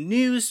wasn't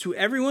news to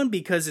everyone,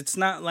 because it's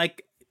not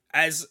like,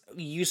 as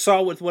you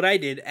saw with what I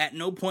did, at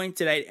no point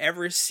did I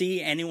ever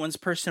see anyone's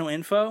personal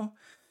info.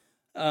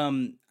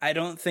 I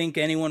don't think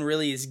anyone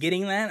really is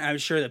getting that. I'm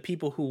sure the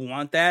people who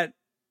want that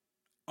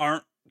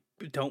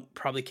don't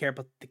probably care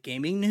about the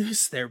gaming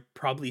news. They're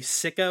probably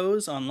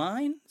sickos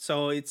online.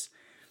 So it's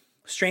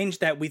strange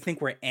that we think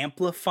we're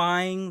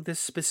amplifying this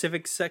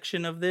specific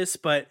section of this,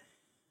 but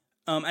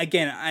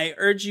again, I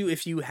urge you,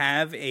 if you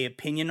have a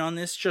opinion on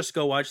this, just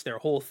go watch their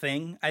whole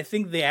thing. I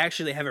think they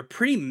actually have a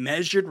pretty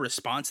measured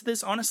response to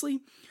this,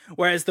 honestly.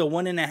 Whereas the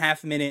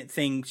 1.5 minute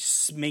thing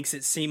makes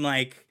it seem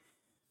like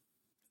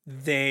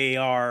they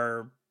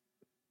are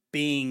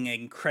being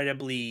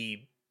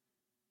incredibly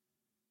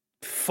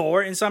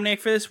for Insomniac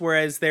for this,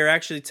 whereas they're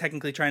actually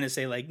technically trying to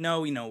say like,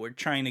 no, we're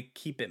trying to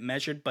keep it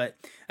measured. But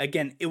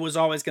again, it was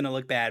always going to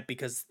look bad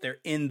because they're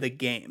in the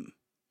game.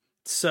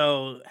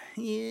 So,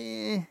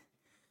 yeah.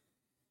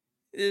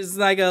 It's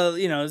like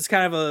it's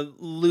kind of a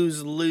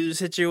lose-lose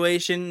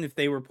situation. If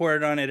they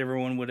reported on it,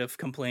 everyone would have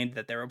complained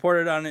that they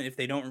reported on it. If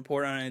they don't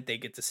report on it, they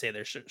get to say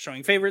they're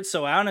showing favorites.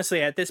 So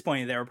honestly, at this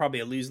point, they were probably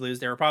a lose-lose.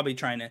 They were probably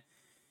trying to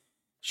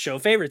show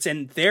favorites,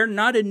 and they're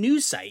not a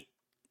news site.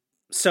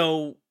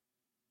 So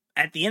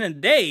at the end of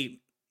the day,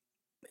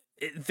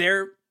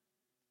 their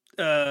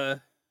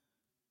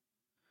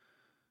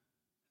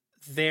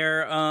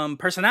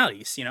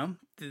personalities,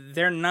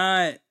 they're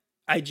not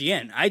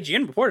IGN.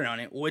 IGN reported on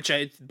it, which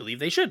I believe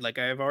they should, like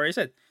I've already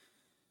said.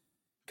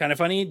 Kind of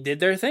Funny did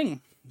their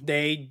thing.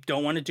 They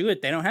don't want to do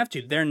it. They don't have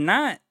to. They're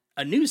not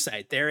a news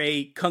site. They're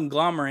a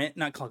conglomerate.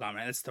 Not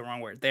conglomerate. That's the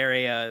wrong word. They're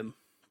a...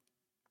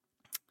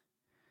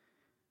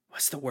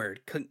 what's the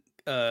word?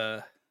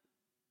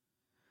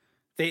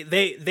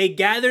 They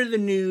gather the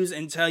news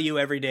and tell you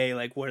every day,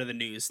 like, what are the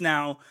news.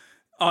 Now,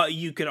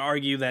 you could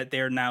argue that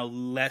they're now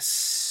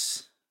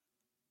less...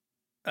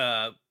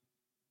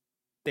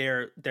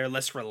 they're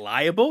less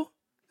reliable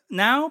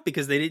now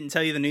because they didn't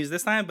tell you the news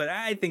this time, but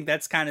I think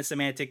that's kind of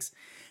semantics,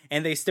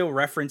 and they still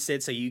referenced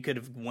it, so you could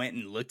have went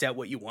and looked at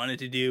what you wanted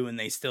to do, and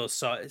they still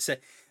saw it.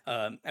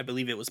 I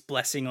believe it was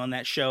Blessing on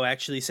that show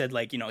actually said,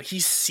 like,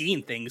 he's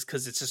seen things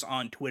because it's just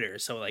on Twitter,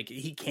 so like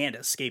he can't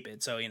escape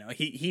it. So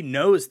he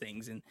knows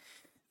things, and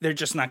they're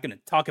just not going to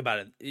talk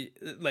about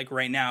it like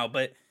right now,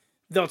 but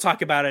they'll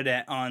talk about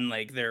it on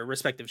like their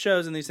respective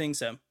shows and these things.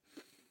 So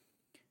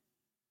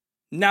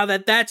now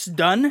that that's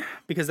done,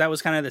 because that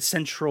was kind of the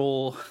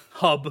central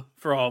hub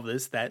for all of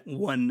this, that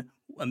 1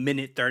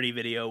 minute 30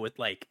 video with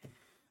like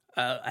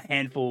a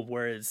handful of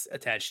words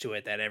attached to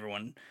it that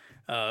everyone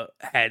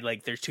had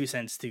like their 2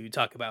 cents to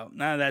talk about.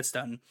 Now that's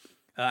done.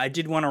 I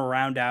did want to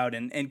round out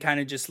and kind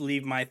of just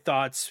leave my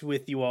thoughts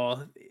with you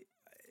all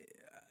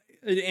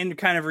and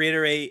kind of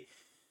reiterate,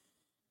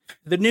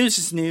 the news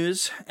is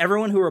news.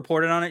 Everyone who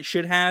reported on it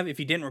should have. If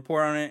you didn't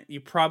report on it, you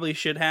probably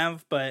should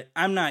have, but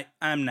I'm not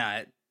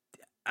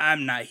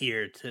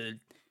here to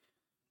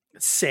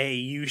say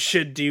you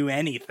should do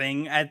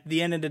anything. At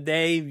the end of the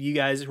day, you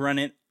guys run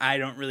it. I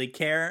don't really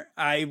care.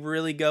 I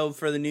really go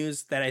for the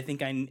news that I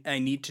think I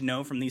need to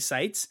know from these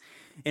sites.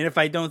 And if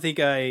I don't think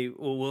I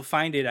will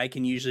find it, I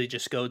can usually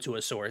just go to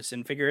a source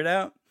and figure it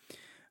out.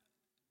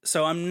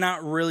 So I'm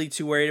not really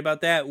too worried about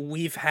that.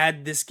 We've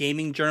had this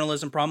gaming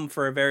journalism problem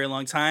for a very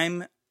long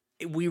time.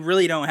 We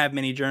really don't have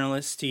many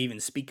journalists to even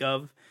speak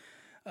of.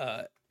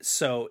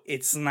 So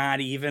it's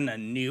not even a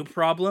new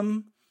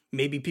problem.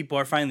 Maybe people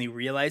are finally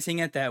realizing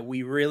it, that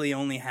we really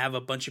only have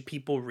a bunch of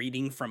people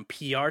reading from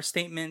PR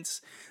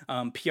statements,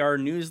 PR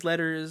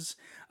newsletters,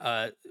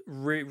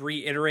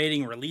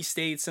 reiterating release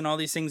dates and all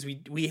these things.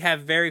 We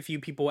have very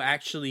few people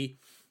actually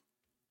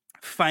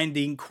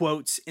finding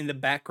quotes in the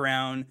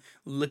background,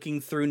 looking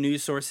through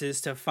news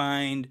sources to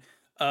find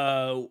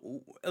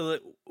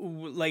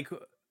like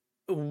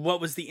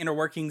what was the inner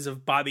workings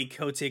of Bobby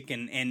Kotick,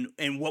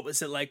 and what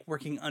was it like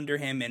working under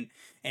him,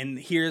 and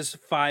here's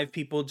 5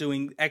 people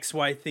doing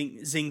XY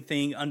thing zing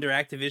thing under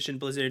Activision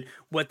Blizzard,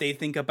 what they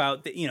think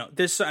about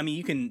there's, I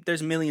mean,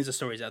 there's millions of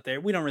stories out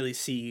there. We don't really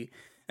see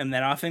them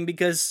that often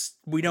because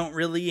we don't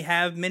really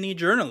have many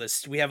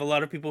journalists. We have a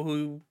lot of people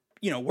who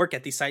work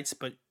at these sites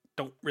but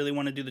don't really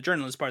want to do the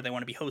journalist part. They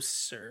want to be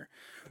hosts or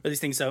these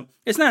things. So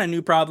it's not a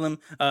new problem.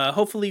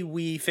 Hopefully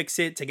we fix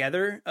it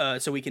together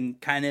so we can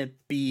kind of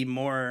be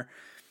more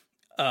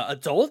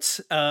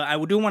adults.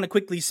 I do want to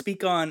quickly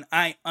speak on,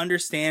 I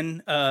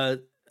understand,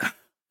 and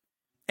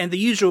the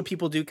usual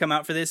people do come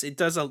out for this. It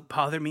does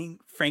bother me,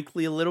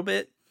 frankly, a little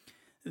bit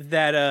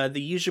that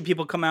the usual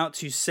people come out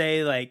to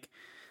say like,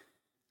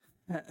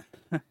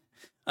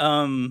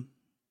 I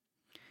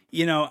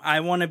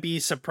want to be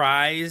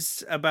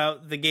surprised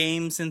about the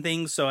games and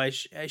things, so I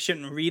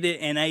shouldn't read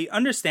it. And I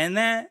understand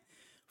that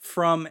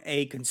from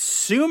a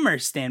consumer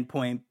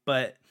standpoint,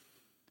 but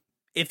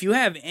if you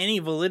have any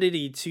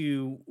validity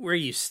to where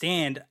you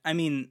stand, I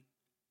mean,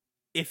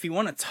 if you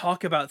want to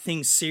talk about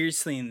things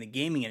seriously in the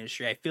gaming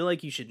industry, I feel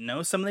like you should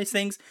know some of these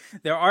things.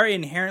 There are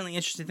inherently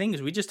interesting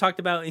things. We just talked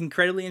about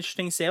incredibly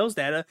interesting sales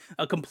data,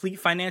 a complete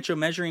financial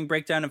measuring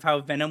breakdown of how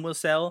Venom will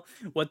sell,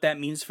 what that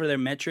means for their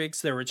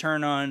metrics, their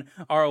return on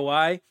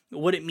ROI,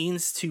 what it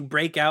means to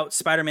break out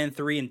Spider-Man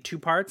 3 in 2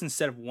 parts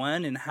instead of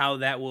 1, and how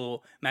that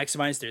will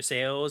maximize their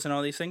sales and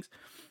all these things.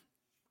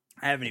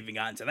 I haven't even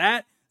gotten to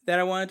that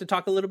I wanted to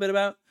talk a little bit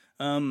about.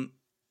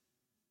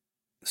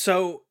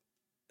 So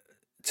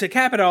to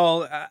cap it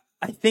all,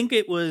 I think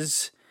it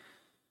was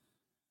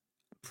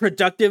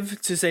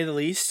productive, to say the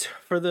least,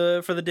 for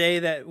the day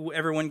that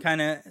everyone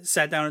kind of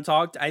sat down and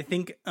talked. I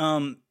think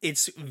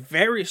it's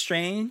very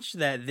strange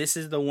that this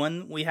is the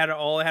one we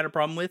all had a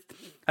problem with.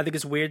 I think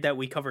it's weird that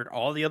we covered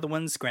all the other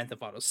ones, Grand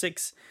Theft Auto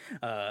 6,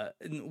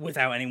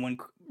 without anyone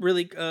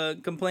really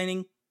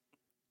complaining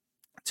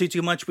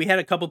too much. We had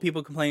a couple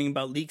people complaining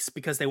about leaks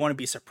because they want to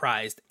be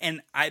surprised,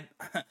 and I'm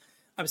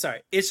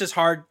sorry, it's just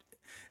hard.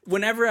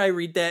 Whenever I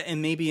read that,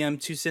 and maybe I'm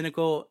too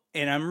cynical,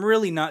 and I'm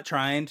really not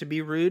trying to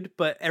be rude,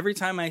 but every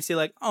time I see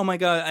like, oh my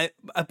god,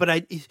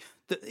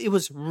 it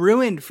was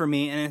ruined for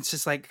me, and it's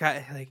just like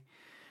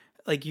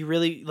you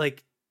really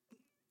like,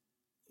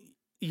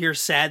 you're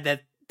sad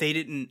that they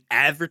didn't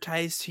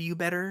advertise to you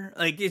better.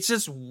 Like, it's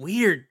just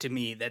weird to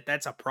me that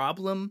that's a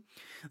problem.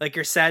 Like,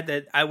 you're sad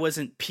that I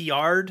wasn't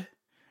PR'd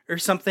or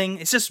something.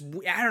 It's just,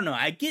 I don't know.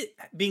 I get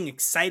being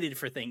excited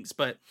for things,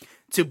 but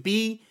to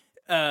be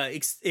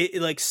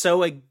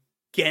so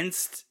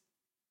against,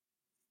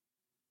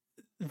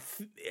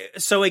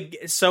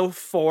 so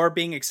for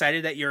being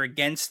excited that you're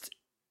against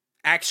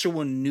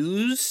actual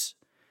news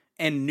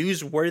and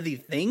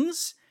newsworthy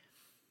things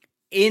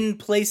in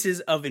places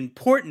of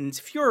importance.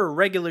 If you're a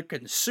regular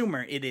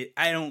consumer,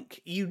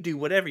 you do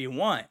whatever you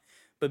want,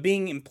 but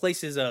being in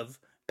places of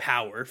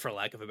power, for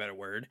lack of a better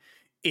word,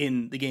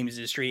 in the games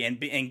industry,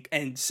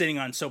 and sitting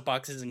on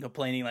soapboxes and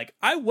complaining like,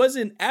 I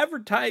wasn't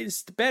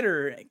advertised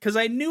better because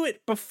I knew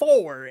it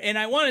before and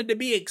I wanted to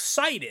be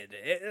excited.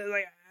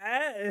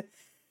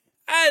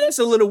 That's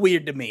a little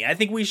weird to me. I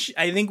think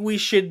we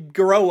should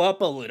grow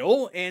up a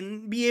little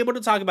and be able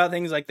to talk about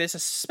things like this,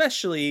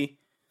 especially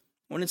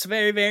when it's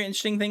very, very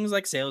interesting things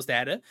like sales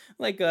data,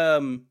 like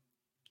how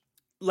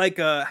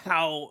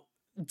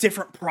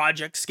different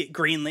projects get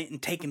greenlit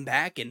and taken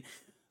back, and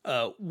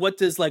what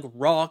does like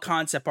raw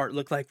concept art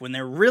look like when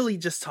they're really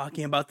just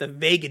talking about the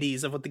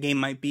vagaries of what the game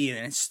might be,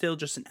 and it's still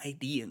just an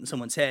idea in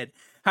someone's head.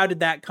 How did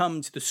that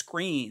come to the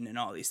screen and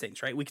all these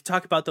things, right? We could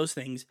talk about those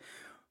things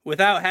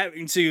without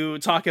having to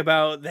talk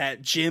about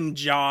that Jim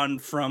John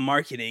from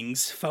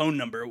marketing's phone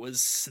number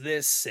was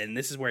this, and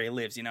this is where he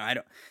lives.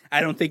 I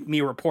don't think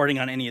me reporting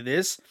on any of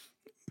this,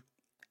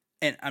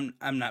 and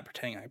I'm not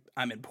pretending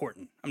I'm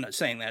important. I'm not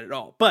saying that at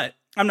all, but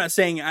I'm not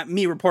saying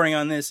me reporting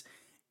on this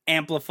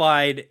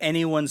amplified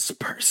anyone's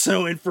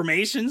personal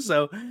information.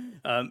 So,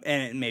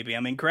 and maybe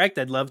I'm incorrect.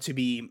 I'd love to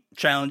be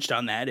challenged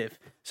on that if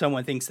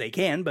someone thinks they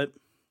can, but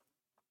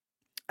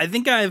I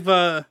think I've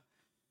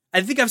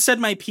said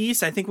my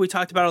piece. I think we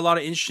talked about a lot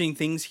of interesting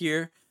things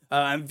here.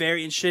 I'm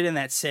very interested in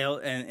that sale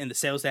and the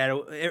sales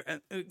data.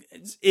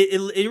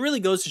 It really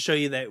goes to show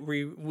you that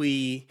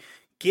we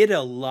get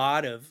a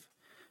lot of,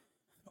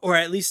 or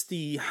at least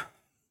the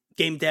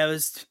game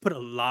devs put a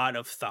lot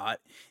of thought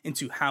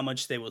into how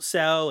much they will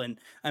sell. And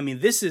I mean,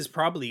 this is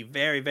probably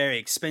very, very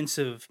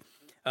expensive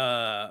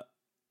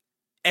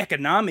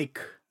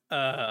economic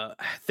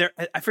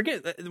I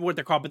forget what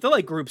they're called, but they're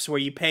like groups where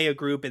you pay a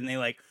group and they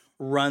like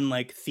run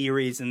like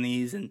theories in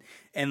these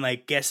and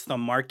like guess the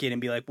market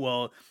and be like,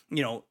 well,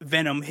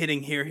 Venom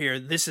hitting here,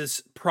 this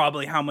is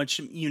probably how much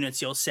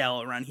units you'll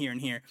sell around here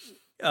and here.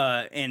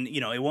 And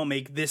it won't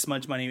make this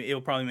much money.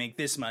 It'll probably make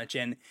this much.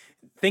 And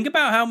think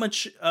about how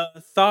much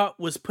thought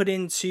was put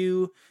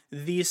into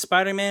the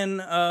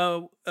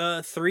Spider-Man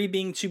 3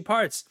 being 2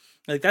 parts.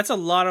 Like, that's a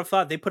lot of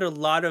thought. They put a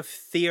lot of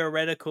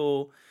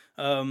theoretical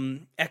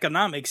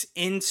economics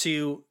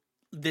into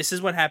this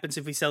is what happens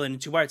if we sell it in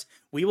 2 parts.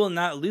 We will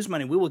not lose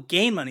money. We will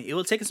gain money. It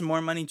will take us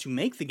more money to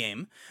make the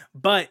game,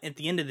 but at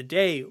the end of the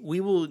day, we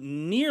will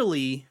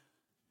nearly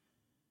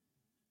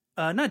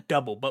not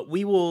double, but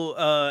we will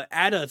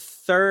add a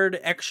third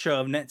extra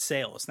of net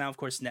sales. Now, of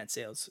course, net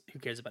sales. Who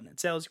cares about net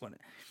sales? You want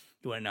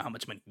to know how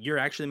much money you're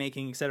actually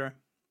making, etc.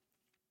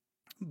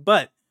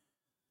 But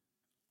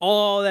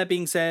all that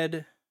being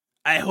said,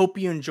 I hope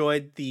you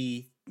enjoyed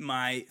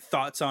my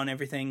thoughts on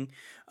everything.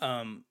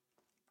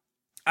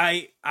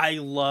 I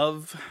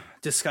love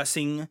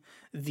discussing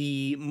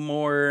the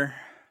more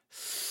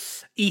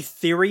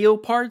ethereal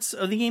parts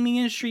of the gaming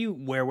industry,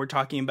 where we're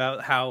talking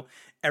about how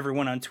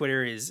everyone on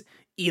Twitter is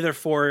either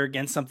for or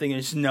against something.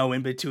 There's no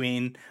in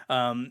between.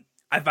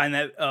 I find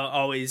that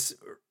always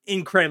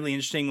incredibly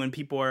interesting when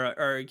people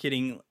are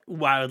getting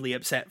wildly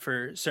upset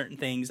for certain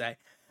things.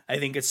 I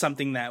think it's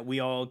something that we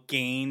all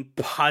gain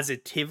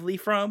positively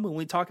from when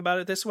we talk about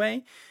it this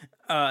way.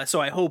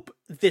 So I hope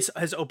this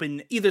has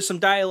opened either some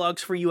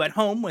dialogues for you at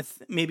home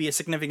with maybe a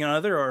significant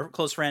other or a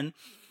close friend,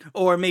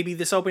 or maybe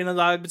this opened a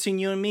dialogue between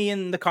you and me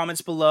in the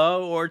comments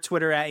below, or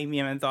Twitter at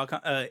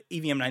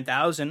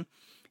EVM9000.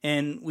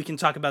 And we can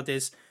talk about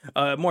this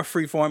more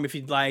freeform if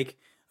you'd like.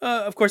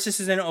 Of course, this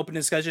is an open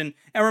discussion.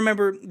 And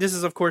remember, this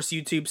is, of course,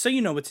 YouTube, so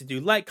you know what to do.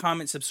 Like,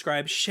 comment,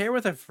 subscribe, share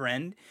with a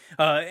friend.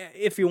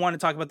 If you want to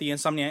talk about the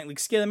Insomniac League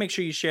Scaler, make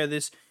sure you share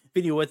this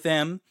video with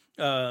them.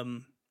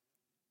 And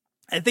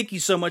thank you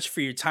so much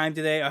for your time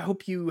today. I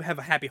hope you have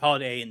a happy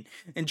holiday and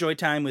enjoy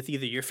time with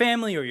either your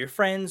family or your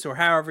friends or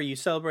however you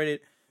celebrate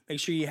it. Make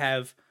sure you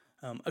have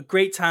a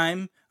great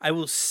time. I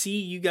will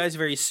see you guys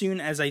very soon,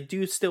 as I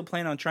do still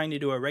plan on trying to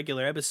do a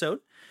regular episode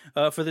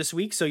for this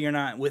week, so you're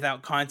not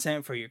without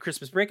content for your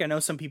Christmas break. I know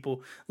some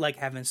people like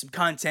having some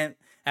content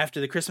after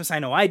the Christmas. I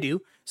know I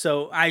do.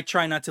 So I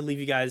try not to leave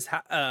you guys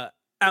out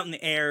in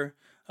the air,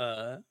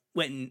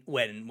 wet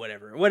and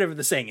whatever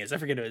the saying is. I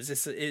forget it.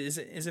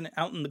 Isn't it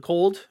out in the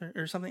cold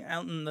or something?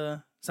 Out in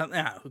the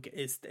something?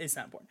 It's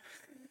not important.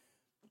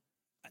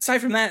 Aside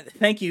from that,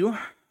 thank you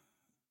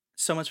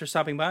so much for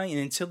stopping by, and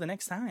until the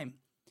next time,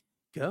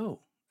 go.